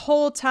battle this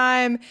whole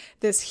time,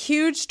 this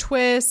huge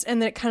twist,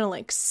 and then it kind of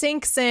like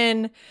sinks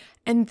in.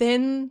 And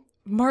then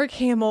Mark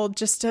Hamill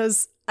just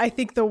does, I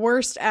think, the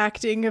worst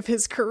acting of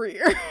his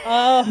career.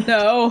 Oh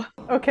no.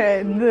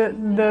 Okay,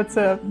 that's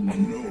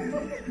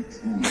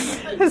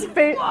his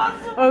face.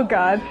 Oh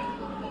god,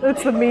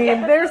 that's the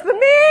meme. There's the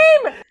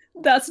meme.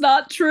 That's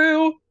not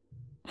true.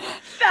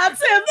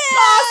 That's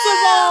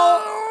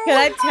impossible. Can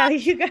I tell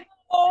you guys?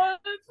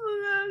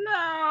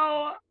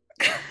 No.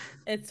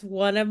 It's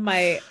one of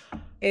my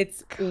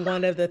It's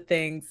one of the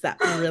things that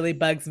really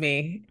bugs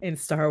me in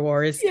Star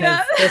Wars because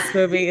Yeah. this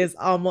movie is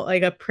almost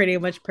like a pretty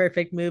much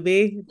perfect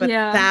movie, but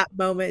Yeah. that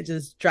moment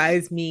just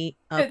drives me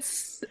up.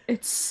 It's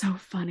so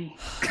funny.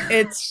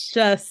 It's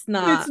just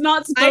not. It's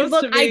not supposed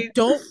to be.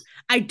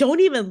 I don't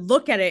even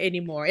look at it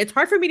anymore. It's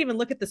hard for me to even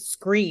look at the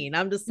screen.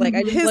 I'm just like,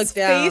 I just His look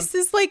down. face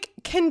is like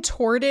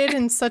contorted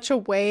in such a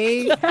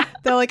way that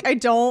like I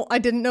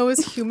didn't know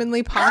was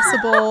humanly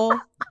possible.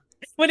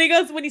 When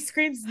he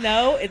screams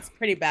no, it's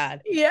pretty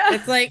bad. Yeah.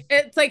 It's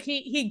like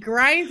he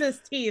grinds his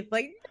teeth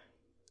like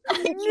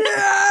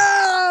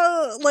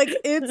Yeah, like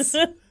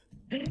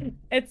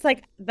it's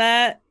like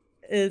that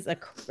is you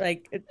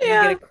get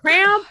Yeah. a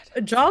cramp,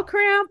 a jaw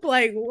cramp.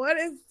 Like, what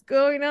is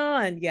going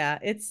on? Yeah,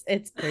 it's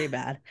pretty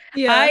bad.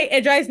 Yeah.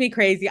 It drives me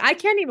crazy. I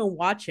can't even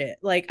watch it.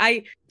 Like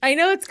I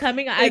know it's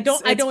coming. I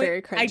don't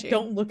very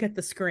cringy. look at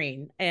the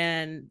screen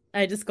and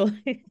I just go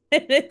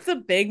it's a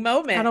big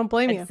moment. I don't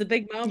blame you. It's a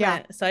big moment.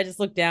 Yeah. So I just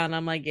look down.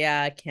 I'm like,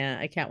 yeah,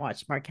 I can't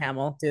watch Mark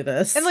Hamill do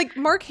this. And like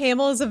Mark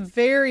Hamill is a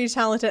very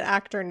talented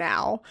actor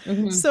now.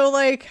 Mhm. So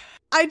like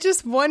I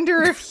just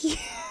wonder if he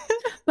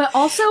But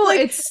also,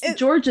 Like,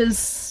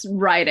 George's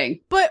writing.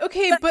 But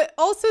okay, but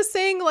also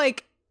saying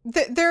like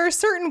there are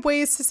certain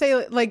ways to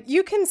say like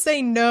you can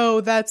say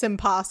no, that's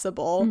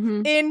impossible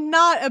in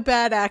not a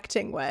bad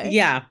acting way.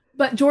 Yeah.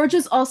 But George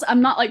is also,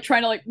 I'm not like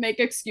trying to like make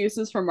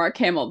excuses for Mark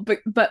Hamill,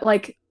 but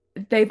like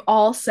they've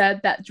all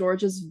said that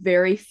George is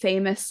very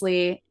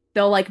famously,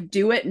 they'll like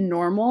do it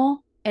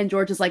normal. And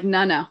George is like,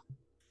 no,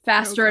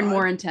 faster and God.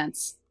 more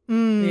intense.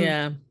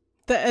 Yeah.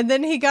 And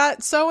then he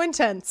got so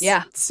intense.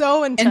 Yeah.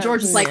 So intense. And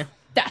George is like, Yeah.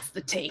 that's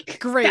the take.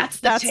 great.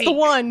 That's take. the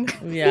one.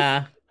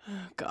 Yeah. Oh,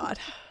 God.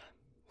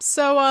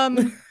 So,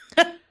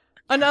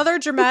 another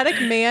dramatic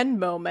man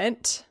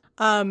moment.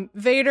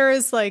 Vader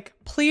is like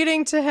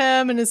pleading to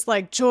him and is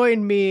like,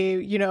 join me,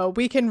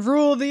 we can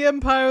rule the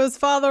Empire as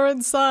father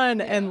and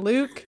son. And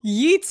Luke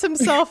yeets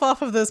himself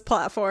off of this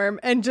platform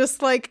and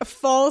just like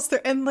falls through.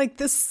 And like,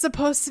 this is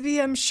supposed to be,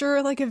 I'm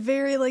sure, like a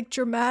very like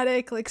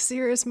dramatic, like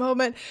serious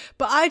moment.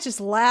 But I just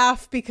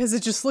laugh because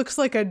it just looks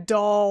like a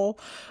doll,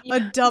 a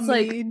dummy,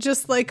 like-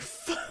 just like.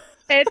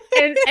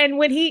 and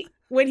when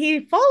he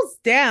falls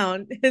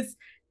down,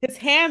 his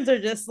hands are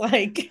just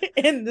like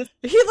in this.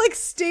 He like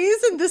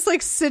stays in this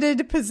like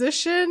seated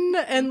position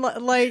and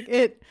like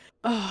it,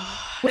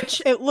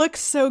 Which it looks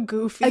so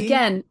goofy.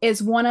 again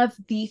is one of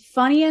the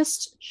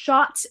funniest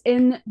shots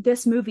in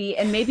this movie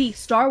and maybe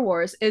Star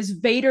Wars is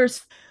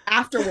Vader's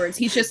afterwards.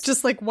 He's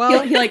just like,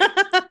 well, he like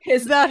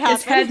his that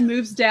his happened? head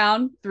moves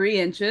down 3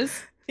 inches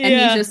and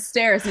Yeah. he just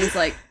stares and he's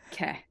like,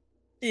 okay.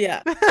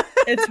 Yeah,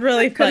 it's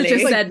really Could have funny.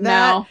 just Like said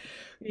that. no.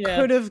 Yeah.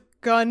 could have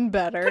gone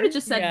better. Could have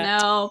just said Yeah.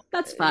 no.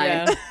 That's fine.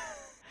 Yeah.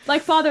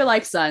 Like father,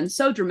 like son.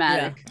 So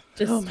dramatic.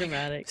 Just Oh my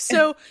dramatic.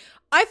 So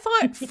I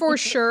thought for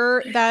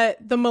sure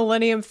that the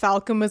Millennium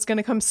Falcon was going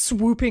to come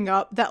swooping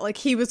up, that like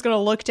he was going to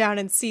look down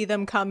and see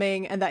them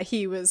coming and that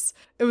it was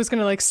going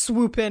to like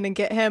swoop in and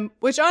get him,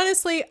 which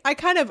honestly, I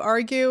kind of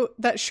argue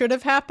that should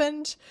have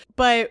happened,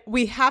 but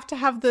we have to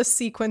have this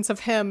sequence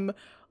of him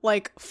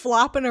like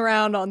flopping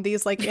around on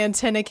these like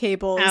antenna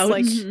cables, Ouch.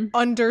 like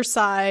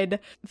underside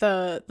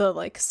the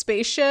like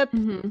spaceship.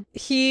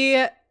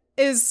 He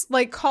is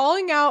like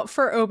calling out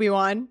for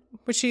Obi-Wan,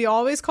 which he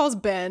always calls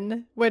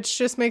Ben, which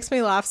just makes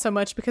me laugh so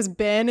much because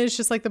Ben is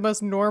just like the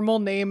most normal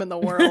name in the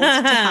world to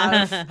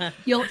have.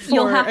 You'll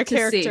For have a to see.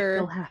 character.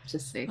 You'll have to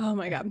see. Oh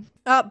my God.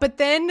 But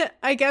then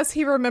I guess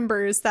he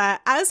remembers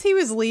that as he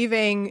was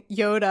leaving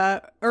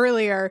Yoda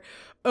earlier,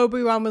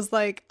 Obi-Wan was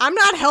like, I'm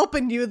not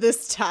helping you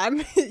this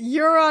time.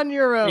 You're on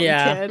your own,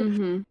 Yeah.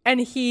 kid. And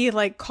he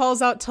like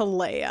calls out to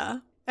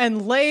Leia.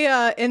 And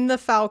Leia in the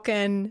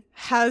Falcon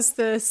has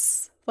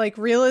this like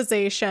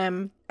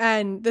realization.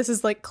 And this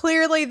is like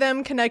clearly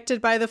them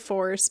connected by the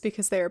Force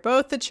because they are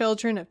both the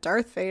children of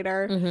Darth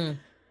Vader.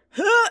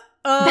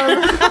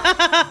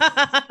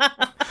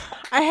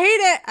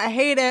 I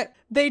hate it.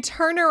 They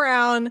turn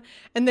around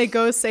and they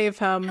go save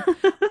him.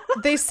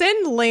 They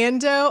send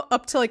Lando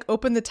up to like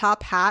open the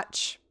top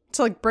hatch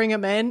to like bring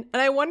him in.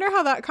 And I wonder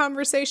how that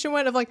conversation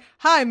went of like,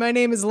 hi, my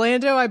name is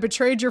Lando. I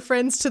betrayed your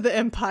friends to the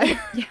Empire.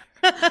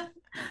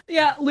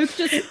 Yeah, Luke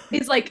just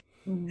is like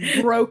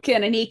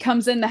broken and he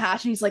comes in the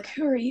hatch and he's like,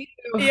 who are you?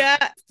 Yeah.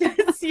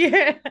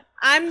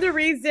 I'm the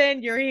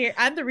reason you're here.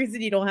 I'm the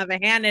reason you don't have a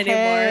hand anymore.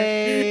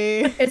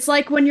 Hey. It's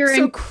like when you're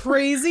So in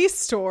crazy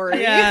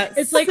story. Yeah.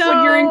 it's like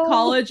when you're in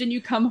college and you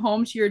come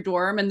home to your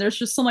dorm and there's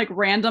just some like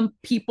random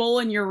people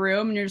in your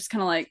room and you're just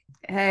kind of like,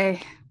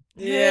 hey.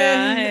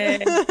 Yeah. Hey.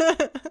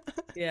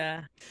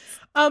 Yeah.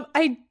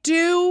 I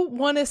do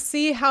want to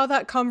see how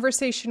that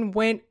conversation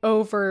went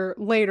over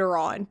later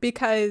on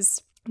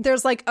because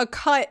there's like a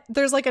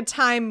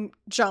time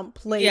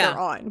jump later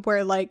on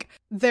where like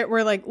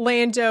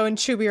Lando and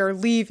Chewie are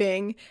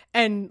leaving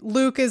and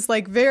Luke is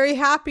like very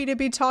happy to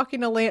be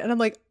talking to Lando and I'm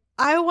like,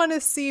 I want to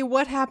see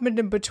what happened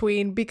in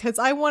between because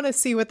I want to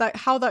see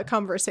how that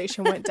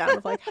conversation went down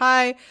of like,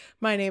 hi,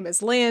 my name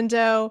is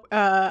Lando.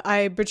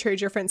 I betrayed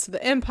your friends to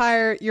the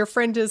Empire. Your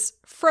friend is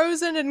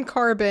frozen in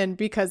carbon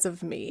because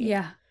of me.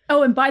 Yeah.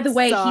 Oh, and by the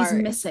way, he's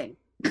Sorry. missing.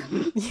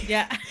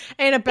 Yeah.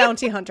 And a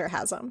bounty hunter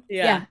has him.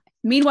 Yeah.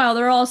 Meanwhile,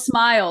 they're all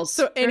smiles.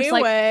 So There's,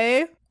 like,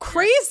 anyway,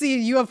 crazy.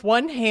 You have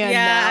one hand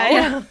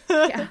now.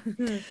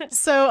 Yeah.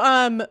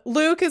 So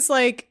Luke is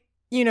like,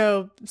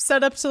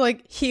 set up to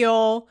like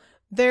heal.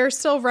 They're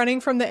still running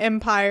from the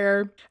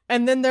Empire.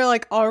 And then they're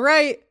like, all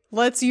right,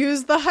 let's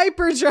use the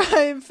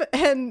hyperdrive.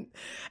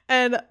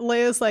 And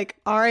Leia's like,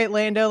 all right,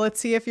 Lando, let's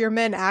see if your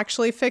men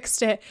actually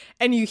fixed it.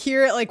 And you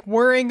hear it like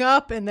whirring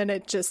up, and then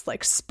it just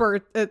like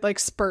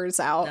spurs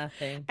out.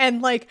 Nothing.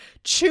 And like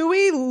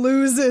Chewie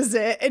loses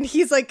it, and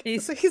he's like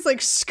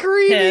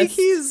screaming.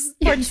 Pissed.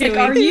 Poor He's like, Chewie.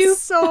 are He's you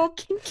so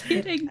fucking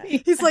kidding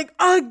me? He's like,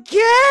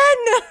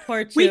 again.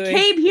 Poor Chewie. We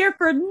came here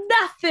for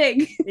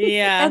nothing.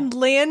 Yeah. And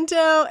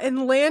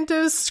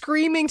Lando's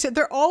screaming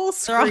they're all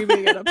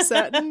screaming and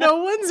upset.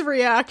 No one's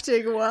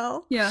reacting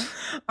well. Yeah.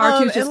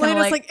 R2's just and kind of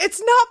Lando's like, it's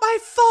not my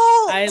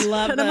fault. I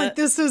love And I'm that. like,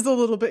 this is a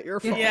little bit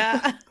your fault.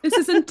 Yeah. this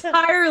is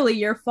entirely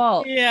your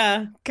fault.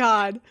 Yeah.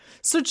 God.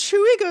 So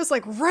Chewie goes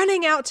like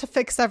running out to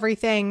fix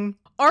everything.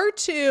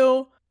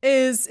 R2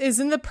 is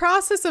in the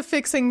process of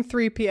fixing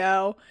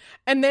 3PO,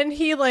 and then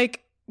he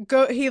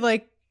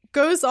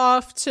goes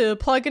off to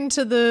plug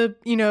into the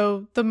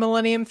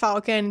Millennium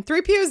Falcon.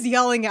 3PO's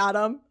yelling at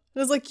him. I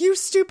was like, you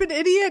stupid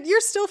idiot,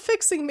 you're still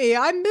fixing me.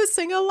 I'm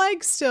missing a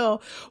leg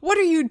still. What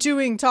are you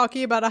doing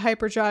talking about a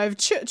hyperdrive?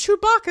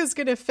 Chewbacca's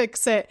gonna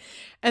fix it.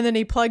 And then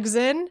he plugs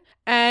in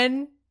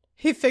and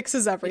he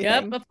fixes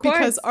everything. Yep, of course.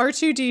 Because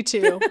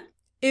R2-D2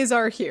 is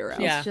our hero.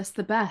 Yeah. It's just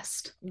the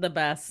best. The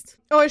best.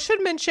 Oh, I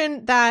should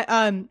mention that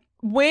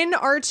when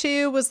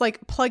R2 was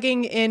like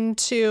plugging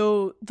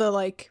into the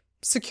like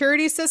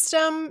security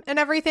system and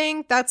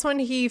everything, that's when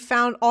he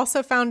found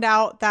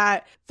out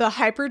that the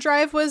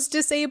hyperdrive was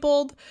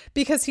disabled,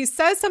 because he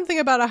says something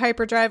about a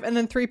hyperdrive and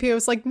then 3PO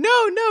was like,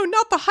 no,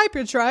 not the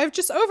hyperdrive,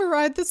 just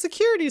override the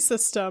security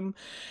system.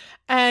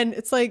 And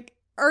it's like,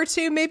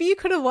 R2, maybe you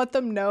could have let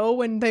them know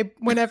when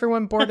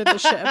everyone boarded the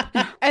ship.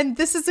 And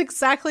this is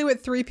exactly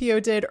what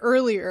 3PO did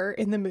earlier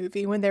in the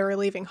movie when they were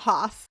leaving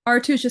Hoth.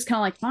 R2's just kind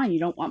of like, fine, you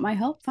don't want my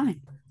help?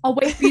 Fine. I'll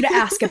wait for you to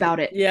ask about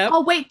it. Yep.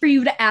 I'll wait for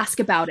you to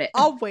ask about it.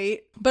 I'll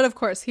wait. But of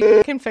course,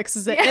 he can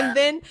fixes it. Yeah. And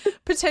then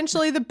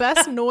potentially the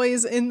best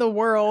noise in the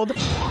world.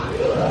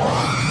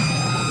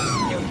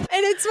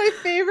 And it's my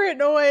favorite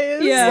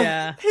noise.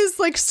 Yeah. His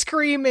like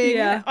screaming.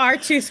 Yeah.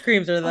 R2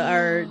 screams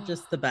are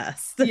just the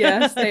best.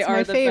 Yes, they It's are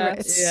my the favorite.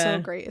 best. It's Yeah.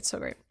 so great. It's so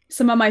great.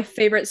 Some of my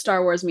favorite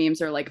Star Wars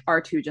memes are like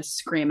R2 just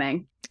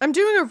screaming. I'm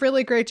doing a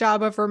really great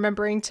job of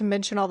remembering to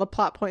mention all the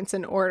plot points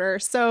in order.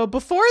 So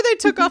before they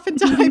took off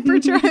into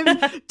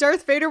hyperdrive,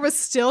 Darth Vader was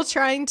still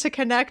trying to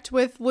connect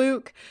with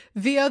Luke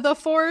via the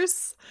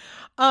Force.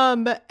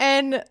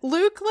 And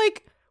Luke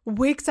like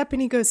wakes up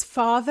and he goes,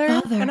 Father.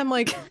 And I'm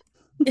like,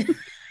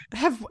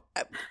 have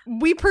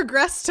we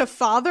progressed to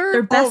father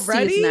They're besties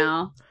already?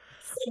 now.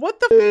 What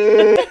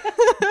the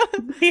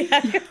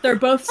Yeah. They're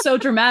both so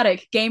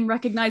dramatic. Game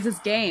recognizes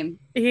game.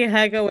 He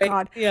had go away.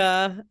 God.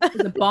 Yeah.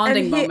 It's a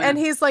bonding moment. And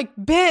he's like,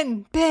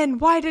 Ben,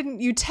 why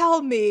didn't you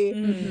tell me?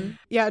 Mm-hmm.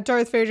 Yeah,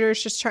 Darth Vader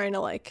is just trying to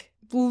like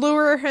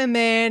lure him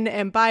in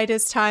and bide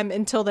his time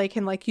until they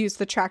can like use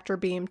the tractor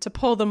beam to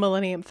pull the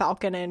Millennium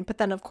Falcon in. But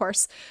then of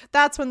course,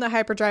 that's when the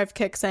hyperdrive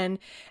kicks in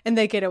and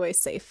they get away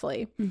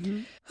safely.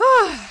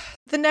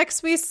 The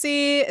next we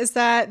see is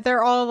that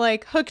they're all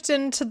like hooked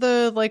into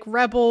the like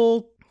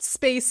rebel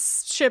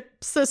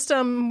spaceship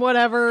system,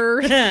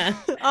 whatever.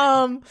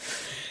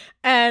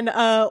 And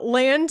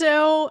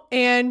Lando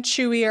and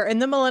Chewie are in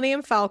the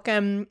Millennium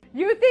Falcon.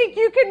 You think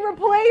you can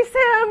replace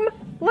him,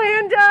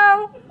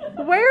 Lando?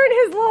 Wearing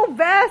his little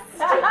vest?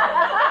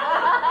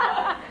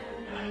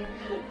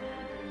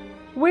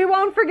 We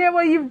won't forget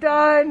what you've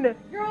done.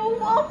 You're a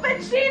wolf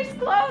in sheep's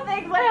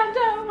clothing,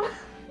 Lando.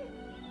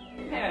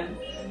 Man,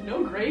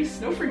 no grace,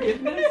 no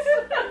forgiveness.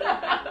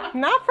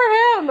 Not for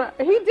him.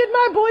 He did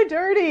my boy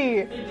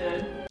dirty. He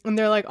did. And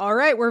they're like, all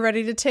right, we're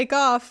ready to take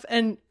off.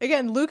 And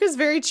again, Luke is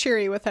very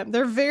cheery with him.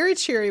 They're very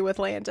cheery with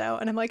Lando.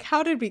 And I'm like,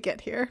 how did we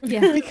get here?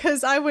 Yeah.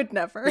 Because I would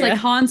never. It's like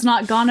Han's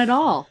not gone at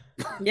all.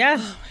 Yeah.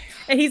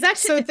 And he's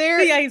actually So they're-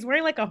 yeah, he's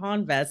wearing like a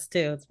Han vest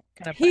too. It's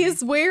kind of funny. He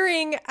is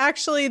wearing,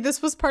 actually, this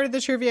was part of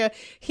the trivia.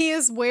 He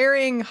is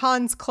wearing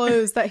Han's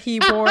clothes that he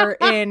wore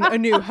in A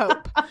New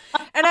Hope.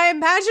 And I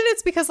imagine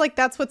it's because, like,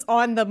 that's what's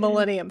on the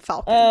Millennium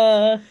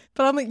Falcon.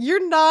 But I'm like,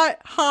 you're not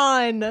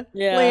Han,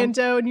 Yeah.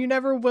 Lando, and you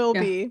never will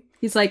Yeah. be.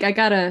 He's like, I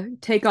gotta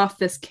take off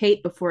this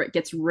cape before it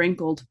gets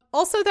wrinkled.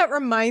 Also, that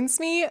reminds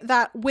me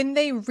that when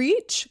they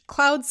reach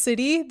Cloud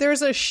City,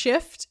 there's a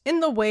shift in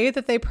the way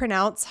that they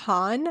pronounce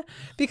Han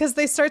because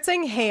they start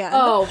saying Han.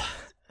 Oh,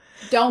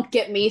 don't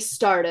get me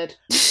started.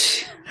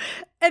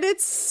 And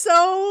it's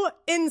so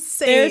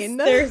insane.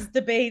 There's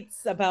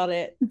debates about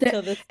it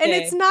till this And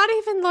day. it's not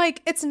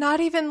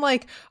even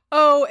like,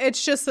 oh,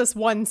 it's just this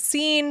one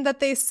scene that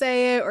they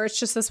say it, or it's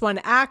just this one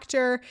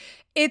actor.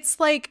 It's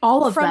like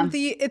All of from them.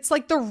 it's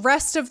like the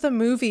rest of the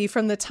movie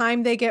from the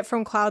time they get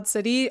from Cloud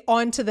City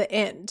on to the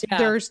end. Yeah.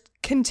 They're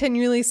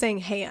continually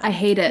saying Han. I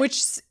hate it.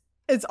 Which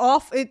is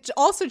off. It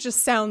also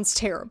just sounds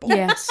terrible.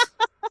 Yes.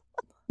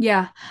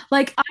 Yeah.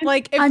 Like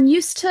Like, if I'm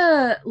used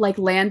to like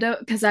Lando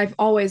because I've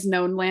always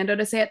known Lando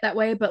to say it that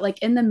way, but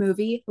like in the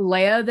movie,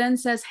 Leia then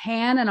says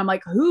Han, and I'm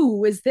like,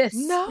 who is this?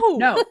 no,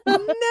 No.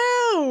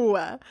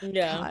 no,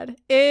 Yeah. God,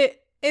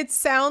 it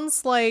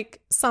sounds like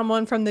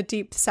someone from the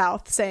deep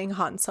south saying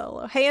Han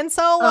Solo, Han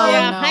Solo, Oh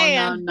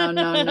Yeah, no,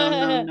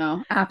 Han.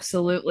 no.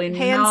 Absolutely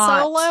Han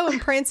not. Solo,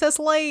 and Princess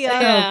Leia,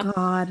 Yeah. Oh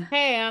God.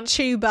 Ham.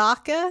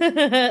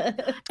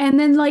 Chewbacca. And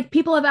then like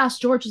people have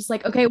asked George, it's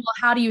like, okay, well,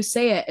 how do you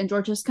say it? And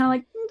George is kind of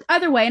like,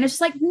 either way. And it's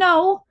just like,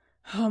 no,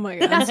 Oh my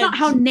God. that's not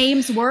how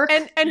names work.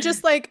 And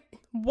just like,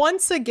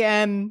 once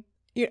again,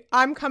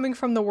 I'm coming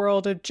from the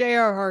world of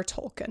J.R.R.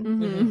 Tolkien,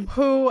 Mhm.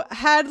 who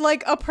had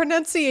like a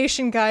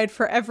pronunciation guide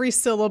for every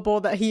syllable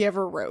that he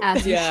ever wrote.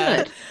 As you Yeah.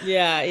 should.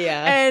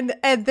 Yeah.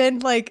 And then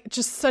like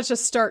just such a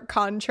stark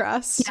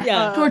contrast.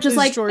 Yeah. George is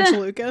like, George "Eh,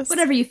 Lucas.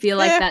 Whatever you feel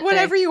like that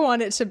whatever day. you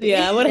want it to be.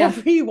 Yeah,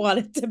 whatever you want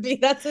it to be.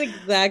 That's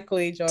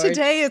exactly George.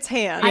 Today it's Han.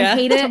 Yeah. I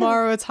hate it.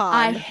 Tomorrow it's Han.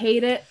 I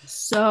hate it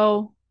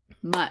so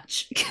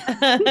much.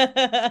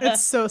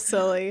 It's so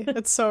silly.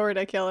 It's so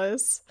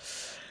ridiculous.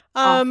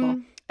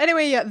 Awful.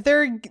 Anyway, yeah,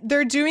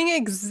 they're doing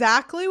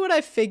exactly what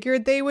I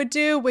figured they would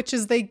do, which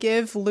is they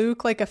give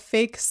Luke like a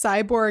fake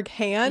cyborg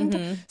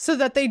hand so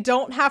that they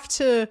don't have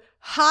to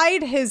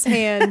hide his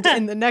hand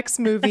in the next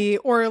movie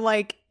or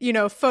like,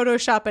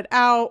 Photoshop it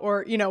out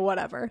or,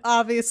 whatever.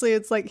 Obviously,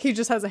 it's like he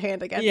just has a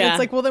hand again. Yeah. It's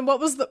like, well, then what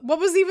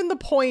was even the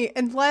point?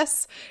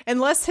 Unless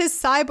his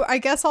cyborg, I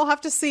guess I'll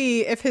have to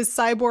see if his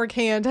cyborg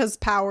hand has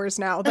powers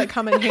now that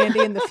come in handy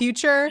in the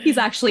future. He's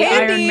actually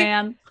Handy. Iron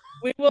Man.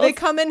 We will They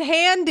come in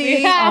handy.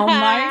 Yeah. Oh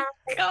my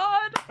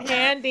God.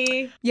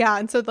 handy. Yeah,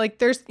 and so like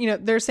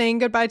they're saying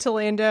goodbye to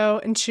Lando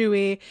and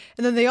Chewie,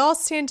 and then they all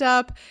stand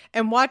up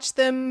and watch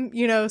them,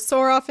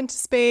 soar off into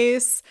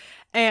space,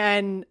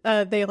 and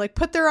they like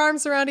put their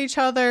arms around each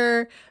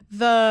other.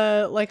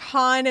 The like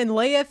Han and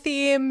Leia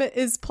theme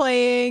is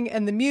playing,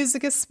 and the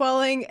music is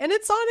swelling, and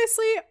it's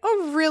honestly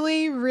a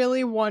really,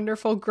 really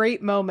wonderful,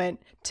 great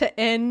moment to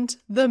end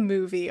the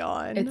movie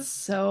on. It's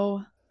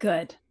so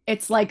good.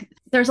 It's like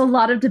there's a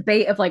lot of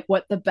debate of like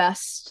what the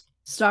best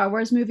Star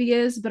Wars movie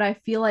is, but I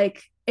feel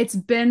like it's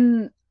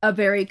been a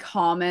very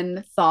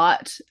common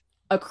thought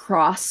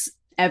across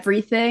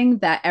everything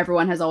that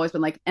everyone has always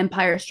been like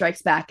Empire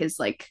Strikes Back is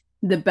like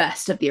the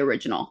best of the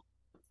original.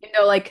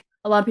 Like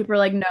a lot of people are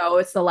like, no,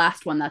 it's the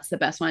last one that's the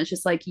best one. It's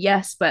just like,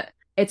 yes, but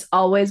it's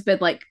always been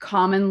like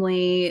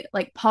commonly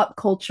like pop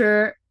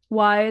culture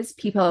wise,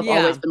 people have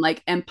always been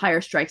like Empire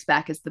Strikes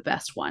Back is the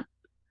best one.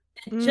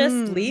 It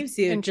just leaves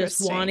you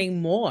just interesting.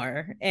 wanting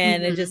more.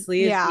 And it Mhm. just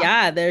leaves,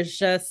 there's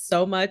just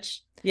so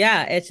much.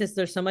 Yeah, it's just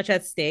there's so much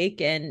at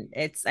stake. And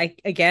it's like,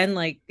 again,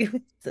 like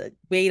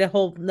wait a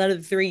whole another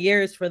 3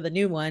 years for the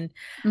new one.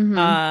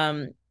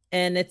 Mhm.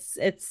 And it's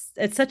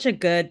such a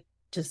good,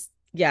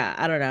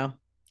 I don't know.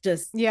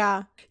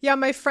 Yeah,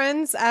 my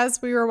friends,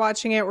 as we were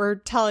watching it, were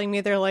telling me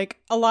they're like,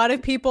 a lot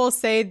of people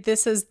say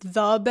this is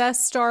the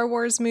best Star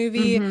Wars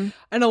movie, and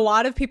a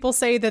lot of people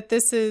say that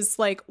this is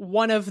like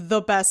one of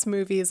the best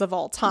movies of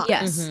all time.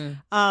 Yes.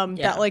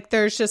 That like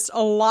there's just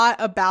a lot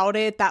about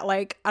it that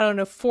like, I don't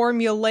know,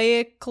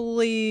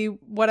 formulaically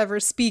whatever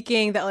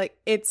speaking, that like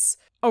it's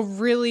a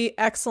really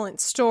excellent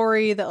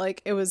story, that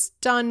like it was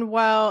done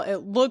well,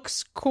 it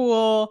looks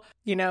cool,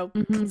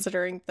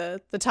 considering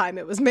the time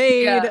it was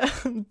made.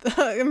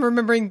 I'm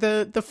remembering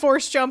the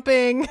force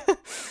jumping.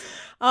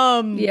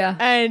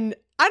 And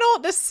I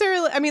don't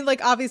necessarily, I mean,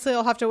 like, obviously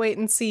I'll have to wait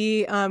and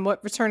see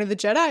what Return of the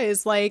Jedi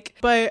is like,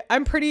 but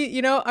I'm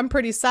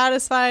pretty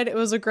satisfied. It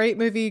was a great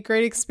movie,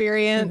 great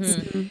experience.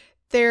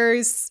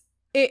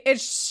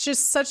 It's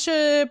just such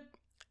a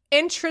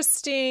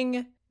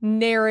interesting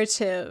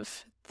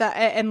narrative that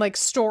and like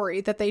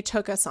story that they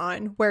took us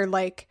on, where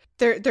like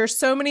there's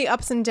so many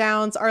ups and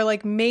downs. Our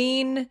like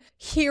main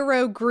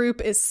hero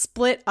group is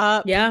split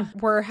up. Yeah.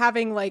 We're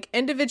having like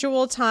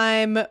individual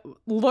time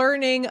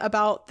learning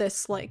about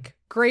this like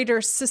greater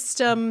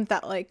system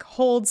that like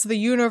holds the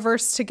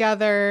universe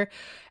together.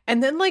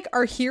 And then like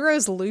our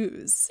heroes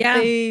lose. Yeah.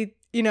 They,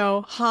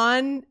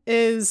 Han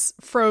is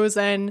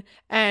frozen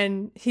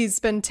and he's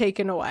been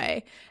taken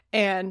away.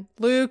 And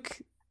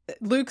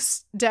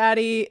Luke's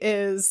daddy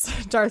is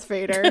Darth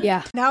Vader.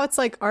 Yeah. Now it's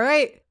like, all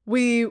right,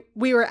 we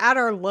were at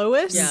our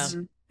lowest, Yeah.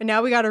 and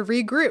now we got to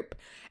regroup.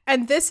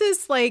 And this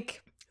is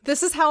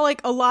how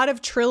like a lot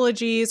of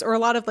trilogies or a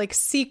lot of like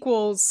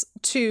sequels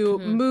to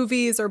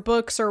movies or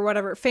books or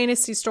whatever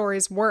fantasy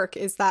stories work,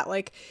 is that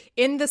like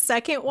in the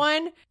second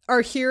one,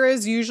 our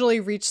heroes usually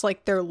reach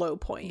like their low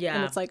point. Yeah.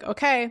 And it's like,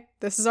 okay,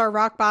 this is our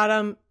rock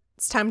bottom.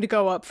 It's time to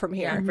go up from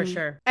here. Yeah, for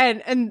sure.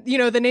 And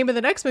the name of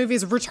the next movie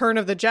is Return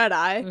of the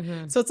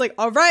Jedi. So it's like,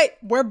 all right,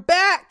 we're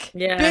back,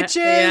 bitches.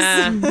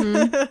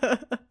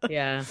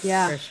 Yeah.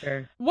 Yeah. For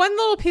sure. One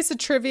little piece of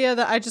trivia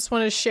that I just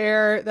want to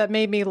share that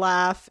made me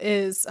laugh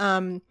is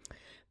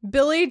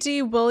Billy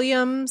D.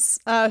 Williams,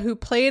 who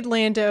played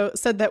Lando,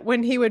 said that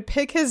when he would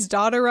pick his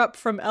daughter up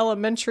from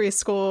elementary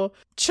school,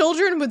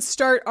 children would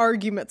start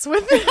arguments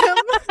with him.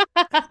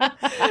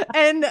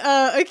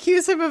 and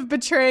accuse him of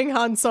betraying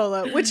Han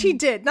Solo, which he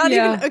did. Not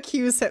Yeah. even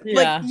accuse him.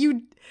 Yeah.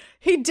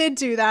 He did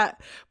do that,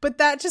 but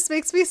that just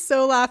makes me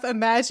so laugh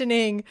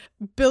imagining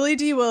Billy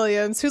D.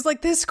 Williams, who's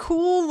like this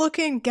cool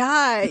looking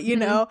guy, you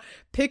know,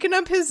 picking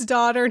up his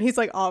daughter, and he's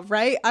like, all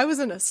right, I was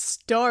in a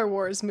Star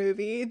Wars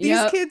movie. These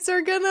kids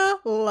are gonna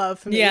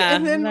love me. Yeah,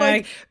 And then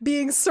like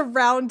being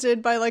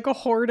surrounded by like a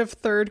horde of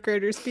third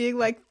graders being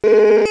like,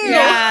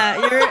 yeah,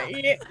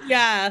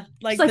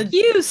 like It's like,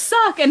 you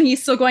suck. And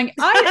he's still going,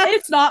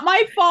 it's not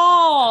my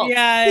fault.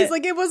 yeah, he's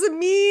like, it wasn't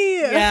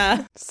me.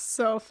 yeah.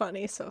 So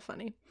funny, so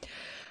funny.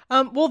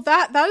 Well,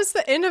 that is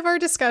the end of our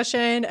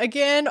discussion.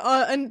 Again,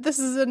 and this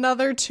is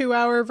another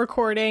 2-hour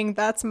recording.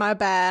 That's my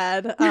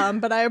bad.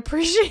 But I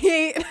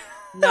appreciate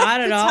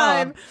Not at all.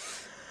 time.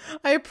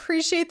 I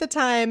appreciate the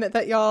time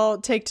that y'all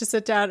take to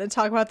sit down and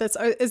talk about this.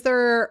 Are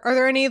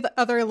there any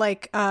other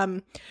like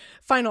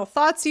final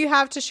thoughts you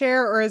have to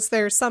share, or is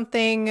there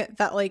something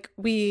that like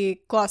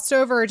we glossed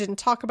over or didn't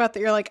talk about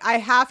that you're like, I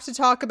have to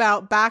talk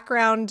about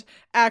background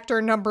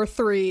actor number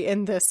 3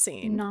 in this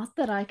scene? Not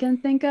that I can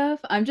think of.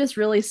 I'm just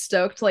really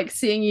stoked, like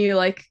seeing you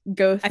like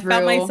go I through.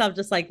 found myself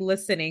just like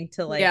listening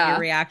to like Yeah. your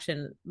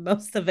reaction,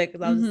 most of it,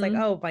 because I was just like,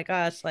 oh my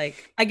gosh,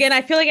 like again,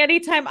 I feel like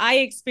anytime I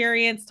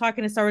experience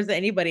talking to Star Wars to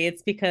anybody,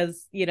 it's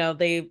because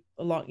they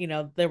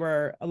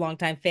were a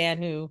longtime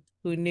fan who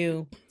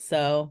knew.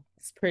 So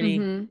it's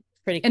pretty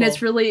pretty cool. And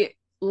it's really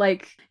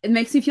like, it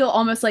makes me feel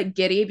almost like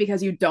giddy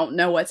because you don't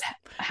know what's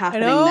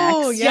happening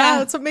next. Yeah,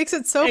 that's what makes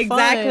it so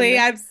exactly.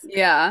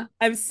 fun.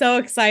 I'm so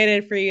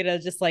excited for you to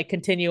just like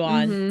continue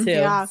on too.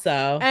 Yeah.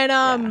 So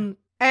and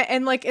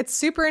like it's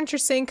super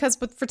interesting because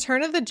with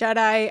Return of the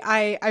Jedi,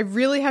 I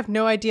really have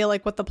no idea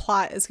like what the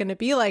plot is going to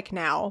be like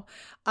now,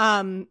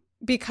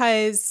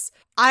 because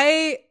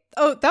that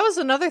was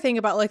another thing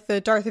about like the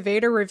Darth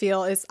Vader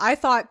reveal is I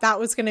thought that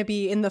was going to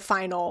be in the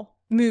final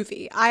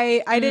movie.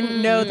 I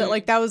didn't know that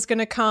like that was going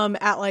to come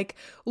at like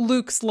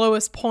Luke's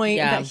lowest point,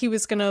 that he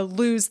was going to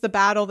lose the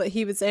battle that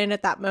he was in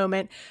at that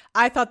moment.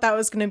 I thought that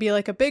was going to be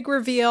like a big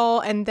reveal,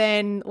 and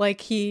then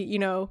like he,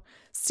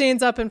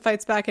 stands up and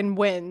fights back and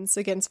wins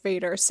against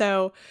Vader.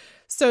 So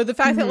the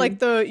fact that like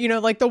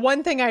the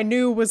one thing I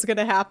knew was going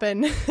to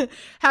happen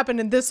happened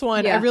in this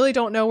one. I really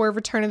don't know where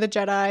Return of the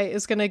Jedi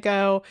is going to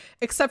go,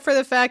 except for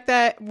the fact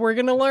that we're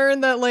going to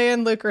learn that Leia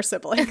and Luke are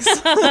siblings.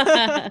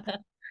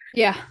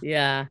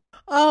 Yeah.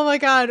 Oh my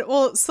God.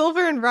 Well,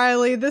 Silver and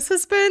Riley, this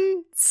has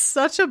been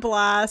such a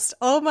blast.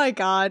 Oh my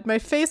God. My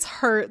face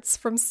hurts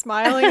from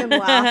smiling and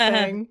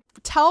laughing.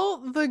 Tell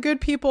the good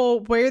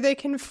people where they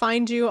can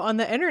find you on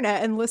the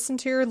internet and listen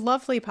to your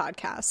lovely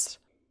podcast.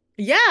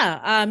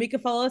 Yeah. You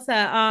can follow us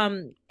at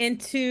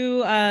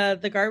Into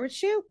the Garbage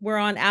Chute. We're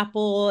on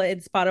Apple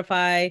and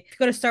Spotify. If you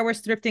go to Star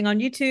Wars Thrifting on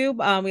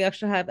YouTube, we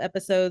actually have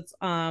episodes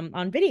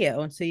on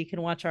video. So you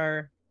can watch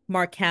our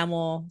Mark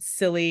Hamill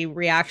silly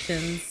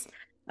reactions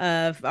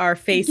of our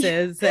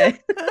faces and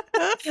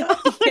all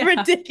the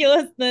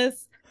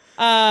ridiculousness.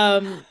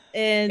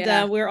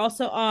 We're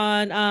also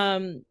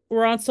on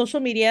social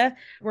media.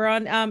 We're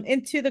on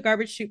Into the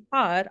Garbage Chute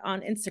Pod on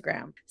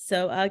Instagram.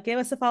 So give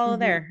us a follow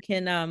there.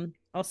 You can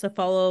also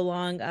follow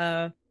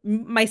along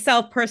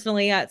myself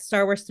personally at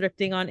Star Wars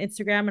Thrifting on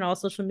Instagram and all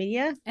social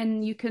media.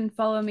 And you can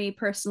follow me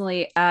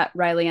personally at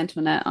Riley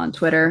Antoinette on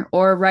Twitter,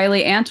 or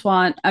Riley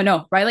Antoinette on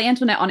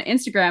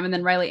Instagram, and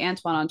then Riley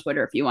Antoine on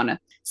Twitter if you want to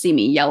see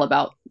me yell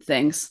about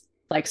things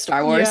like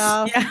Star Wars.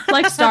 Yeah.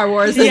 Like Star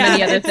Wars and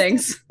many other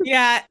things.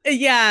 Yeah.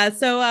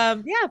 So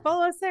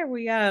follow us there.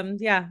 We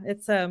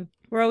it's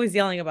we're always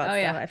yelling about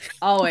stuff.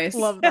 Always.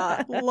 Love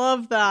that.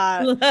 Love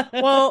that.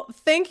 Well,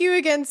 thank you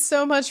again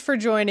so much for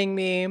joining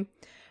me.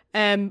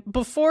 And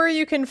before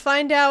you can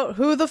find out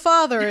who the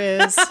father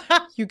is,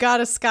 you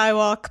gotta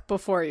skywalk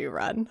before you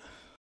run.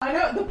 I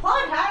know, the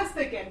plot has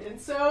thickened, and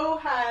so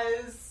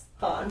has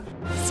fun.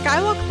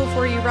 Skywalk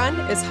Before You Run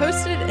is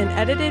hosted and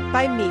edited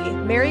by me,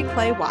 Mary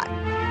Clay Watt.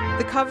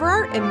 The cover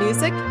art and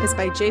music is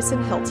by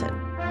Jason Hilton.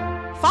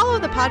 Follow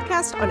the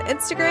podcast on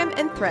Instagram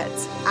and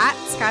Threads at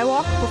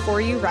Skywalk Before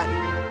You Run.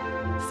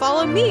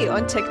 Follow me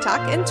on TikTok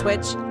and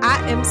Twitch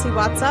at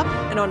MCWattsUp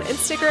and on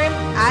Instagram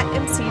at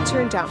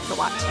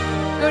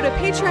MCTurnedDownForWhat. Go to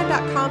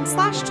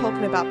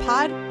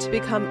patreon.com/TolkienAboutPod to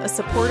become a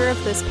supporter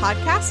of this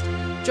podcast,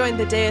 join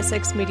the Deus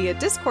Ex Media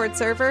Discord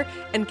server,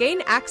 and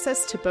gain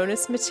access to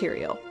bonus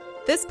material.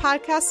 This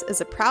podcast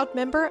is a proud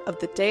member of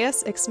the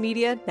Deus Ex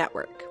Media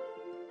Network.